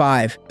Building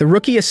 5. The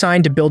rookie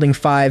assigned to Building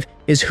 5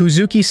 is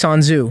Huzuki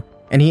Sanzu,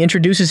 and he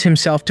introduces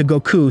himself to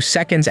Goku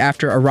seconds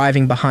after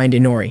arriving behind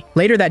Inori.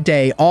 Later that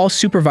day, all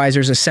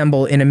supervisors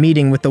assemble in a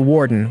meeting with the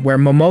warden, where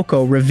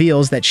Momoko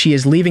reveals that she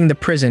is leaving the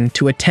prison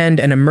to attend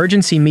an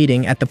emergency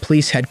meeting at the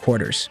police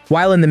headquarters.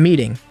 While in the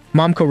meeting,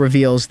 Momoko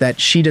reveals that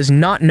she does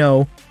not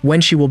know when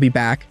she will be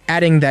back,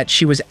 adding that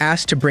she was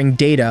asked to bring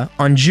data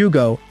on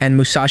Jugo and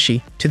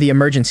Musashi to the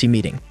emergency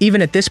meeting.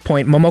 Even at this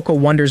point, Momoko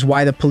wonders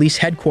why the police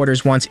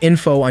headquarters wants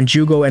info on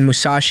Jugo and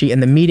Musashi,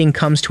 and the meeting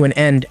comes to an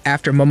end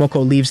after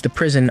Momoko leaves the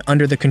prison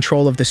under the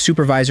control of the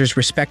supervisors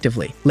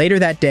respectively. Later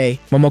that day,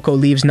 Momoko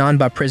leaves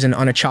Nanbak prison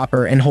on a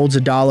chopper and holds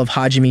a doll of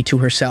Hajime to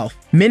herself.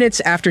 Minutes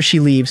after she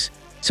leaves,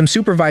 some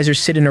supervisors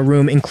sit in a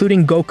room,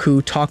 including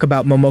Goku, talk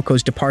about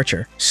Momoko's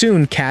departure.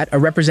 Soon, Kat, a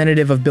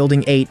representative of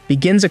Building 8,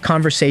 begins a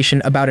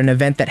conversation about an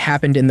event that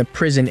happened in the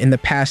prison in the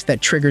past that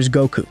triggers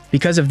Goku.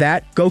 Because of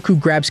that, Goku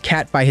grabs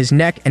Kat by his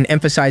neck and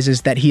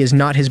emphasizes that he is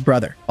not his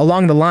brother.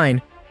 Along the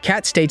line,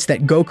 Kat states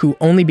that Goku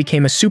only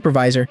became a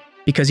supervisor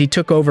because he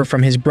took over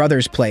from his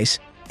brother's place,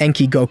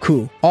 Enki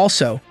Goku.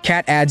 Also,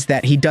 Kat adds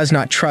that he does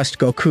not trust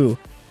Goku,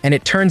 and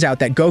it turns out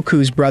that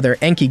Goku's brother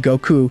Enki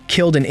Goku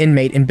killed an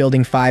inmate in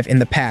Building 5 in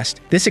the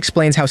past. This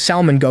explains how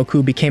Salmon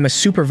Goku became a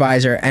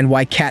supervisor and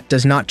why Kat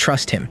does not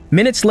trust him.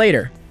 Minutes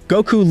later,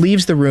 Goku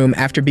leaves the room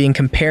after being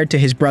compared to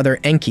his brother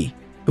Enki,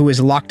 who is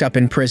locked up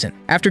in prison.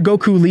 After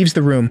Goku leaves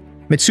the room,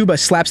 Mitsuba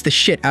slaps the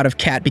shit out of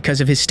Kat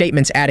because of his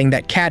statements, adding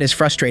that Kat is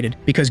frustrated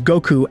because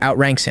Goku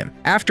outranks him.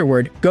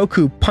 Afterward,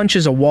 Goku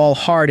punches a wall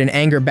hard in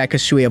anger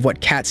Bekasui of what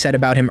Kat said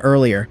about him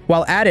earlier.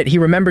 While at it, he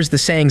remembers the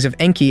sayings of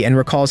Enki and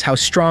recalls how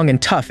strong and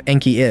tough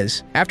Enki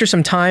is. After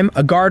some time,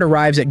 a guard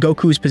arrives at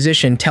Goku's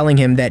position telling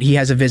him that he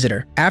has a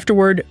visitor.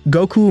 Afterward,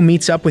 Goku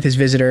meets up with his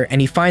visitor and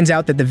he finds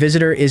out that the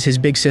visitor is his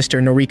big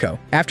sister Noriko.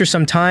 After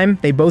some time,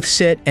 they both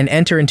sit and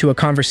enter into a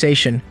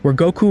conversation where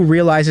Goku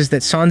realizes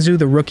that Sanzu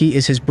the rookie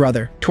is his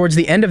brother. Towards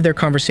the end of their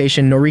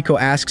conversation, Noriko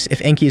asks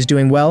if Enki is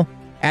doing well,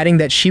 adding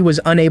that she was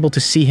unable to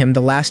see him the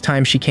last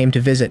time she came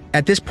to visit.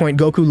 At this point,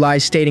 Goku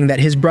lies, stating that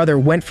his brother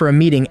went for a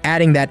meeting,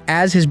 adding that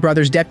as his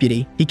brother's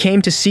deputy, he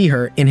came to see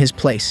her in his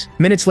place.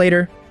 Minutes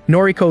later,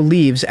 Noriko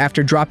leaves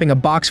after dropping a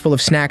box full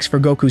of snacks for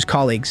Goku's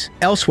colleagues.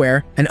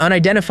 Elsewhere, an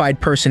unidentified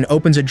person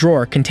opens a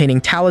drawer containing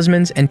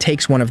talismans and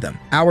takes one of them.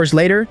 Hours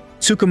later,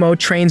 Tsukumo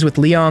trains with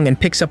Leong and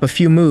picks up a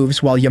few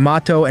moves while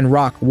Yamato and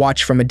Rock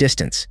watch from a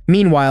distance.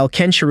 Meanwhile,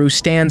 Kenshiro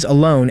stands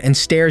alone and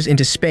stares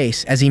into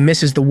space as he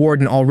misses the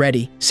warden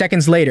already.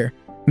 Seconds later,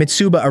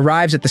 Mitsuba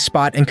arrives at the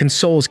spot and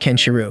consoles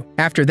Kenshiro.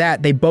 After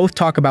that, they both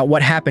talk about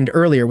what happened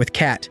earlier with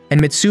Kat, and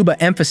Mitsuba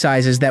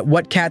emphasizes that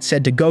what Kat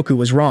said to Goku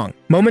was wrong.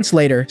 Moments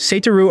later,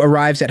 Satoru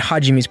arrives at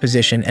Hajime's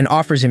position and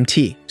offers him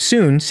tea.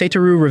 Soon,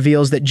 Satoru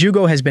reveals that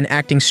Jugo has been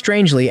acting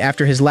strangely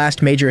after his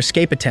last major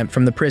escape attempt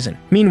from the prison.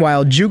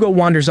 Meanwhile, Jugo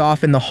wanders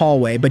off in the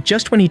hallway, but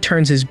just when he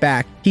turns his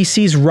back, he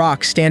sees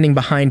Rock standing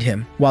behind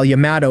him, while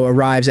Yamato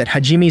arrives at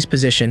Hajime's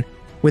position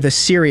with a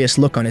serious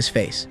look on his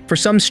face. For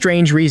some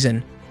strange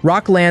reason,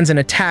 Rock lands an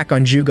attack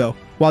on Jugo,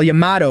 while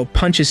Yamato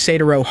punches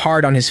Satoru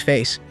hard on his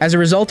face. As a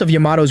result of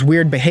Yamato's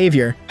weird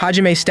behavior,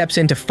 Hajime steps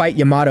in to fight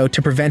Yamato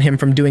to prevent him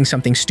from doing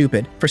something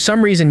stupid. For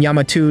some reason,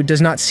 Yamato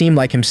does not seem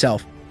like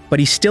himself, but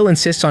he still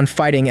insists on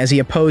fighting as he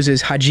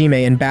opposes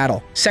Hajime in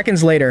battle.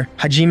 Seconds later,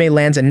 Hajime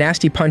lands a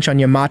nasty punch on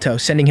Yamato,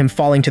 sending him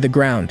falling to the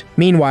ground.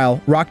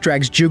 Meanwhile, Rock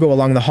drags Jugo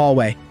along the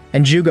hallway,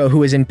 and Jugo,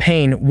 who is in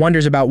pain,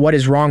 wonders about what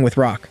is wrong with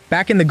Rock.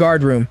 Back in the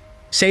guard room,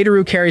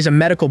 Satoru carries a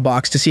medical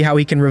box to see how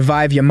he can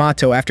revive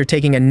Yamato after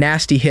taking a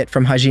nasty hit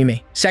from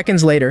Hajime.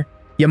 Seconds later,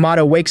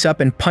 Yamato wakes up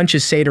and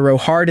punches Satoru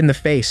hard in the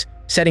face,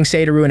 setting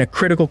Satoru in a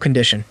critical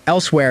condition.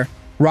 Elsewhere,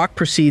 Rock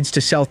proceeds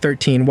to cell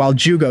 13 while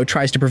Jugo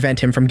tries to prevent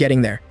him from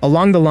getting there.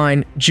 Along the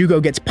line,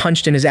 Jugo gets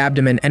punched in his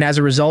abdomen, and as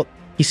a result,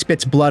 he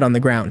spits blood on the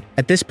ground.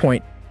 At this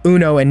point,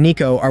 Uno and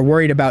Nico are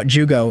worried about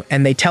Jugo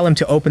and they tell him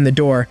to open the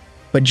door,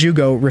 but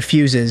Jugo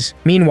refuses.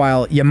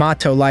 Meanwhile,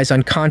 Yamato lies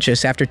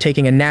unconscious after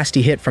taking a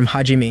nasty hit from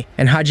Hajime,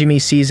 and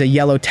Hajime sees a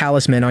yellow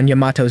talisman on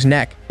Yamato's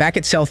neck. Back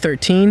at cell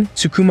 13,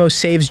 Tsukumo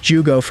saves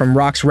Jugo from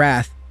Rock's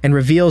wrath and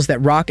reveals that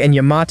Rock and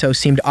Yamato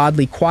seemed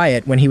oddly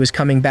quiet when he was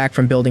coming back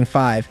from Building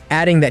 5,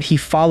 adding that he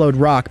followed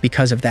Rock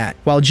because of that.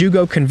 While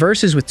Jugo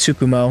converses with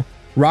Tsukumo,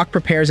 Rock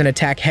prepares an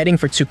attack heading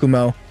for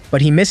Tsukumo,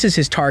 but he misses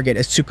his target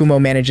as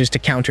Tsukumo manages to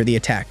counter the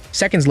attack.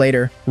 Seconds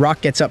later,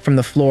 Rock gets up from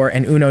the floor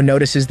and Uno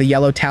notices the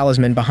yellow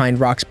talisman behind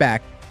Rock's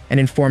back and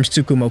informs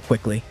Tsukumo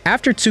quickly.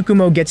 After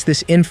Tsukumo gets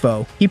this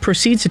info, he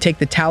proceeds to take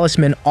the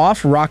talisman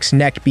off Rock's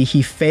neck, but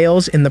he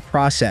fails in the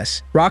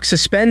process. Rock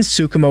suspends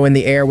Tsukumo in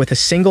the air with a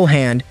single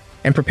hand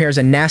and prepares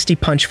a nasty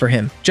punch for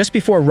him. Just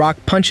before Rock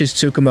punches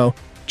Tsukumo,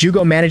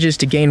 Jugo manages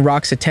to gain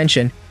Rock's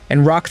attention,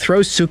 and Rock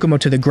throws Tsukumo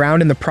to the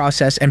ground in the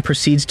process and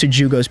proceeds to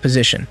Jugo's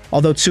position.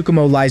 Although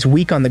Tsukumo lies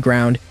weak on the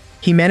ground,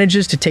 he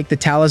manages to take the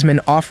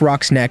talisman off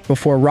Rock's neck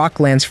before Rock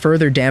lands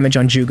further damage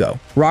on Jugo.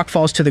 Rock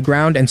falls to the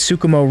ground and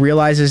Tsukumo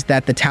realizes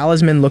that the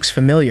talisman looks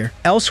familiar.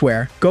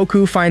 Elsewhere,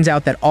 Goku finds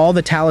out that all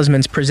the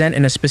talismans present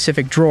in a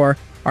specific drawer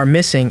are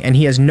missing and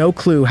he has no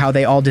clue how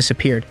they all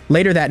disappeared.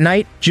 Later that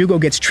night, Jugo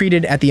gets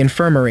treated at the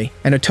infirmary,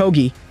 and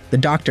Otogi, the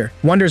doctor,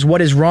 wonders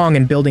what is wrong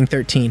in Building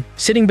 13.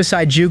 Sitting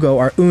beside Jugo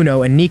are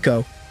Uno and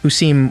Nico, who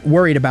seem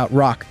worried about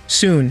Rock.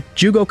 Soon,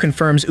 Jugo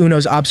confirms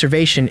Uno's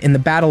observation in the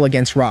battle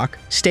against Rock,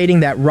 stating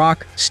that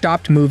Rock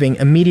stopped moving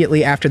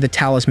immediately after the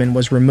talisman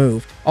was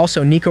removed.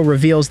 Also, Nico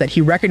reveals that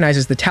he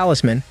recognizes the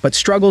talisman, but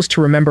struggles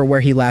to remember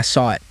where he last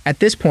saw it. At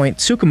this point,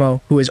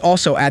 Tsukumo, who is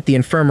also at the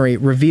infirmary,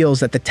 reveals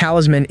that the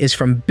talisman is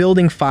from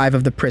Building 5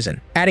 of the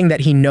prison, adding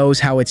that he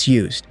knows how it's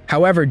used.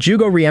 However,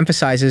 Jugo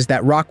re-emphasizes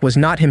that Rock was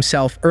not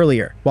himself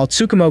earlier, while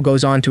Tsukumo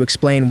goes on to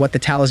explain what the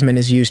talisman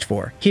is used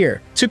for.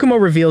 Here, Tsukumo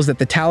reveals that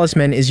the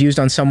talisman is used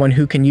on someone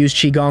who can use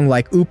Qigong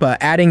like Uppa,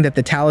 adding that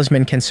the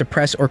talisman can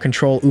suppress or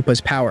control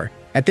Uppa's power.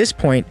 At this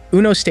point,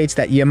 Uno states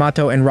that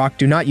Yamato and Rock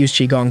do not use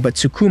Qigong, but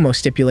Tsukumo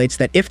stipulates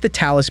that if the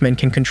talisman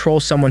can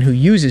control someone who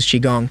uses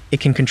Qigong, it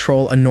can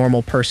control a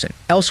normal person.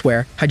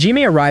 Elsewhere,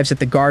 Hajime arrives at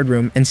the guard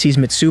room and sees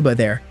Mitsuba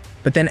there,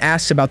 but then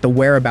asks about the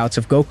whereabouts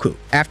of Goku.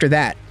 After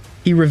that,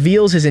 he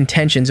reveals his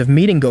intentions of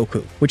meeting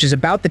Goku, which is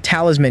about the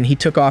talisman he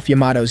took off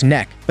Yamato's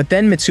neck, but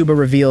then Mitsuba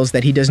reveals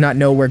that he does not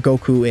know where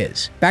Goku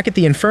is. Back at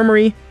the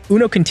infirmary,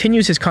 Uno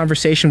continues his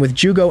conversation with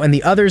Jugo and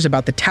the others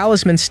about the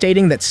talisman,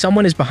 stating that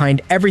someone is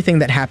behind everything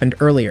that happened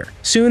earlier.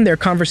 Soon, their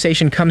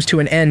conversation comes to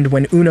an end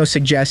when Uno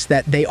suggests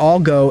that they all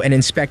go and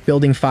inspect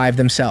Building 5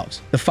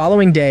 themselves. The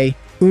following day,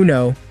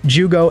 Uno,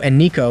 Jugo, and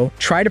Nico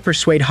try to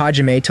persuade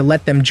Hajime to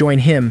let them join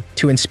him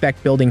to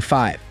inspect Building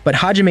 5, but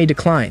Hajime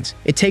declines.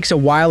 It takes a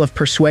while of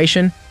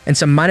persuasion and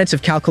some minutes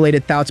of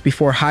calculated thoughts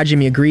before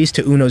Hajime agrees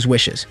to Uno's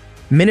wishes.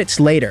 Minutes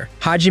later,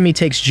 Hajime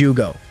takes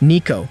Jugo,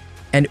 Nico,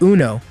 and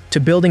Uno to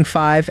Building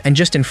 5, and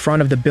just in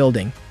front of the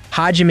building,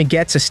 Hajime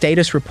gets a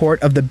status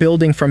report of the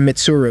building from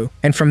Mitsuru,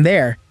 and from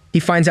there, he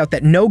finds out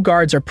that no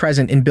guards are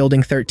present in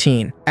Building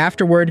 13.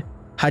 Afterward,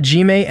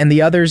 Hajime and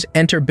the others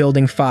enter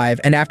Building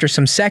 5, and after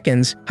some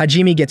seconds,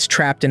 Hajime gets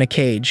trapped in a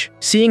cage.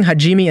 Seeing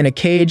Hajime in a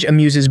cage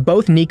amuses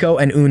both Nico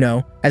and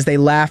Uno as they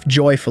laugh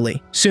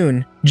joyfully.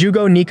 Soon,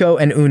 Jugo, Nico,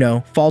 and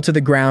Uno fall to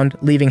the ground,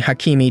 leaving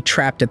Hakimi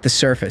trapped at the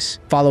surface.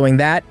 Following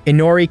that,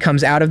 Inori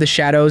comes out of the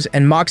shadows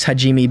and mocks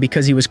Hajime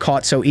because he was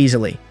caught so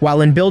easily.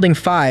 While in Building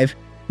 5,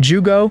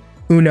 Jugo,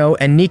 Uno,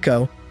 and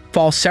Nico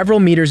fall several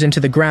meters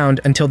into the ground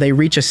until they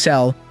reach a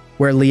cell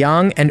where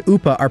Liang and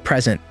Uppa are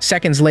present.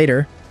 Seconds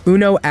later,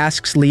 Uno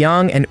asks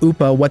Liang and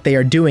Uppa what they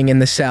are doing in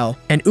the cell,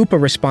 and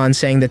Uppa responds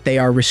saying that they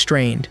are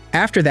restrained.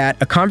 After that,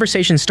 a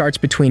conversation starts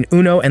between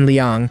Uno and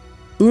Liang.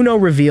 Uno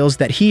reveals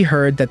that he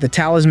heard that the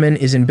talisman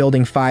is in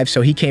Building 5,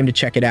 so he came to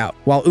check it out.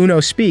 While Uno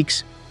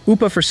speaks,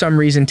 Uppa for some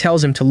reason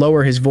tells him to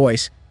lower his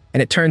voice,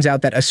 and it turns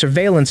out that a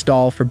surveillance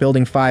doll for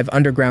Building 5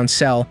 underground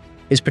cell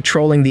is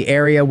patrolling the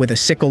area with a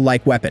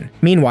sickle-like weapon.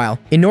 Meanwhile,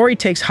 Inori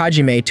takes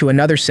Hajime to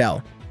another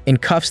cell, in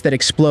cuffs that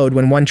explode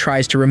when one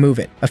tries to remove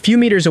it. A few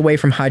meters away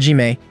from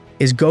Hajime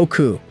is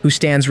Goku, who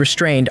stands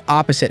restrained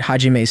opposite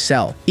Hajime's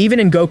cell. Even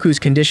in Goku's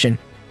condition,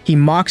 he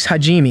mocks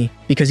Hajime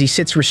because he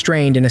sits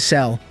restrained in a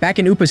cell. Back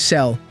in Uppa's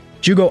cell,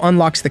 Jugo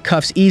unlocks the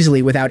cuffs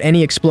easily without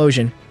any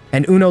explosion,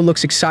 and Uno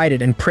looks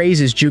excited and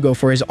praises Jugo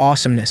for his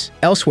awesomeness.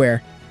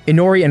 Elsewhere,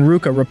 Inori and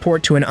Ruka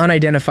report to an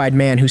unidentified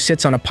man who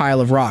sits on a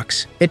pile of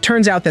rocks. It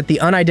turns out that the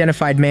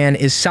unidentified man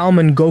is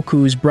Salmon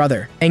Goku's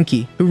brother,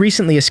 Enki, who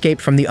recently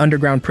escaped from the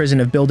underground prison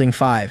of Building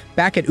 5.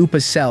 Back at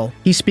Uppa's cell,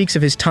 he speaks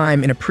of his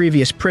time in a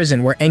previous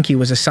prison where Enki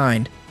was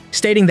assigned,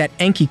 stating that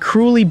Enki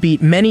cruelly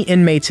beat many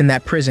inmates in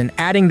that prison,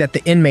 adding that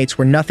the inmates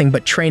were nothing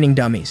but training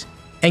dummies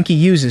Enki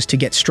uses to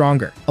get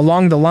stronger.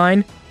 Along the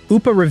line,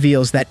 Uppa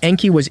reveals that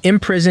Enki was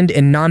imprisoned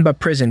in Nanbak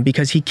prison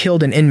because he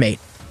killed an inmate,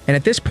 and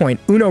at this point,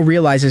 Uno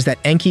realizes that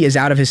Enki is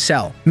out of his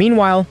cell.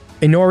 Meanwhile,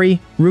 Inori,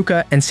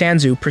 Ruka, and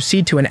Sanzu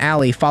proceed to an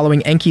alley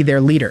following Enki,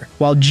 their leader,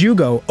 while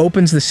Jugo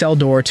opens the cell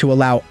door to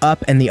allow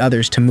Up and the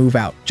others to move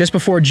out. Just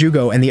before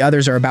Jugo and the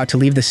others are about to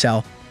leave the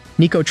cell,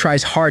 Nico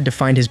tries hard to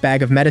find his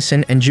bag of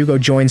medicine and Jugo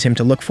joins him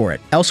to look for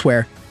it.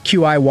 Elsewhere,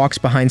 QI walks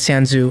behind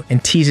Sanzu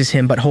and teases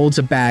him but holds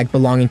a bag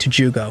belonging to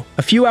Jugo.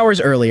 A few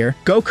hours earlier,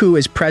 Goku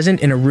is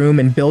present in a room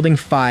in Building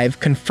 5,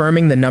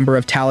 confirming the number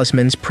of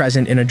talismans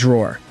present in a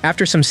drawer.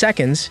 After some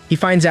seconds, he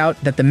finds out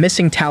that the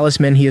missing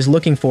talisman he is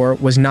looking for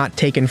was not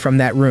taken from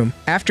that room.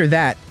 After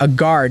that, a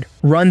guard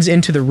runs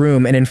into the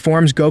room and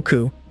informs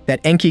Goku that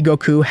Enki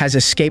Goku has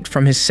escaped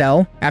from his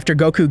cell. After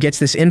Goku gets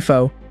this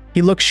info,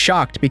 he looks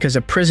shocked because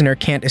a prisoner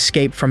can't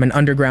escape from an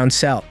underground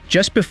cell.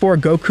 Just before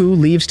Goku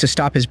leaves to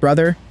stop his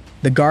brother,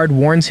 the guard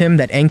warns him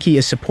that Enki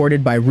is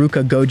supported by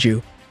Ruka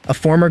Goju, a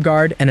former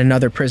guard, and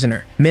another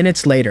prisoner.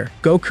 Minutes later,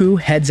 Goku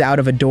heads out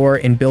of a door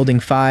in Building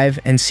 5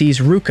 and sees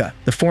Ruka,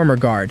 the former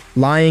guard,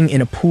 lying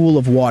in a pool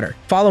of water.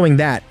 Following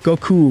that,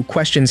 Goku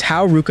questions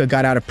how Ruka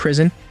got out of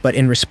prison, but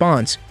in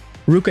response,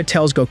 Ruka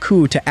tells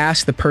Goku to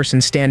ask the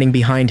person standing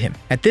behind him.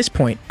 At this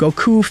point,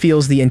 Goku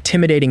feels the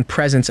intimidating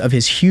presence of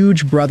his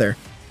huge brother,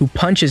 who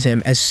punches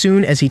him as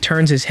soon as he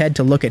turns his head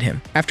to look at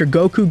him. After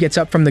Goku gets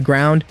up from the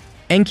ground,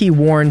 Enki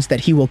warns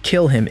that he will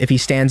kill him if he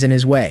stands in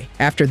his way.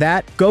 After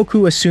that,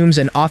 Goku assumes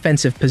an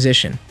offensive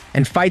position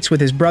and fights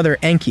with his brother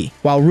Enki,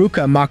 while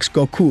Ruka mocks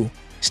Goku,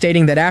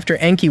 stating that after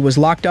Enki was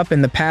locked up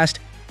in the past,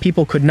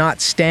 people could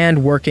not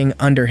stand working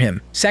under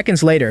him.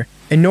 Seconds later,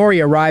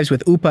 Inori arrives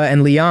with Appa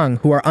and Liang,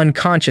 who are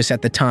unconscious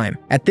at the time.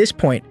 At this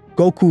point,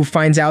 Goku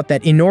finds out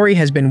that Inori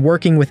has been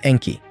working with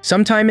Enki.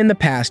 Sometime in the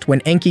past,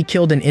 when Enki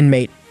killed an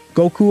inmate,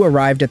 Goku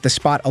arrived at the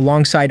spot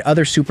alongside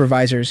other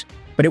supervisors,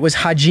 but it was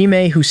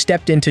Hajime who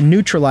stepped in to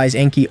neutralize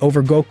Enki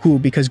over Goku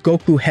because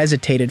Goku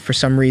hesitated for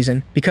some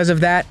reason. Because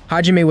of that,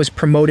 Hajime was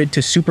promoted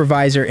to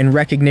supervisor in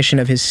recognition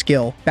of his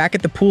skill. Back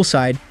at the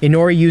poolside,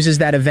 Inori uses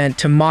that event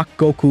to mock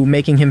Goku,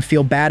 making him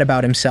feel bad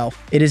about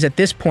himself. It is at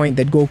this point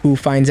that Goku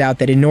finds out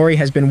that Inori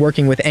has been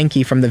working with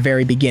Enki from the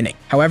very beginning.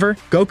 However,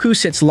 Goku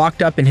sits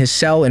locked up in his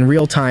cell in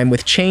real time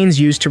with chains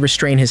used to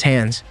restrain his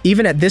hands.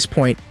 Even at this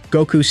point,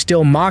 Goku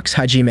still mocks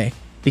Hajime,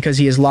 because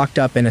he is locked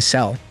up in a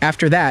cell.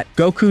 After that,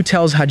 Goku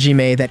tells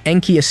Hajime that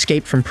Enki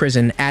escaped from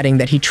prison, adding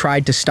that he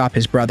tried to stop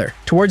his brother.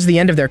 Towards the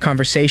end of their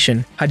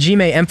conversation,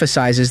 Hajime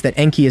emphasizes that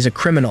Enki is a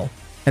criminal,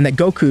 and that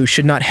Goku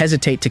should not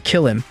hesitate to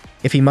kill him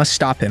if he must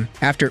stop him.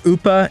 After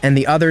Appa and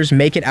the others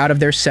make it out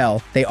of their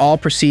cell, they all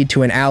proceed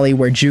to an alley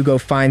where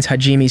Jugo finds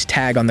Hajime's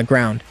tag on the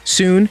ground.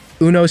 Soon,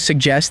 Uno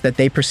suggests that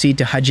they proceed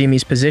to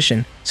Hajime's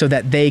position so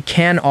that they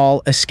can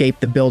all escape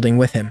the building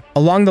with him.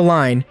 Along the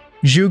line,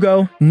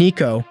 Jugo,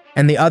 Nico,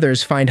 and the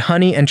others find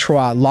Honey and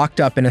Troa locked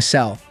up in a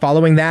cell.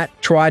 Following that,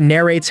 Troa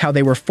narrates how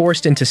they were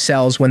forced into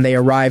cells when they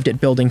arrived at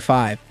Building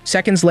 5.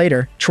 Seconds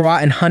later,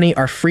 Troa and Honey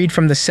are freed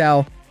from the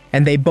cell,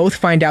 and they both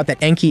find out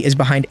that Enki is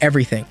behind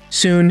everything.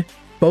 Soon,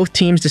 both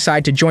teams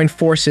decide to join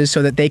forces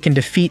so that they can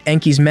defeat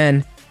Enki's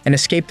men and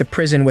escape the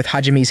prison with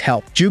Hajime's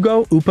help.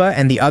 Jugo, Appa,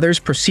 and the others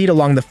proceed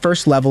along the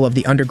first level of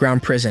the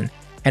underground prison,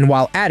 and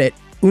while at it,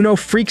 Uno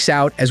freaks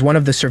out as one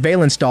of the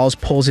surveillance dolls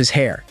pulls his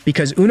hair.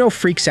 Because Uno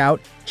freaks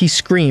out, he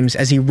screams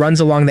as he runs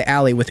along the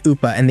alley with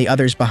Appa and the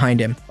others behind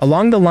him.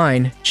 Along the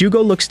line,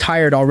 Jugo looks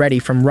tired already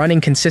from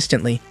running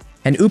consistently,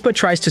 and Appa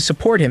tries to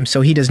support him so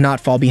he does not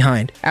fall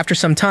behind. After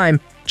some time,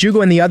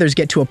 Jugo and the others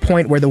get to a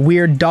point where the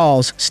weird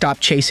dolls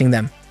stop chasing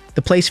them.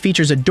 The place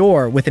features a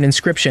door with an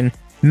inscription,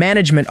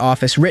 "Management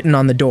Office," written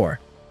on the door.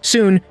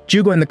 Soon,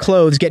 Jugo and the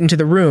clothes get into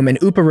the room and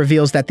Appa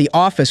reveals that the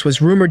office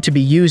was rumored to be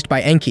used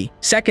by Enki.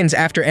 Seconds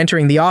after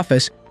entering the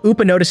office,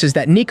 Appa notices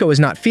that Nico is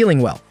not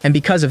feeling well, and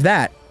because of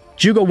that,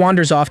 Jugo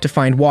wanders off to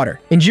find water.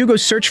 In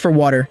Jugo's search for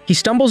water, he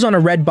stumbles on a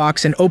red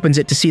box and opens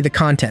it to see the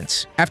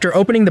contents. After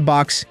opening the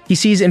box, he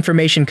sees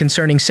information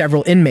concerning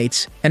several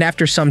inmates, and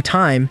after some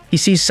time, he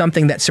sees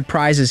something that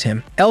surprises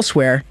him.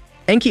 Elsewhere,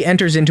 Enki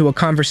enters into a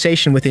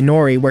conversation with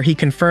Inori where he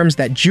confirms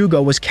that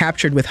Jugo was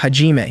captured with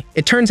Hajime.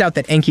 It turns out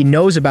that Enki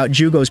knows about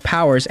Jugo's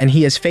powers and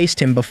he has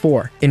faced him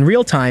before. In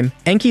real time,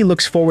 Enki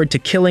looks forward to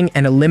killing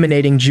and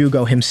eliminating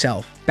Jugo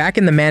himself. Back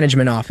in the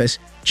management office,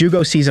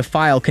 Jugo sees a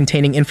file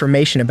containing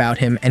information about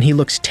him and he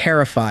looks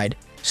terrified.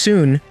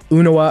 Soon,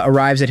 Unoa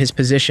arrives at his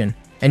position,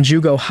 and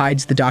Jugo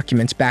hides the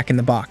documents back in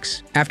the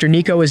box. After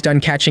Nico is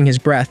done catching his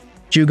breath,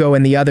 Jugo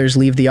and the others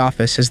leave the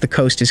office as the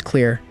coast is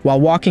clear. While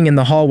walking in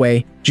the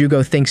hallway,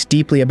 Jugo thinks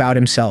deeply about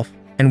himself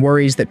and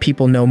worries that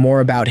people know more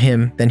about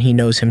him than he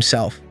knows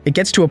himself. It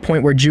gets to a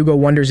point where Jugo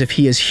wonders if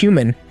he is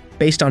human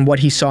based on what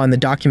he saw in the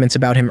documents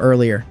about him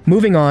earlier.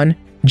 Moving on,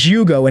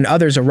 Jugo and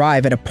others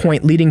arrive at a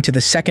point leading to the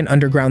second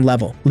underground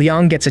level.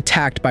 Liang gets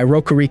attacked by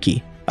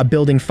Rokuriki, a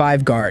Building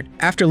 5 guard.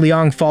 After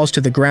Liang falls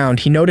to the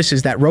ground, he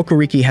notices that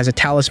Rokuriki has a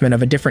talisman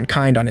of a different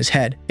kind on his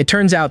head. It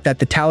turns out that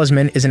the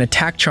talisman is an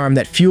attack charm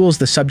that fuels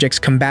the subject's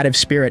combative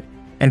spirit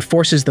and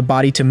forces the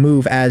body to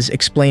move as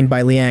explained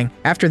by Liang.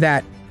 After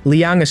that,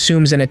 Liang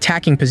assumes an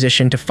attacking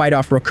position to fight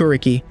off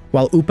Rokuriki,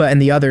 while Appa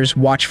and the others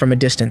watch from a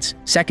distance.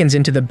 Seconds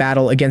into the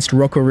battle against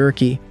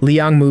Rokuriki,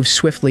 Liang moves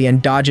swiftly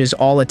and dodges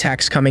all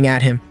attacks coming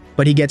at him,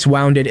 but he gets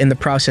wounded in the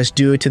process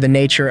due to the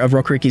nature of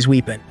Rokuriki's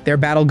weapon. Their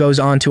battle goes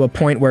on to a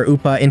point where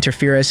Appa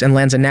interferes and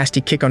lands a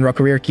nasty kick on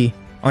Rokuriki,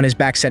 on his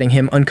back setting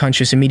him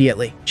unconscious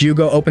immediately.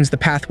 Jugo opens the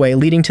pathway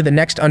leading to the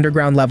next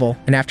underground level,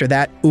 and after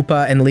that,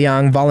 Appa and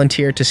Liang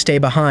volunteer to stay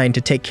behind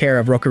to take care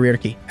of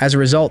Rokuriki. As a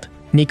result,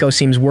 Nico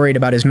seems worried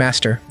about his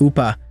master,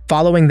 Appa.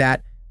 Following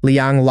that,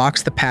 Liang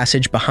locks the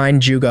passage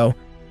behind Jugo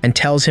and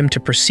tells him to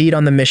proceed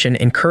on the mission,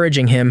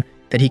 encouraging him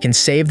that he can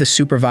save the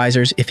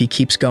supervisors if he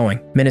keeps going.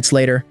 Minutes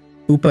later,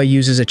 Appa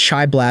uses a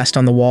chai blast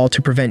on the wall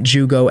to prevent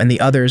Jugo and the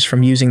others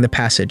from using the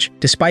passage.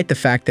 Despite the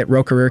fact that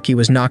Rokuriki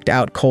was knocked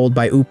out cold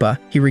by Appa,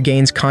 he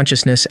regains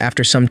consciousness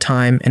after some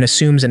time and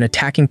assumes an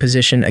attacking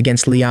position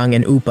against Liang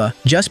and Appa.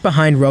 Just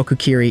behind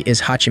Rokukiri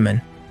is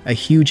Hachiman, a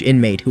huge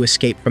inmate who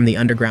escaped from the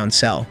underground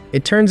cell.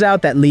 It turns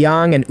out that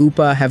Liang and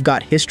Upa have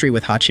got history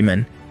with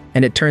Hachiman,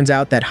 and it turns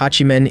out that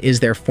Hachiman is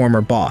their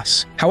former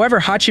boss. However,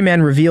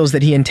 Hachiman reveals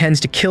that he intends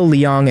to kill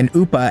Liang and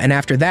Upa, and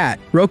after that,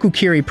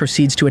 Rokukiri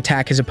proceeds to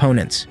attack his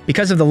opponents.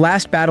 Because of the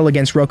last battle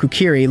against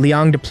Rokukiri,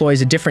 Liang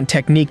deploys a different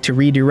technique to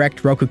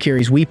redirect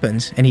Rokukiri's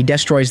weapons, and he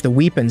destroys the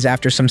weapons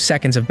after some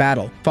seconds of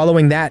battle.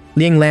 Following that,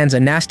 Liang lands a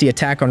nasty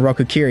attack on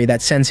Rokukiri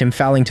that sends him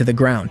falling to the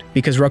ground.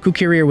 Because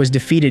Rokukiri was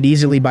defeated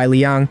easily by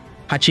Liang,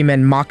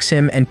 Hachiman mocks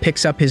him and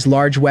picks up his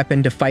large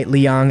weapon to fight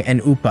Liang and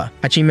Upa.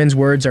 Hachiman's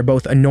words are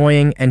both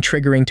annoying and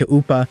triggering to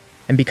Upa,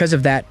 and because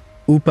of that,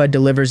 Upa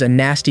delivers a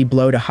nasty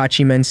blow to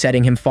Hachiman,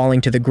 setting him falling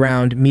to the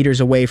ground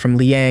meters away from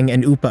Liang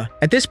and Upa.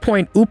 At this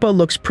point, Upa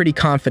looks pretty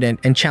confident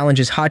and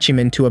challenges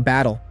Hachiman to a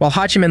battle. While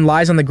Hachiman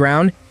lies on the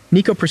ground,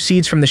 Nico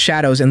proceeds from the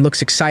shadows and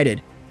looks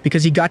excited,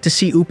 because he got to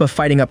see Upa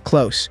fighting up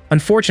close.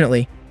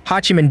 Unfortunately,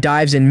 Hachiman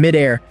dives in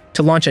midair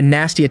to launch a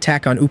nasty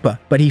attack on Upa,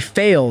 but he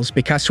fails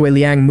because Sui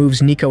Liang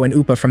moves Nico and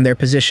Upa from their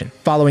position.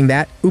 Following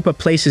that, Upa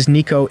places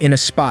Nico in a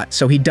spot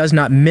so he does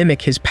not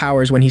mimic his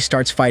powers when he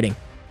starts fighting,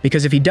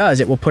 because if he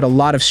does, it will put a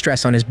lot of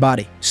stress on his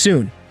body.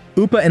 Soon,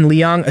 Upa and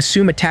Liang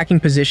assume attacking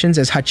positions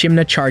as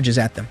Hachimna charges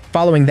at them.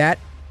 Following that,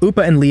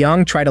 Upa and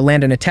Liang try to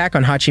land an attack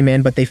on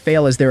Hachiman, but they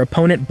fail as their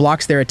opponent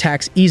blocks their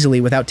attacks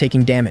easily without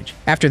taking damage.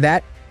 After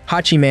that,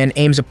 Hachiman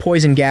aims a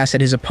poison gas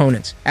at his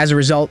opponents. As a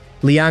result,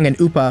 Liang and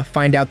Upa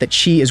find out that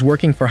Chi is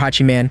working for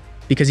Hachiman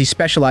because he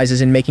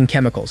specializes in making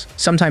chemicals.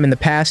 Sometime in the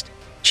past,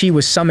 Chi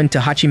was summoned to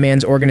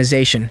Hachiman's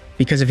organization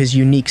because of his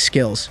unique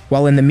skills.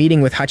 While in the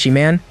meeting with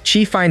Hachiman,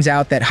 Chi finds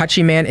out that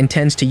Hachiman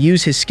intends to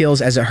use his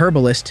skills as a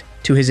herbalist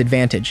to his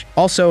advantage.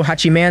 Also,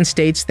 Hachiman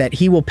states that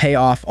he will pay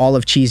off all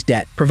of Chi's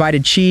debt,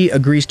 provided Chi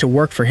agrees to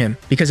work for him.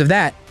 Because of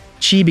that,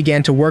 Chi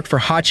began to work for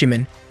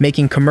Hachiman,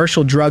 making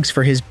commercial drugs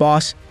for his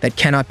boss that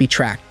cannot be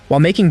tracked. While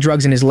making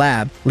drugs in his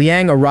lab,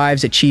 Liang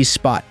arrives at Chi's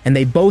spot, and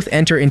they both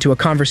enter into a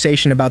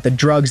conversation about the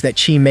drugs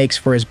that Chi makes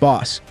for his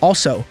boss.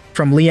 Also,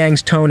 from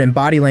Liang's tone and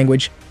body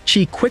language,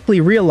 Chi quickly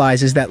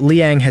realizes that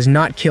Liang has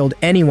not killed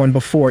anyone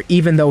before,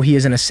 even though he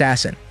is an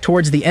assassin.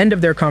 Towards the end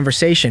of their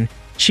conversation,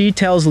 Chi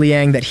tells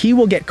Liang that he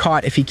will get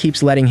caught if he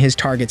keeps letting his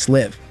targets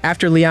live.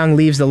 After Liang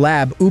leaves the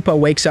lab, Upa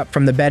wakes up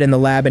from the bed in the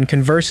lab and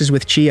converses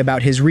with Chi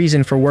about his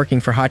reason for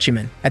working for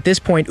Hachiman. At this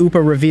point,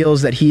 Upa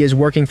reveals that he is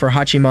working for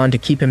Hachiman to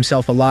keep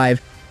himself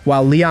alive,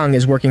 while Liang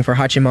is working for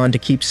Hachiman to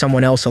keep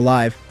someone else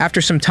alive.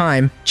 After some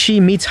time, Chi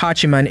meets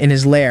Hachiman in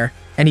his lair,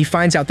 and he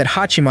finds out that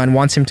Hachiman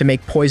wants him to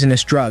make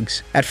poisonous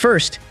drugs. At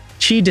first,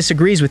 Chi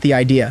disagrees with the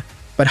idea,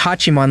 but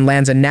Hachiman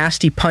lands a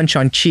nasty punch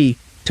on Chi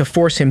to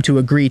force him to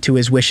agree to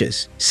his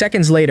wishes.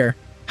 Seconds later,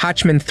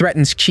 Hachiman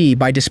threatens Chi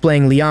by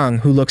displaying Liang,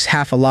 who looks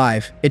half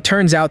alive. It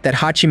turns out that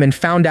Hachiman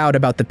found out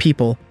about the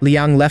people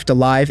Liang left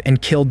alive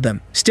and killed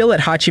them. Still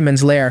at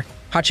Hachiman's lair,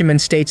 Hachiman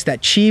states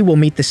that Chi will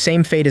meet the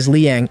same fate as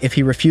Liang if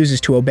he refuses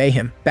to obey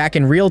him. Back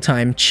in real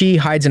time, Chi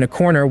hides in a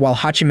corner while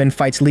Hachiman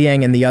fights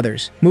Liang and the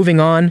others. Moving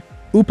on,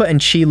 Upa and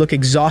Chi look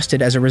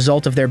exhausted as a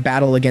result of their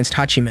battle against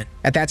Hachiman.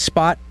 At that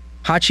spot,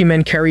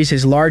 Hachiman carries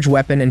his large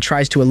weapon and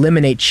tries to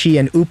eliminate Chi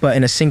and Upa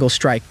in a single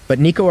strike, but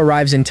Nico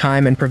arrives in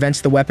time and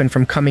prevents the weapon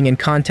from coming in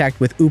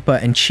contact with Upa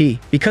and Chi.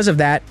 Because of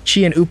that,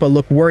 Chi and Upa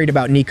look worried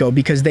about Nico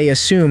because they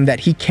assume that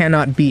he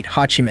cannot beat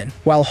Hachiman.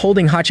 While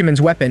holding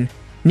Hachiman's weapon,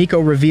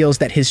 Nico reveals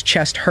that his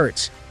chest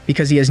hurts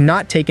because he has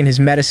not taken his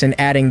medicine,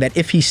 adding that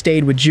if he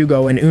stayed with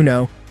Jugo and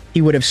Uno,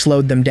 he would have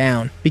slowed them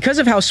down. Because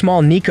of how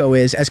small Nico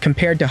is as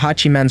compared to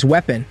Hachiman's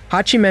weapon,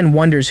 Hachiman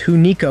wonders who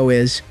Nico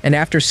is, and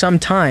after some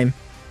time,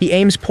 he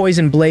aims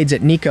poison blades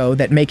at Nico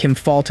that make him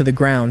fall to the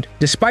ground.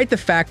 Despite the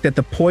fact that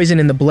the poison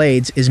in the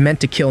blades is meant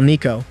to kill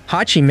Nico,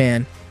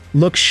 Hachiman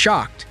looks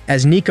shocked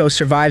as Nico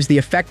survives the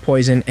effect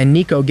poison and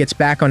Nico gets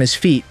back on his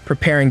feet,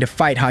 preparing to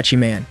fight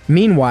Hachiman.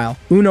 Meanwhile,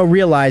 Uno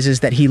realizes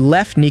that he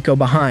left Nico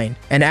behind,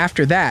 and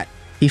after that,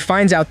 he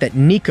finds out that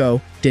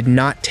Nico did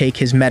not take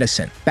his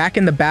medicine. Back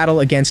in the battle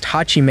against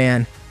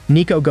Hachiman,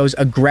 Nico goes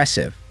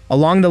aggressive.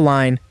 Along the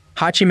line,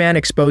 Hachiman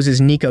exposes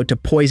Nico to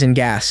poison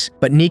gas,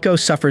 but Nico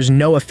suffers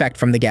no effect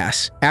from the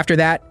gas. After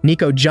that,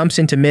 Nico jumps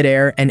into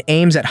midair and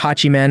aims at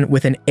Hachiman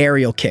with an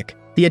aerial kick.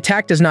 The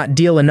attack does not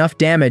deal enough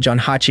damage on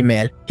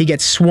Hachiman. He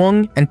gets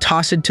swung and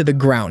tossed to the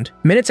ground.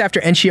 Minutes after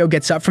Enchio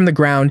gets up from the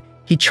ground,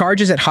 he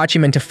charges at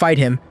Hachiman to fight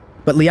him,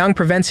 but Liang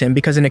prevents him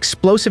because an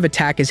explosive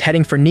attack is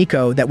heading for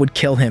Nico that would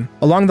kill him.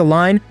 Along the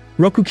line,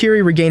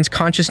 Rokukiri regains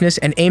consciousness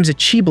and aims a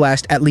chi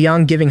blast at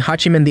Liang, giving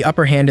Hachiman the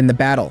upper hand in the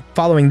battle.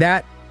 Following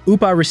that,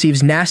 Upa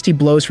receives nasty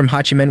blows from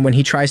Hachiman when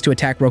he tries to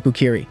attack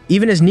Rokukiri.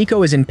 Even as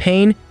Nico is in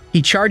pain,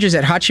 he charges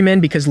at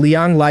Hachiman because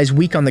Liang lies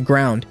weak on the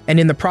ground, and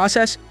in the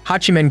process,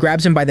 Hachiman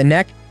grabs him by the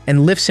neck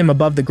and lifts him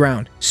above the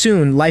ground.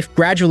 Soon, life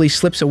gradually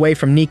slips away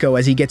from Nico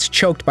as he gets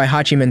choked by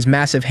Hachiman's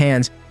massive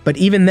hands, but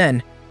even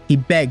then, he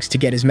begs to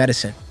get his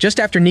medicine. Just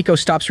after Nico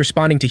stops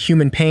responding to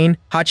human pain,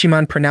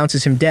 Hachiman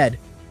pronounces him dead,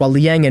 while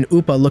Liang and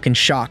Upa look in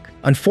shock.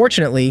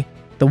 Unfortunately,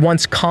 the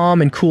once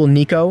calm and cool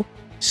Nico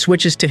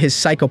switches to his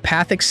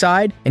psychopathic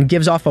side and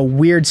gives off a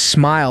weird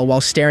smile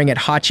while staring at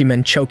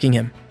Hachiman choking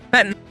him.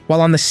 While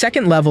on the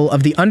second level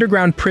of the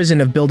underground prison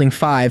of Building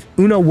 5,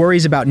 Uno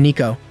worries about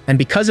Nico, and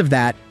because of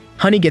that,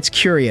 Honey gets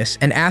curious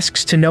and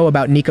asks to know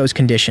about Nico's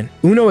condition.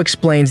 Uno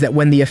explains that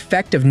when the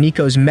effect of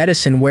Nico's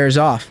medicine wears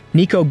off,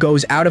 Nico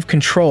goes out of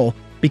control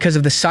because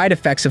of the side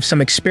effects of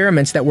some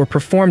experiments that were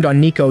performed on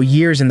Nico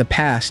years in the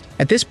past.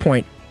 At this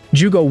point,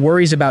 Jugo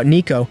worries about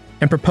Nico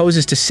and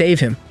proposes to save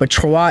him, but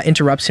Troa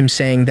interrupts him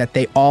saying that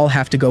they all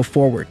have to go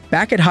forward.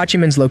 Back at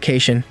Hachiman's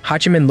location,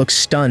 Hachiman looks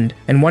stunned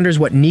and wonders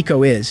what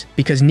Nico is,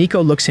 because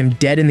Nico looks him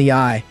dead in the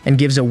eye and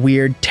gives a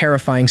weird,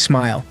 terrifying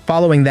smile.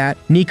 Following that,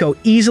 Nico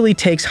easily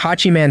takes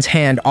Hachiman's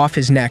hand off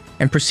his neck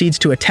and proceeds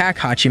to attack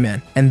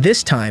Hachiman, and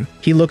this time,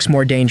 he looks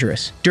more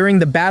dangerous. During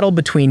the battle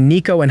between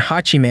Nico and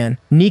Hachiman,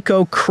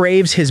 Nico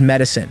craves his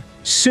medicine.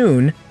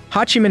 Soon,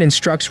 Hachiman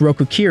instructs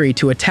Rokukiri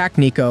to attack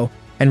Nico,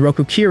 and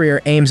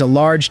Rokukiri aims a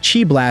large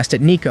chi blast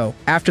at Nico.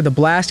 After the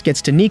blast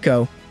gets to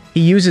Nico, he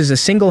uses a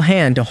single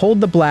hand to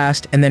hold the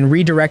blast and then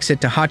redirects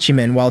it to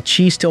Hachiman while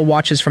Chi still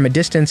watches from a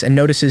distance and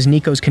notices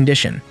Nico's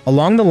condition.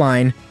 Along the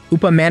line,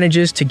 Uppa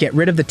manages to get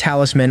rid of the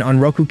talisman on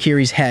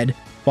Rokukiri's head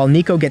while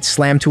Nico gets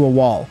slammed to a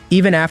wall.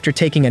 Even after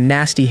taking a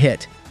nasty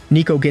hit,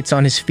 Nico gets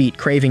on his feet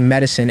craving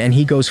medicine and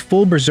he goes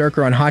full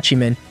berserker on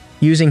Hachiman,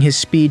 using his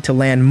speed to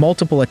land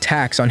multiple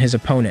attacks on his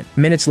opponent.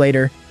 Minutes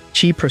later,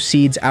 Chi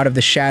proceeds out of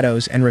the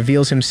shadows and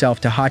reveals himself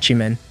to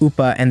Hachiman,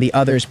 Uppa, and the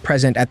others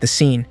present at the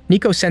scene.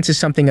 Nico senses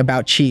something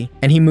about Chi,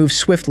 and he moves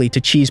swiftly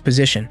to Chi's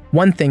position.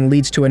 One thing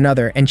leads to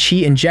another, and Chi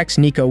injects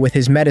Nico with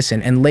his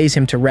medicine and lays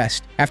him to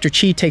rest. After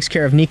Chi takes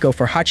care of Nico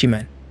for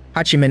Hachiman,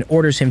 Hachiman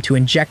orders him to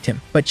inject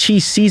him, but Chi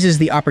seizes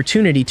the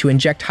opportunity to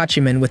inject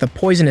Hachiman with a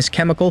poisonous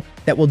chemical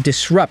that will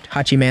disrupt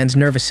Hachiman's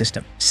nervous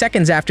system.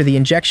 Seconds after the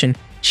injection,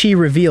 Chi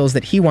reveals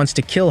that he wants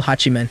to kill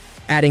Hachiman,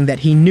 adding that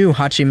he knew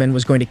Hachiman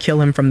was going to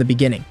kill him from the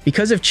beginning.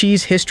 Because of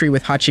Chi's history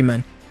with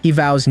Hachiman, he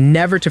vows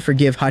never to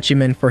forgive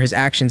Hachiman for his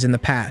actions in the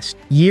past.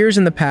 Years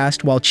in the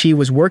past, while Chi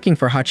was working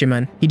for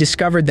Hachiman, he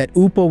discovered that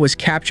Uppa was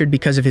captured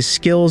because of his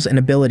skills and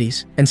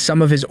abilities, and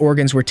some of his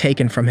organs were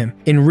taken from him.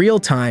 In real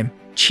time,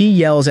 Chi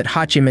yells at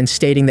Hachiman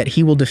stating that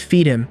he will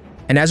defeat him,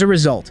 and as a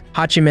result,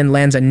 Hachiman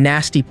lands a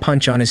nasty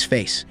punch on his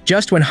face.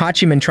 Just when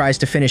Hachiman tries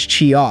to finish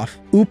Chi off,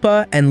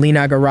 Uppa and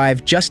Linag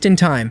arrive just in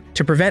time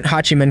to prevent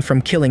Hachiman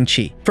from killing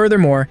Chi.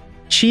 Furthermore,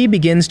 Chi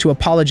begins to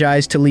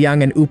apologize to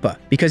Liang and Uppa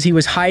because he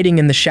was hiding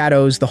in the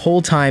shadows the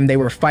whole time they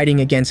were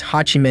fighting against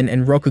Hachiman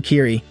and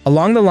Rokukiri.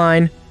 Along the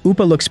line,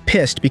 Uppa looks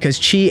pissed because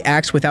Chi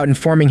acts without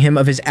informing him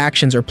of his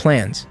actions or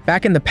plans.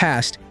 Back in the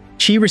past,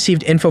 Chi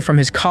received info from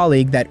his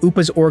colleague that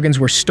Uppa's organs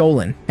were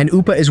stolen, and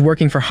Uppa is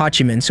working for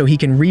Hachiman so he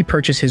can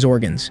repurchase his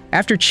organs.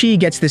 After Chi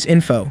gets this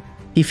info,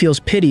 he feels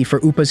pity for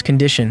Uppa's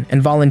condition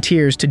and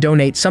volunteers to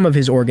donate some of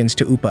his organs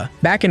to Uppa.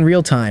 Back in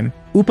real time,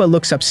 Uppa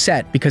looks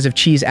upset because of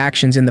Chi's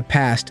actions in the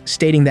past,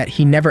 stating that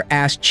he never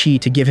asked Chi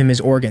to give him his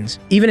organs.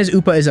 Even as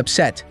Uppa is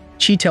upset,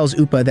 Chi tells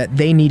Uppa that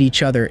they need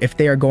each other if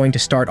they are going to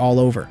start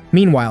all over.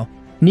 Meanwhile,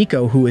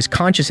 Nico, who is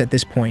conscious at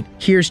this point,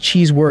 hears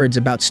Chi's words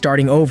about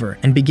starting over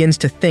and begins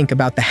to think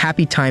about the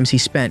happy times he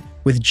spent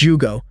with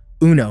Jugo,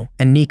 Uno,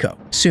 and Nico.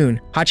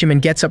 Soon, Hachiman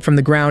gets up from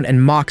the ground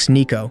and mocks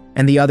Nico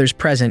and the others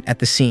present at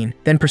the scene,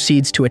 then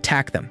proceeds to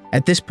attack them.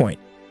 At this point,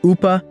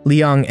 Uppa,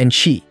 Liang, and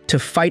Chi to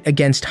fight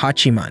against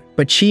Hachiman,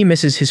 but Chi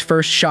misses his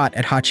first shot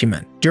at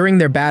Hachiman. During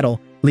their battle,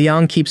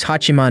 Liang keeps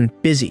Hachiman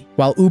busy,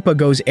 while Uppa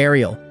goes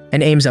aerial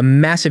and aims a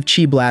massive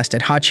Chi blast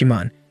at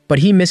Hachiman, but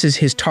he misses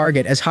his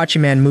target as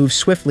Hachiman moves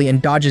swiftly and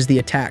dodges the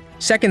attack.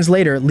 Seconds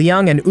later,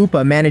 Liang and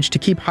Uppa manage to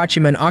keep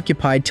Hachiman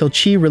occupied till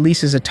Chi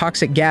releases a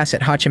toxic gas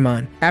at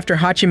Hachiman. After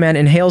Hachiman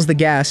inhales the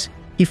gas,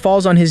 he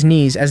falls on his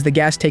knees as the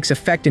gas takes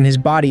effect in his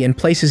body and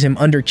places him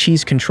under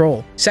Chi's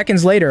control.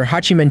 Seconds later,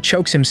 Hachiman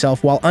chokes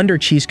himself while under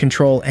Chi's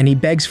control and he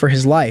begs for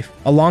his life.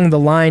 Along the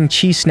line,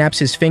 Chi snaps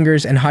his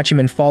fingers and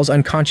Hachiman falls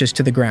unconscious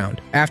to the ground.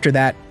 After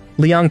that,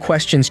 Liang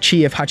questions Chi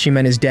if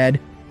Hachiman is dead,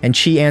 and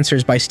Chi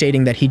answers by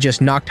stating that he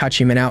just knocked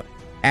Hachiman out,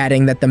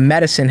 adding that the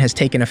medicine has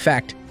taken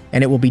effect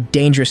and it will be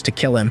dangerous to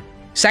kill him.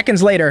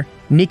 Seconds later,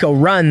 Nico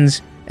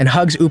runs and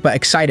hugs Uppa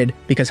excited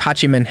because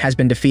Hachiman has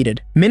been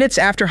defeated. Minutes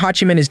after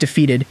Hachiman is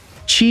defeated,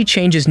 Chi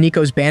changes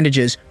Nico's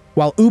bandages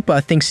while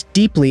Uppa thinks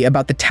deeply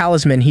about the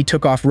talisman he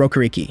took off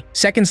Rokuriki.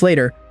 Seconds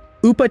later,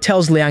 Uppa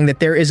tells Liang that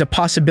there is a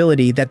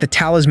possibility that the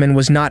talisman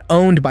was not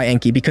owned by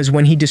Enki because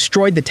when he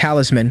destroyed the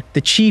talisman,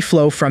 the chi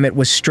flow from it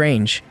was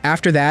strange.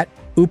 After that,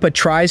 Uppa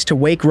tries to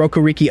wake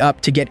Rokuriki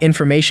up to get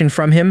information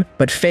from him,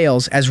 but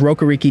fails as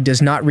Rokuriki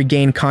does not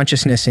regain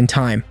consciousness in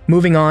time.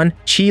 Moving on,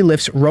 Chi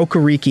lifts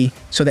Rokuriki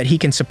so that he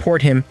can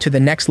support him to the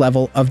next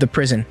level of the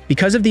prison.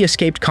 Because of the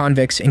escaped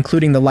convicts,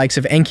 including the likes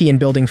of Enki in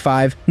Building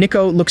 5,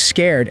 Nico looks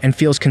scared and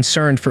feels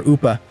concerned for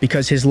Uppa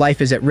because his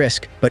life is at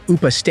risk, but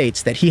Uppa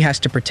states that he has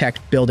to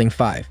protect Building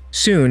 5.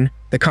 Soon,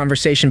 the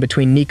conversation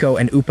between Nico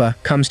and Uppa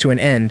comes to an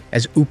end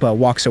as Uppa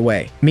walks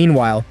away.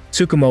 Meanwhile,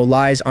 Tsukumo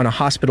lies on a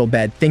hospital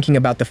bed thinking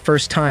about the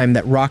first time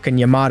that Rock and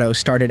Yamato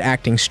started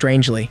acting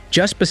strangely.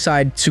 Just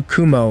beside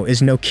Tsukumo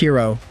is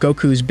Nokiro,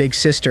 Goku's big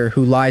sister,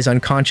 who lies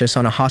unconscious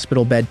on a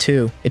hospital bed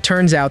too. It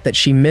turns out that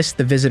she missed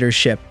the visitor's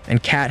ship,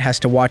 and Kat has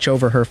to watch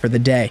over her for the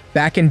day.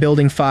 Back in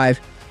Building 5,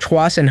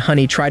 Troas and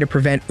Honey try to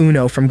prevent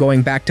Uno from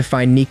going back to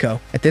find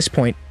Nico. At this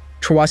point,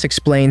 Troas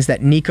explains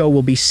that Nico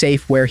will be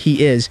safe where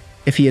he is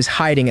if he is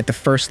hiding at the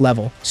first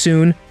level.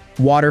 Soon,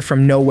 water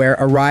from nowhere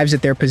arrives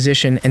at their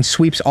position and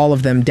sweeps all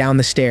of them down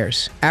the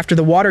stairs. After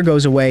the water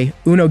goes away,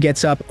 Uno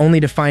gets up only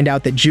to find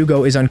out that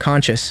Jugo is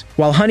unconscious.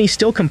 While Honey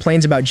still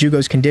complains about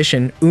Jugo's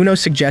condition, Uno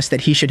suggests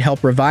that he should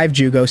help revive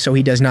Jugo so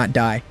he does not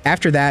die.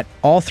 After that,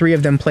 all three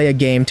of them play a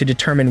game to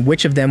determine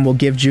which of them will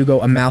give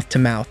Jugo a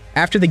mouth-to-mouth.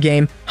 After the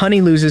game,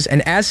 Honey loses,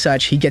 and as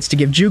such, he gets to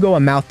give Jugo a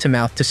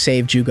mouth-to-mouth to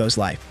save Jugo's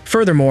life.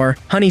 Furthermore,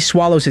 Honey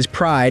swallows his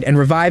pride and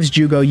revives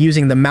Jugo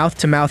using the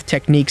mouth-to-mouth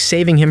technique,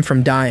 saving him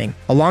from dying.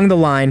 Along the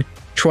line,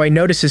 Troy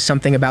notices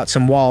something about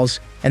some walls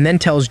and then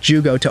tells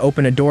Jugo to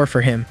open a door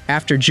for him.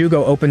 After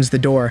Jugo opens the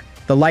door,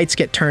 the lights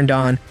get turned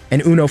on,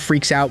 and Uno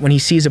freaks out when he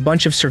sees a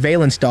bunch of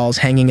surveillance dolls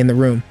hanging in the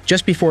room.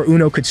 Just before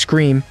Uno could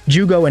scream,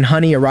 Jugo and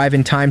Honey arrive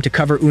in time to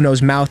cover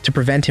Uno's mouth to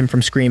prevent him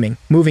from screaming.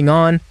 Moving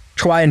on,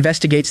 Troy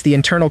investigates the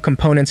internal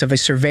components of a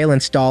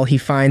surveillance doll he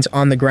finds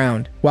on the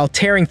ground. While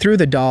tearing through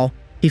the doll,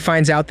 he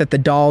finds out that the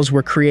dolls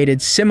were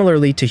created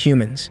similarly to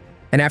humans.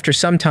 And after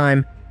some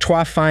time,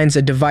 Troy finds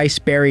a device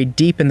buried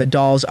deep in the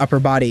doll's upper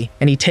body,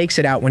 and he takes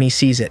it out when he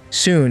sees it.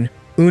 Soon,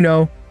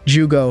 Uno,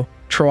 Jugo,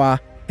 Troy,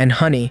 and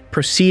Honey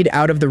proceed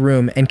out of the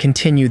room and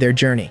continue their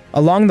journey.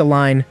 Along the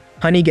line,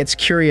 Honey gets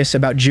curious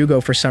about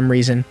Jugo for some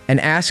reason and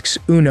asks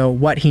Uno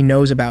what he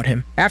knows about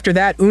him. After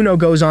that, Uno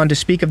goes on to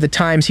speak of the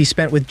times he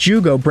spent with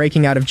Jugo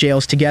breaking out of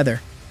jails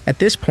together. At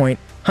this point,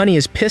 Honey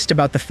is pissed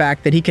about the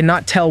fact that he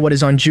cannot tell what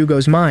is on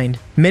Jugo's mind.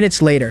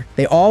 Minutes later,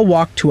 they all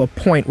walk to a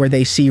point where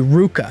they see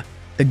Ruka,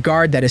 the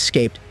guard that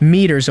escaped,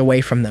 meters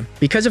away from them.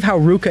 Because of how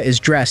Ruka is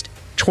dressed,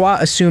 Troy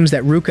assumes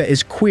that Ruka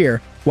is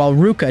queer, while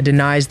Ruka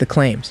denies the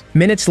claims.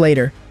 Minutes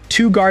later,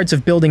 two guards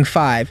of Building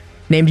 5,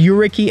 named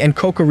Yuriki and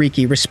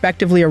Kokoriki,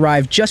 respectively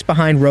arrive just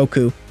behind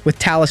Roku, with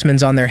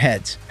talismans on their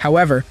heads.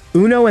 However,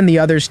 Uno and the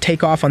others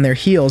take off on their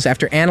heels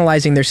after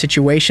analyzing their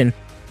situation,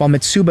 while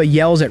Mitsuba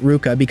yells at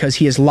Ruka because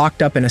he is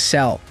locked up in a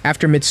cell.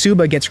 After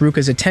Mitsuba gets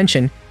Ruka's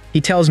attention, he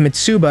tells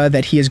Mitsuba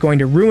that he is going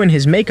to ruin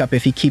his makeup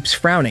if he keeps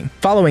frowning.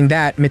 Following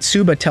that,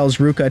 Mitsuba tells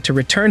Ruka to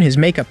return his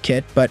makeup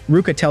kit, but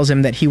Ruka tells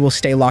him that he will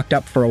stay locked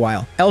up for a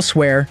while.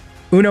 Elsewhere,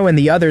 Uno and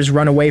the others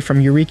run away from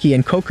Yuriki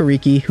and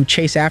Kokoriki, who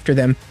chase after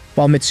them,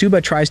 while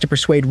Mitsuba tries to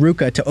persuade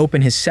Ruka to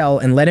open his cell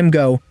and let him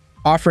go,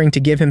 offering to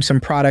give him some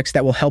products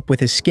that will help with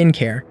his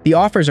skincare. The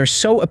offers are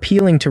so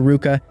appealing to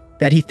Ruka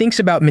that he thinks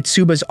about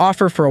Mitsuba's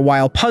offer for a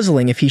while,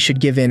 puzzling if he should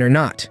give in or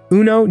not.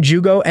 Uno,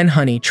 Jugo, and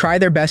Honey try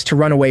their best to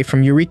run away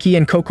from Yuriki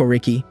and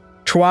Kokoriki.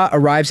 Troy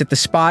arrives at the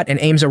spot and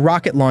aims a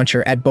rocket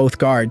launcher at both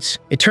guards.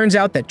 It turns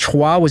out that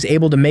Troy was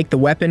able to make the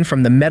weapon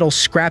from the metal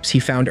scraps he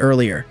found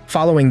earlier.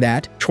 Following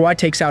that, Troy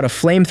takes out a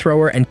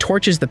flamethrower and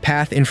torches the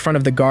path in front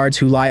of the guards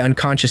who lie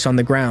unconscious on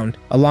the ground.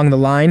 Along the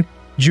line,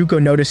 Jugo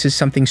notices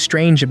something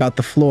strange about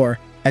the floor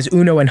as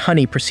Uno and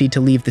Honey proceed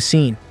to leave the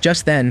scene.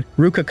 Just then,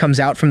 Ruka comes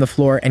out from the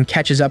floor and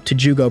catches up to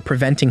Jugo,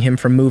 preventing him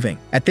from moving.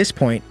 At this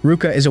point,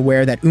 Ruka is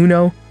aware that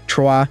Uno,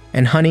 Troy,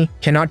 and Honey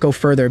cannot go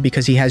further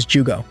because he has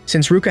Jugo.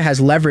 Since Ruka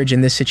has leverage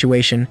in this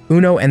situation,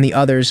 Uno and the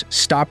others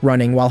stop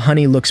running while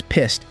Honey looks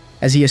pissed,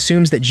 as he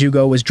assumes that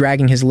Jugo was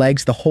dragging his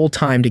legs the whole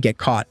time to get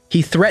caught.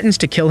 He threatens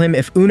to kill him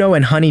if Uno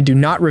and Honey do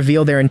not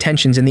reveal their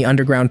intentions in the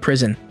underground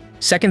prison.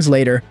 Seconds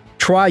later,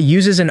 Troy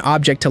uses an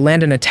object to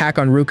land an attack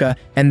on Ruka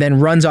and then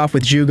runs off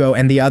with Jugo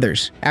and the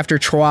others. After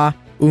Troy,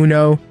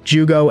 Uno,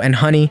 Jugo, and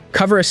Honey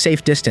cover a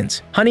safe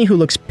distance, Honey, who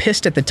looks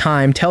pissed at the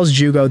time, tells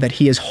Jugo that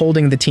he is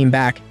holding the team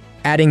back,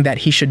 adding that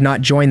he should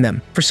not join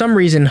them. For some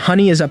reason,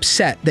 Honey is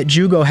upset that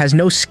Jugo has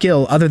no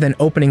skill other than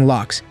opening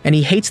locks, and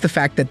he hates the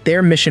fact that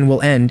their mission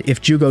will end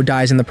if Jugo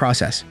dies in the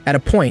process. At a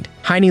point,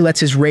 Honey lets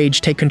his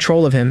rage take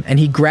control of him, and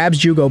he grabs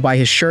Jugo by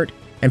his shirt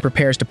and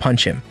prepares to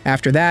punch him.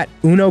 After that,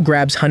 Uno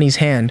grabs Honey's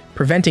hand,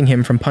 preventing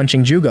him from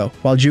punching Jugo,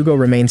 while Jugo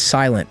remains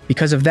silent.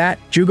 Because of that,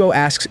 Jugo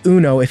asks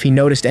Uno if he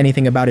noticed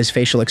anything about his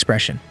facial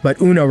expression,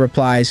 but Uno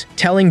replies,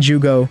 telling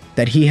Jugo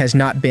that he has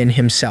not been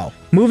himself.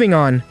 Moving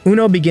on,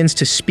 Uno begins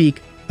to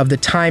speak of the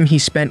time he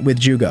spent with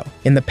Jugo,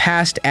 in the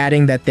past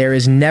adding that there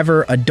is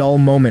never a dull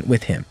moment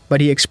with him,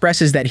 but he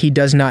expresses that he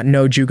does not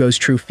know Jugo's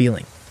true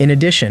feeling. In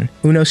addition,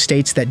 Uno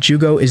states that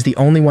Jugo is the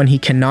only one he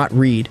cannot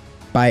read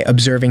by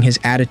observing his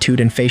attitude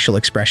and facial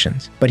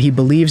expressions, but he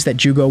believes that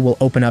Jugo will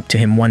open up to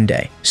him one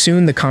day.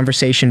 Soon, the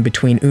conversation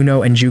between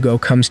Uno and Jugo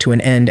comes to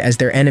an end as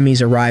their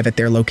enemies arrive at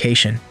their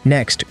location.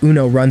 Next,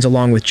 Uno runs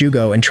along with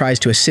Jugo and tries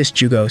to assist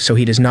Jugo so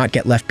he does not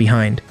get left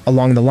behind.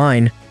 Along the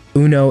line,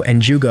 Uno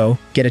and Jugo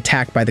get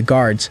attacked by the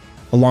guards,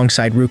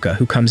 alongside Ruka,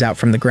 who comes out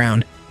from the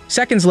ground.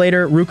 Seconds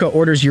later, Ruka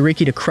orders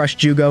Yuriki to crush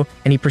Jugo,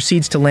 and he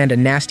proceeds to land a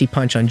nasty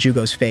punch on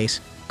Jugo's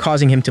face,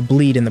 causing him to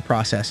bleed in the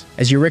process.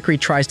 As Yuriki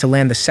tries to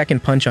land the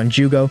second punch on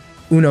Jugo,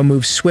 Uno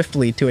moves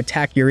swiftly to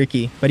attack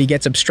Yuriki, but he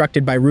gets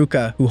obstructed by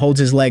Ruka, who holds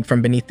his leg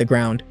from beneath the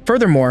ground.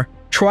 Furthermore,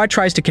 Troy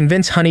tries to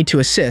convince Honey to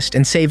assist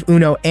and save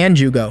Uno and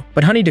Jugo,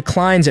 but Honey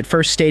declines, at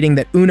first stating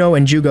that Uno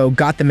and Jugo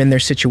got them in their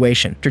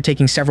situation, after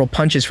taking several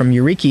punches from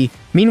Yuriki.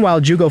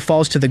 Meanwhile, Jugo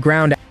falls to the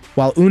ground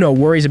while Uno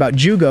worries about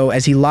Jugo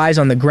as he lies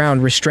on the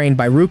ground restrained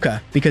by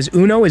Ruka. Because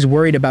Uno is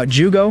worried about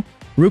Jugo,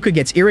 Ruka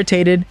gets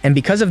irritated, and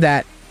because of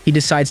that, he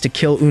decides to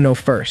kill Uno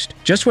first.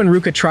 Just when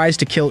Ruka tries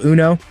to kill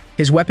Uno,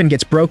 his weapon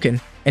gets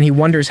broken, and he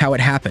wonders how it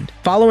happened.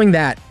 Following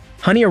that,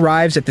 Honey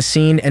arrives at the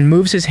scene and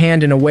moves his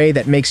hand in a way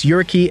that makes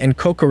Yuriki and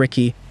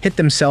Kokoriki hit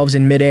themselves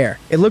in midair.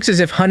 It looks as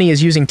if Honey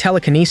is using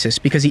telekinesis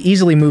because he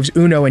easily moves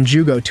Uno and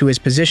Jugo to his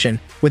position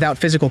without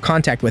physical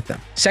contact with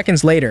them.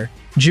 Seconds later,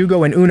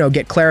 Jugo and Uno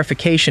get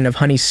clarification of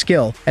Honey's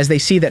skill as they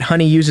see that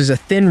Honey uses a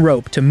thin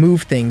rope to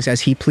move things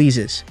as he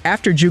pleases.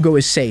 After Jugo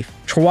is safe,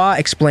 Trois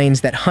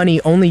explains that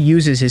Honey only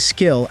uses his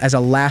skill as a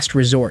last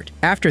resort.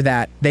 After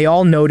that, they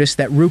all notice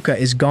that Ruka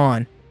is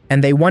gone,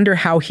 and they wonder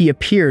how he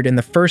appeared in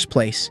the first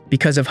place.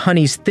 Because of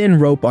Honey's thin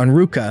rope on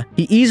Ruka,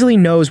 he easily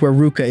knows where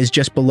Ruka is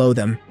just below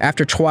them.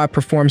 After Trois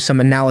performs some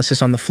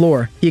analysis on the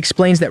floor, he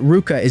explains that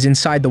Ruka is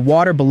inside the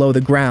water below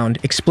the ground,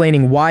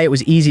 explaining why it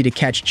was easy to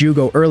catch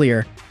Jugo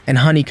earlier, and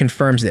Honey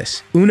confirms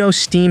this. Uno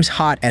steams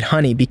hot at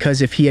Honey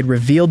because if he had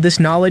revealed this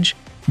knowledge,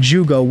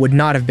 Jugo would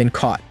not have been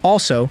caught.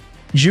 Also,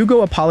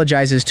 Jugo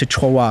apologizes to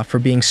Trois for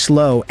being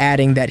slow,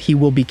 adding that he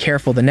will be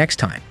careful the next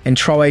time, and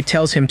Trois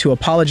tells him to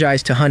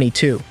apologize to Honey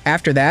too.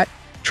 After that,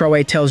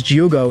 Trois tells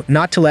Jugo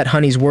not to let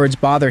Honey's words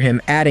bother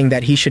him, adding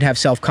that he should have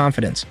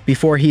self-confidence.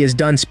 Before he is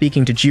done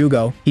speaking to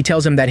Jugo, he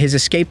tells him that his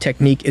escape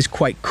technique is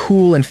quite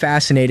cool and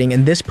fascinating,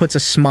 and this puts a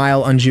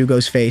smile on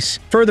Jugo's face.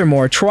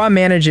 Furthermore, Trois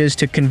manages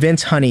to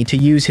convince Honey to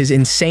use his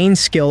insane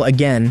skill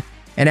again,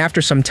 and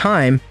after some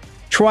time,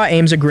 Trois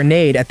aims a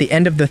grenade at the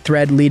end of the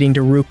thread leading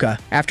to Ruka.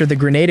 After the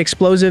grenade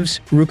explosives,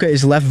 Ruka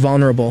is left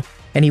vulnerable,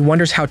 and he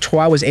wonders how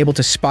Trois was able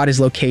to spot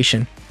his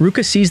location.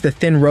 Ruka sees the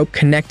thin rope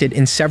connected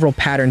in several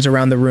patterns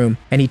around the room,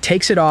 and he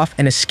takes it off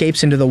and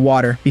escapes into the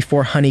water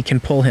before Honey can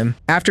pull him.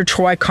 After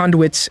Trois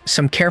conduits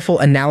some careful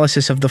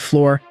analysis of the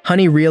floor,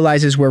 Honey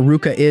realizes where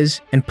Ruka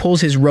is and pulls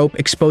his rope,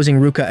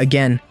 exposing Ruka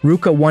again.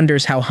 Ruka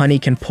wonders how Honey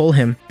can pull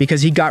him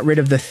because he got rid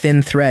of the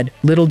thin thread.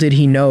 Little did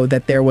he know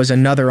that there was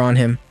another on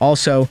him.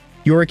 Also,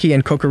 Yuriki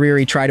and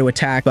Kokoriri try to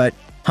attack, but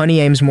Honey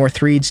aims more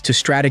threads to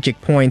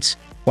strategic points,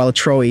 while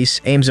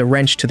Trois aims a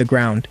wrench to the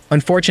ground.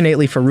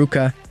 Unfortunately for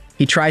Ruka,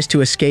 he tries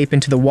to escape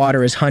into the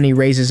water as Honey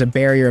raises a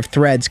barrier of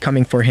threads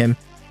coming for him,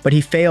 but he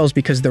fails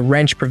because the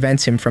wrench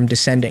prevents him from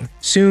descending.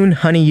 Soon,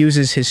 Honey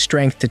uses his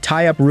strength to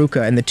tie up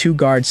Ruka and the two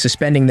guards,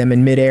 suspending them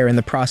in midair in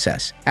the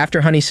process.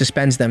 After Honey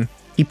suspends them,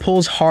 he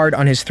pulls hard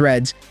on his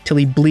threads till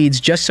he bleeds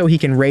just so he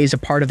can raise a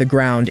part of the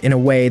ground in a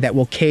way that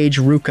will cage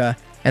Ruka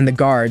and the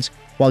guards,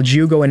 while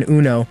Jugo and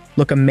Uno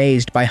look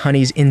amazed by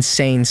Honey's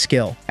insane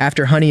skill.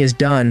 After Honey is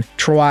done,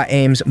 Trois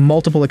aims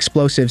multiple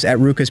explosives at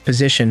Ruka's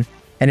position,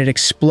 and it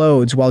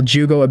explodes while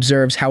Jugo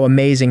observes how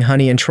amazing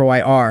Honey and Trois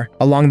are.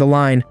 Along the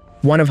line,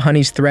 one of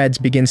Honey's threads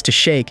begins to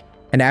shake,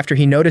 and after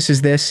he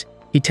notices this,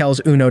 he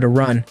tells Uno to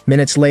run.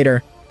 Minutes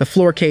later, the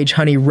floor cage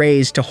Honey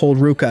raised to hold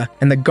Ruka,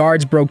 and the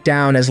guards broke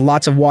down as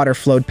lots of water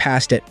flowed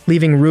past it,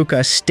 leaving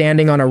Ruka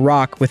standing on a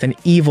rock with an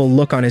evil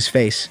look on his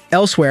face.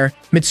 Elsewhere,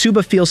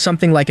 Mitsuba feels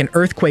something like an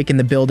earthquake in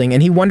the building,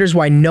 and he wonders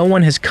why no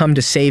one has come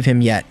to save him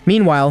yet.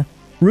 Meanwhile,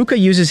 Ruka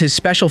uses his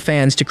special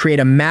fans to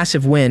create a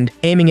massive wind,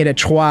 aiming it at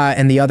Trois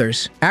and the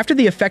others. After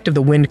the effect of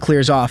the wind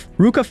clears off,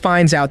 Ruka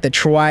finds out that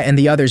Trois and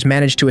the others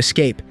managed to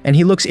escape, and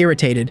he looks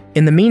irritated.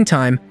 In the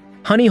meantime,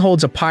 Honey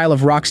holds a pile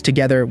of rocks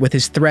together with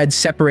his threads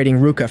separating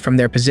Ruka from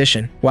their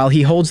position. While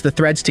he holds the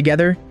threads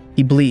together,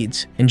 he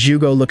bleeds, and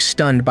Jugo looks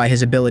stunned by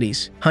his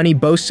abilities. Honey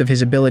boasts of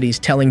his abilities,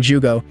 telling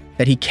Jugo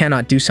that he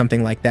cannot do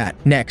something like that.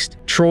 Next,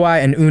 Trois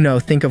and Uno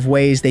think of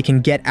ways they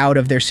can get out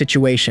of their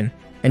situation,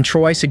 and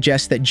Trois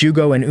suggests that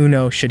Jugo and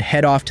Uno should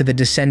head off to the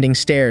descending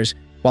stairs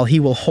while he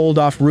will hold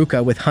off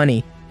Ruka with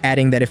Honey,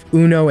 adding that if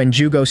Uno and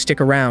Jugo stick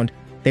around,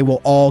 they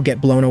will all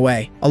get blown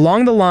away.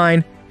 Along the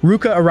line,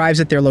 Ruka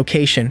arrives at their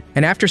location,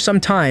 and after some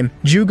time,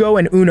 Jugo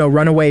and Uno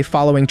run away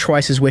following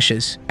Troy's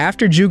wishes.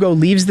 After Jugo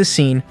leaves the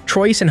scene,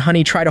 Trois and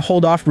Honey try to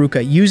hold off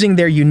Ruka using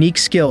their unique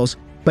skills,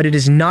 but it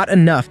is not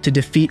enough to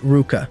defeat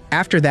Ruka.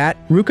 After that,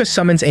 Ruka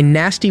summons a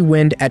nasty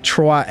wind at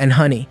Trois and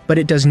Honey, but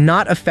it does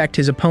not affect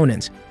his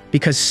opponents,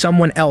 because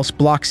someone else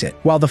blocks it.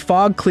 While the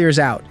fog clears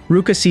out,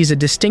 Ruka sees a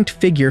distinct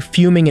figure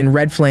fuming in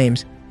red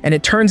flames, and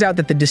it turns out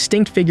that the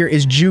distinct figure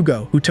is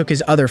Jugo, who took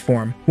his other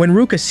form. When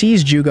Ruka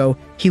sees Jugo,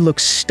 he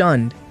looks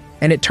stunned,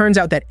 and it turns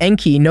out that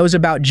Enki knows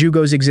about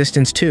Jugo's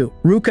existence too.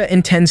 Ruka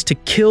intends to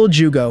kill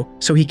Jugo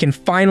so he can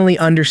finally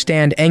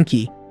understand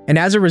Enki, and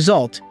as a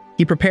result,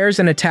 he prepares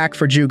an attack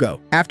for Jugo.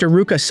 After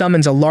Ruka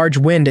summons a large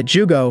wind at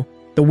Jugo,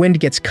 the wind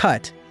gets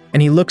cut,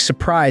 and he looks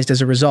surprised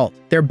as a result.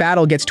 Their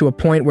battle gets to a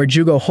point where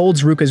Jugo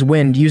holds Ruka's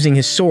wind using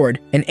his sword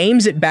and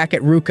aims it back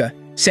at Ruka,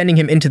 sending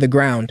him into the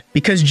ground.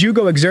 Because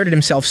Jugo exerted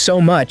himself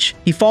so much,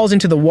 he falls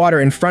into the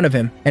water in front of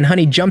him, and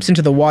Honey jumps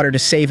into the water to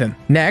save him.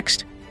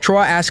 Next,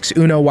 Trois asks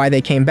Uno why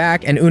they came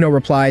back, and Uno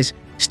replies,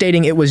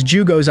 stating it was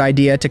Jugo's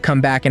idea to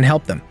come back and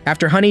help them.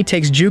 After Honey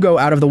takes Jugo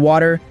out of the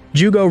water,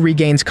 Jugo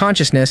regains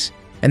consciousness,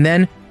 and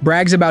then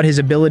brags about his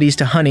abilities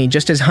to Honey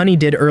just as Honey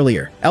did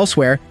earlier.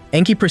 Elsewhere,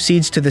 Enki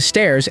proceeds to the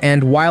stairs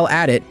and, while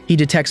at it, he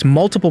detects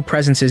multiple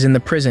presences in the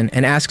prison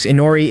and asks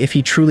Inori if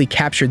he truly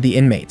captured the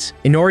inmates.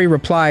 Inori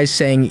replies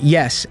saying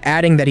yes,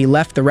 adding that he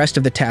left the rest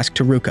of the task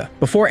to Ruka.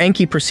 Before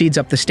Enki proceeds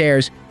up the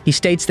stairs, he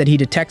states that he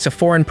detects a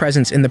foreign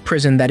presence in the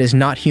prison that is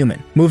not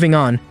human. Moving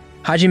on,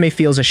 Hajime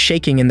feels a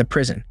shaking in the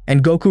prison,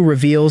 and Goku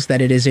reveals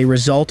that it is a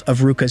result of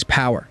Ruka's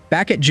power.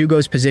 Back at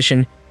Jugo's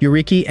position,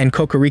 Yuriki and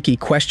Kokoriki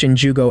question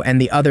Jugo and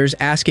the others,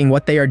 asking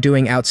what they are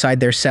doing outside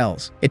their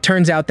cells. It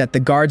turns out that the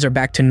guards are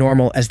back to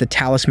normal as the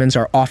talismans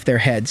are off their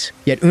heads.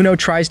 Yet Uno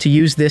tries to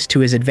use this to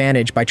his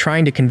advantage by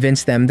trying to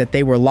convince them that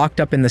they were locked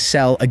up in the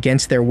cell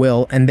against their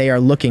will and they are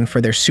looking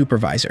for their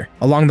supervisor.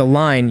 Along the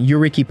line,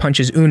 Yuriki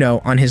punches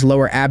Uno on his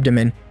lower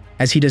abdomen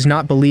as he does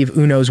not believe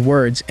Uno's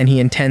words and he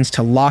intends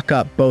to lock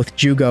up both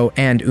Jugo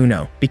and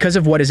Uno. Because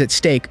of what is at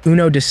stake,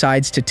 Uno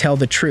decides to tell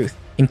the truth,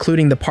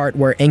 including the part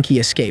where Enki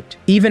escaped.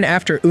 Even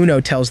after Uno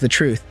tells the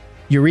truth,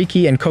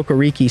 Yuriki and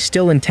Kokoriki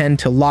still intend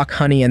to lock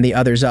Honey and the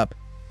others up,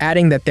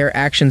 adding that their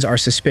actions are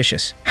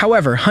suspicious.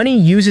 However, Honey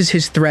uses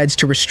his threads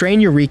to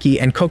restrain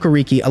Yuriki and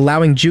Kokoriki,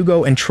 allowing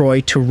Jugo and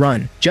Troy to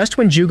run. Just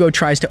when Jugo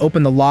tries to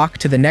open the lock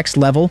to the next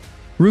level,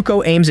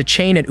 Ruko aims a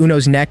chain at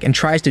Uno's neck and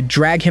tries to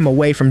drag him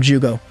away from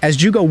Jugo. As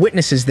Jugo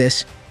witnesses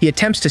this, he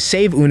attempts to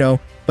save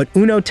Uno, but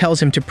Uno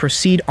tells him to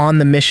proceed on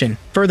the mission.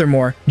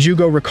 Furthermore,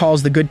 Jugo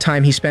recalls the good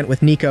time he spent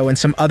with Nico and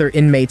some other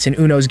inmates in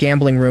Uno's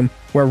gambling room,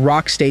 where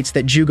Rock states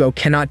that Jugo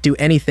cannot do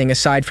anything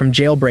aside from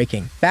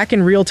jailbreaking. Back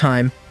in real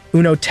time,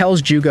 Uno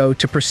tells Jugo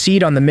to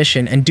proceed on the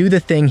mission and do the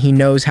thing he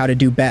knows how to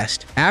do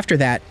best. After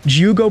that,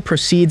 Jugo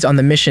proceeds on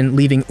the mission,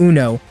 leaving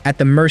Uno at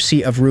the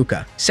mercy of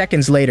Ruka.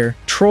 Seconds later,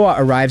 Troa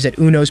arrives at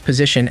Uno's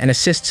position and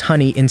assists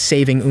Honey in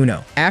saving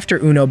Uno. After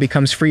Uno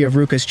becomes free of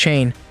Ruka's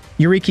chain,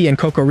 Yuriki and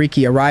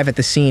Kokoriki arrive at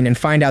the scene and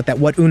find out that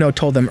what Uno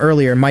told them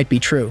earlier might be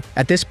true.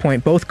 At this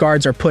point, both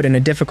guards are put in a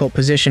difficult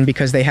position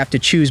because they have to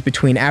choose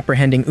between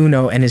apprehending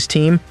Uno and his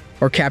team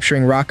or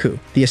capturing Raku,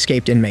 the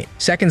escaped inmate.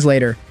 Seconds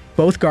later,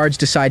 both guards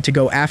decide to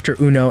go after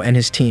Uno and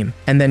his team,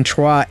 and then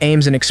Troa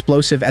aims an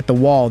explosive at the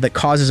wall that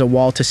causes a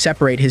wall to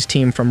separate his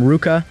team from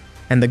Ruka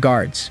and the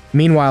guards.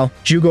 Meanwhile,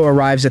 Jugo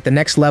arrives at the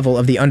next level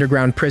of the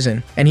underground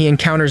prison, and he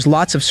encounters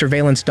lots of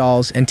surveillance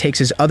dolls and takes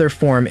his other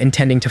form,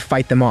 intending to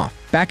fight them off.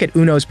 Back at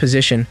Uno's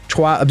position,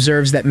 Troa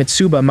observes that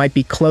Mitsuba might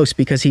be close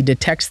because he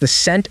detects the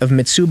scent of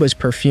Mitsuba's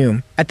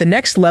perfume. At the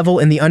next level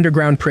in the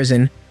underground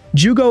prison,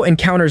 Jugo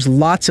encounters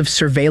lots of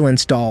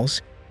surveillance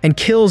dolls, and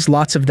kills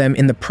lots of them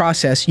in the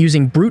process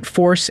using brute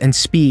force and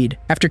speed.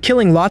 After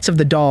killing lots of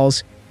the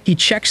dolls, he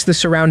checks the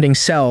surrounding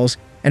cells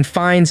and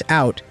finds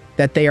out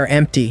that they are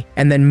empty,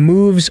 and then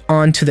moves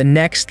on to the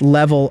next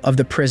level of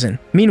the prison.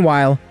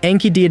 Meanwhile,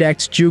 Enki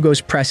detects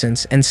Jugo's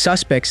presence and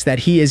suspects that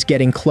he is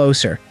getting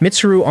closer.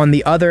 Mitsuru, on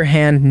the other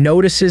hand,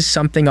 notices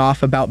something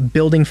off about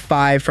Building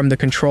 5 from the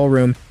control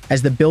room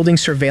as the building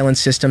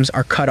surveillance systems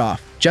are cut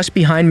off. Just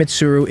behind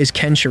Mitsuru is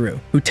Kenshiro,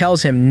 who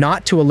tells him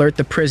not to alert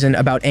the prison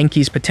about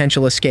Enki's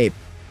potential escape,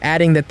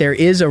 adding that there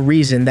is a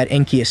reason that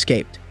Enki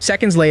escaped.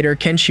 Seconds later,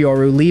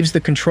 Kenshiro leaves the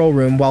control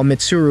room while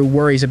Mitsuru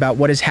worries about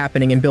what is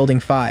happening in Building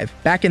 5.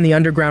 Back in the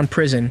underground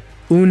prison,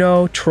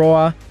 Uno,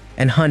 Troa,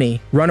 and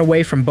Honey run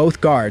away from both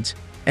guards,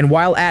 and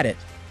while at it,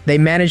 they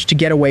manage to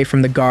get away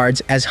from the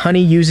guards as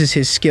Honey uses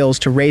his skills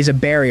to raise a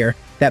barrier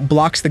that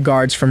blocks the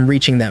guards from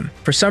reaching them.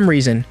 For some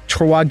reason,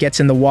 Troa gets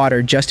in the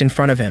water just in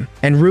front of him,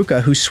 and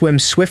Ruka, who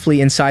swims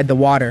swiftly inside the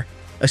water,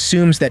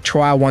 assumes that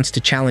Troa wants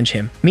to challenge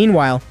him.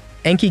 Meanwhile,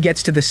 Enki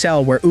gets to the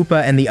cell where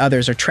Upa and the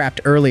others are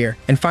trapped earlier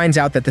and finds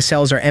out that the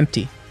cells are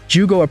empty.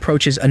 Jugo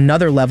approaches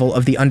another level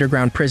of the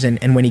underground prison,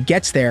 and when he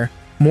gets there,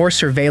 more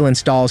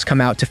surveillance dolls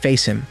come out to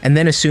face him, and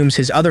then assumes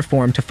his other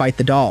form to fight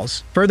the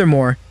dolls.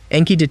 Furthermore,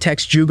 Enki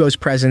detects Jugo's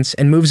presence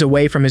and moves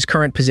away from his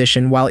current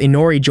position while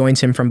Inori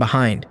joins him from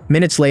behind.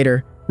 Minutes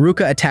later,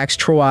 Ruka attacks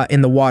Troa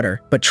in the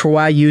water, but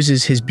Troa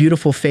uses his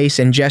beautiful face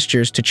and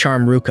gestures to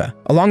charm Ruka.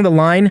 Along the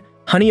line,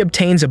 Honey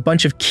obtains a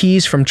bunch of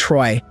keys from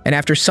Troy, and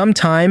after some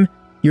time,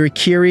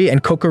 Yurikiri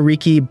and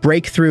Kokoriki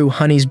break through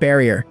Honey's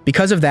barrier.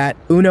 Because of that,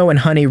 Uno and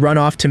Honey run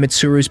off to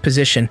Mitsuru's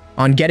position.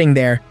 On getting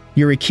there,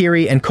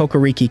 Yurikiri and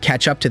Kokoriki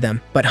catch up to them,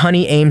 but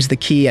Honey aims the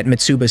key at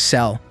Mitsuba's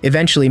cell.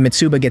 Eventually,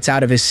 Mitsuba gets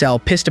out of his cell,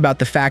 pissed about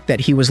the fact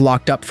that he was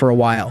locked up for a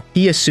while.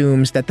 He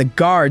assumes that the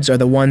guards are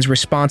the ones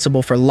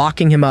responsible for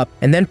locking him up,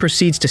 and then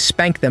proceeds to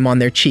spank them on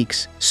their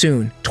cheeks.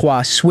 Soon,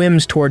 Troa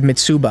swims toward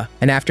Mitsuba,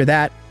 and after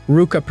that,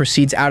 Ruka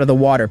proceeds out of the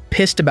water,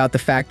 pissed about the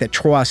fact that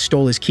Troa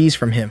stole his keys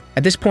from him.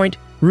 At this point,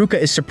 Ruka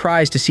is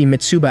surprised to see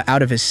Mitsuba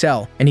out of his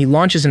cell, and he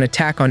launches an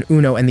attack on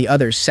Uno and the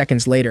others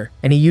seconds later,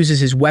 and he uses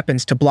his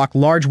weapons to block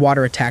large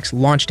water attacks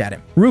launched at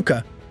him.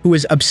 Ruka, who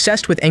is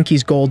obsessed with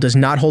Enki's goal, does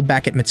not hold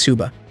back at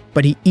Mitsuba,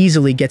 but he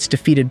easily gets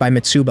defeated by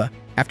Mitsuba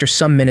after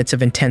some minutes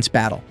of intense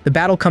battle. The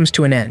battle comes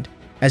to an end,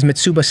 as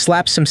Mitsuba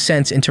slaps some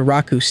sense into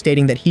Raku,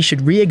 stating that he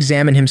should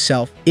re-examine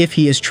himself if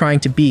he is trying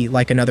to be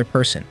like another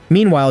person.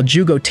 Meanwhile,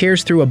 Jugo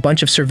tears through a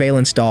bunch of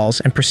surveillance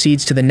dolls and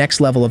proceeds to the next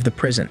level of the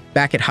prison.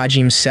 Back at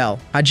Hajime's cell,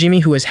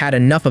 Hajime, who has had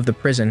enough of the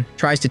prison,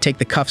 tries to take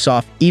the cuffs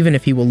off even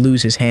if he will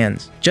lose his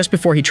hands. Just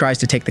before he tries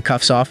to take the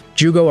cuffs off,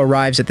 Jugo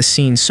arrives at the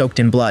scene soaked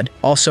in blood.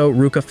 Also,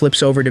 Ruka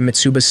flips over to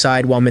Mitsuba's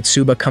side while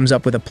Mitsuba comes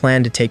up with a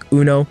plan to take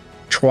Uno,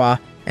 Trois,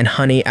 and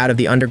Honey out of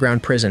the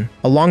underground prison.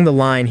 Along the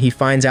line, he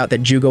finds out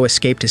that Jugo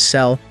escaped his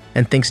cell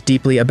and thinks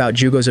deeply about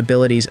Jugo's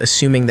abilities,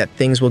 assuming that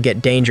things will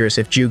get dangerous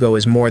if Jugo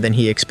is more than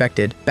he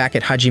expected. Back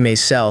at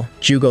Hajime's cell,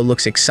 Jugo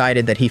looks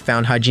excited that he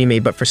found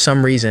Hajime, but for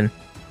some reason,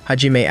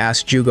 Hajime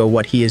asks Jugo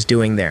what he is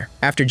doing there.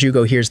 After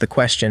Jugo hears the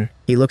question,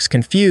 he looks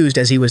confused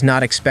as he was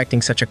not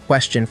expecting such a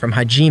question from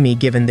Hajime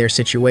given their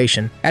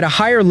situation. At a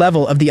higher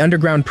level of the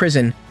underground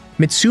prison,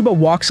 Mitsuba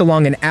walks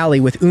along an alley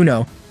with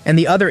Uno and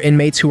the other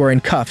inmates who are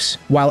in cuffs.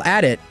 While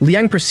at it,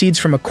 Liang proceeds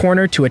from a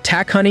corner to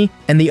attack Honey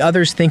and the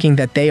others, thinking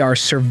that they are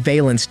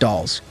surveillance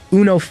dolls.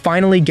 Uno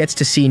finally gets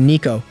to see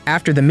Nico.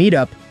 After the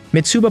meetup,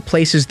 Mitsuba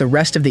places the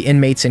rest of the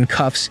inmates in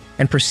cuffs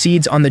and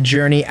proceeds on the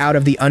journey out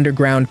of the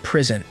underground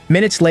prison.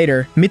 Minutes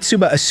later,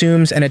 Mitsuba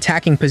assumes an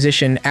attacking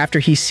position after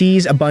he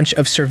sees a bunch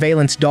of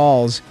surveillance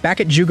dolls.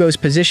 Back at Jugo's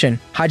position,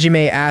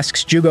 Hajime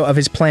asks Jugo of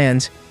his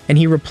plans, and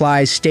he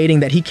replies stating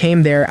that he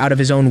came there out of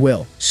his own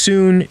will.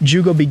 Soon,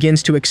 Jugo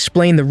begins to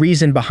explain the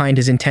reason behind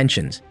his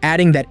intentions,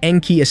 adding that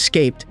Enki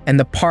escaped and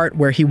the part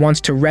where he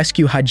wants to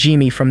rescue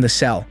Hajime from the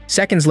cell.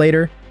 Seconds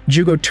later,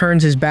 Jugo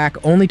turns his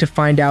back only to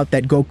find out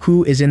that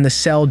Goku is in the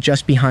cell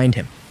just behind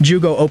him.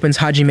 Jugo opens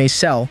Hajime's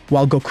cell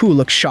while Goku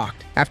looks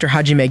shocked. After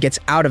Hajime gets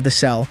out of the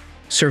cell,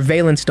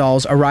 surveillance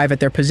dolls arrive at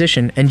their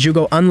position and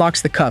Jugo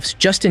unlocks the cuffs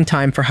just in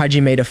time for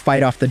Hajime to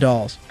fight off the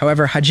dolls.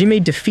 However,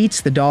 Hajime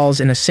defeats the dolls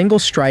in a single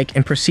strike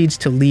and proceeds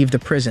to leave the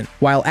prison.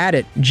 While at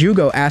it,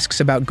 Jugo asks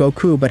about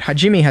Goku, but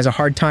Hajime has a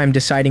hard time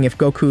deciding if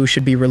Goku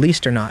should be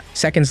released or not.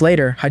 Seconds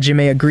later,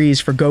 Hajime agrees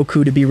for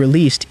Goku to be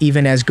released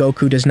even as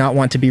Goku does not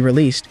want to be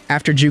released.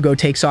 After Jugo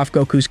takes off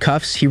Goku's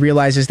cuffs, he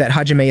realizes that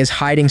Hajime is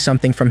hiding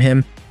something from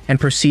him and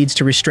proceeds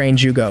to restrain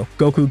Jugo.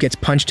 Goku gets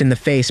punched in the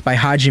face by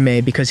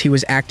Hajime because he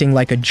was acting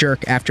like a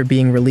jerk after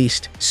being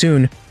released.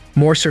 Soon,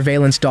 more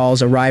surveillance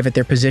dolls arrive at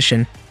their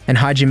position, and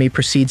Hajime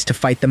proceeds to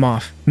fight them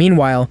off.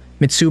 Meanwhile,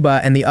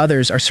 Mitsuba and the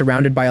others are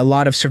surrounded by a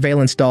lot of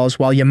surveillance dolls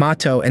while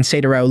Yamato and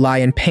Seitarao lie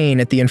in pain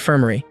at the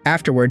infirmary.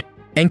 Afterward,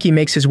 Enki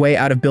makes his way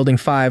out of Building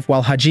 5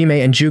 while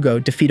Hajime and Jugo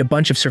defeat a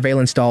bunch of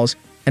surveillance dolls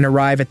and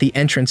arrive at the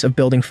entrance of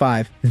Building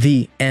 5.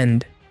 The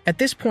end. At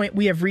this point,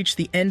 we have reached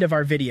the end of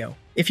our video.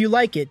 If you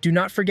like it, do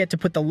not forget to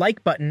put the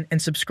like button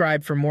and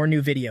subscribe for more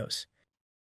new videos.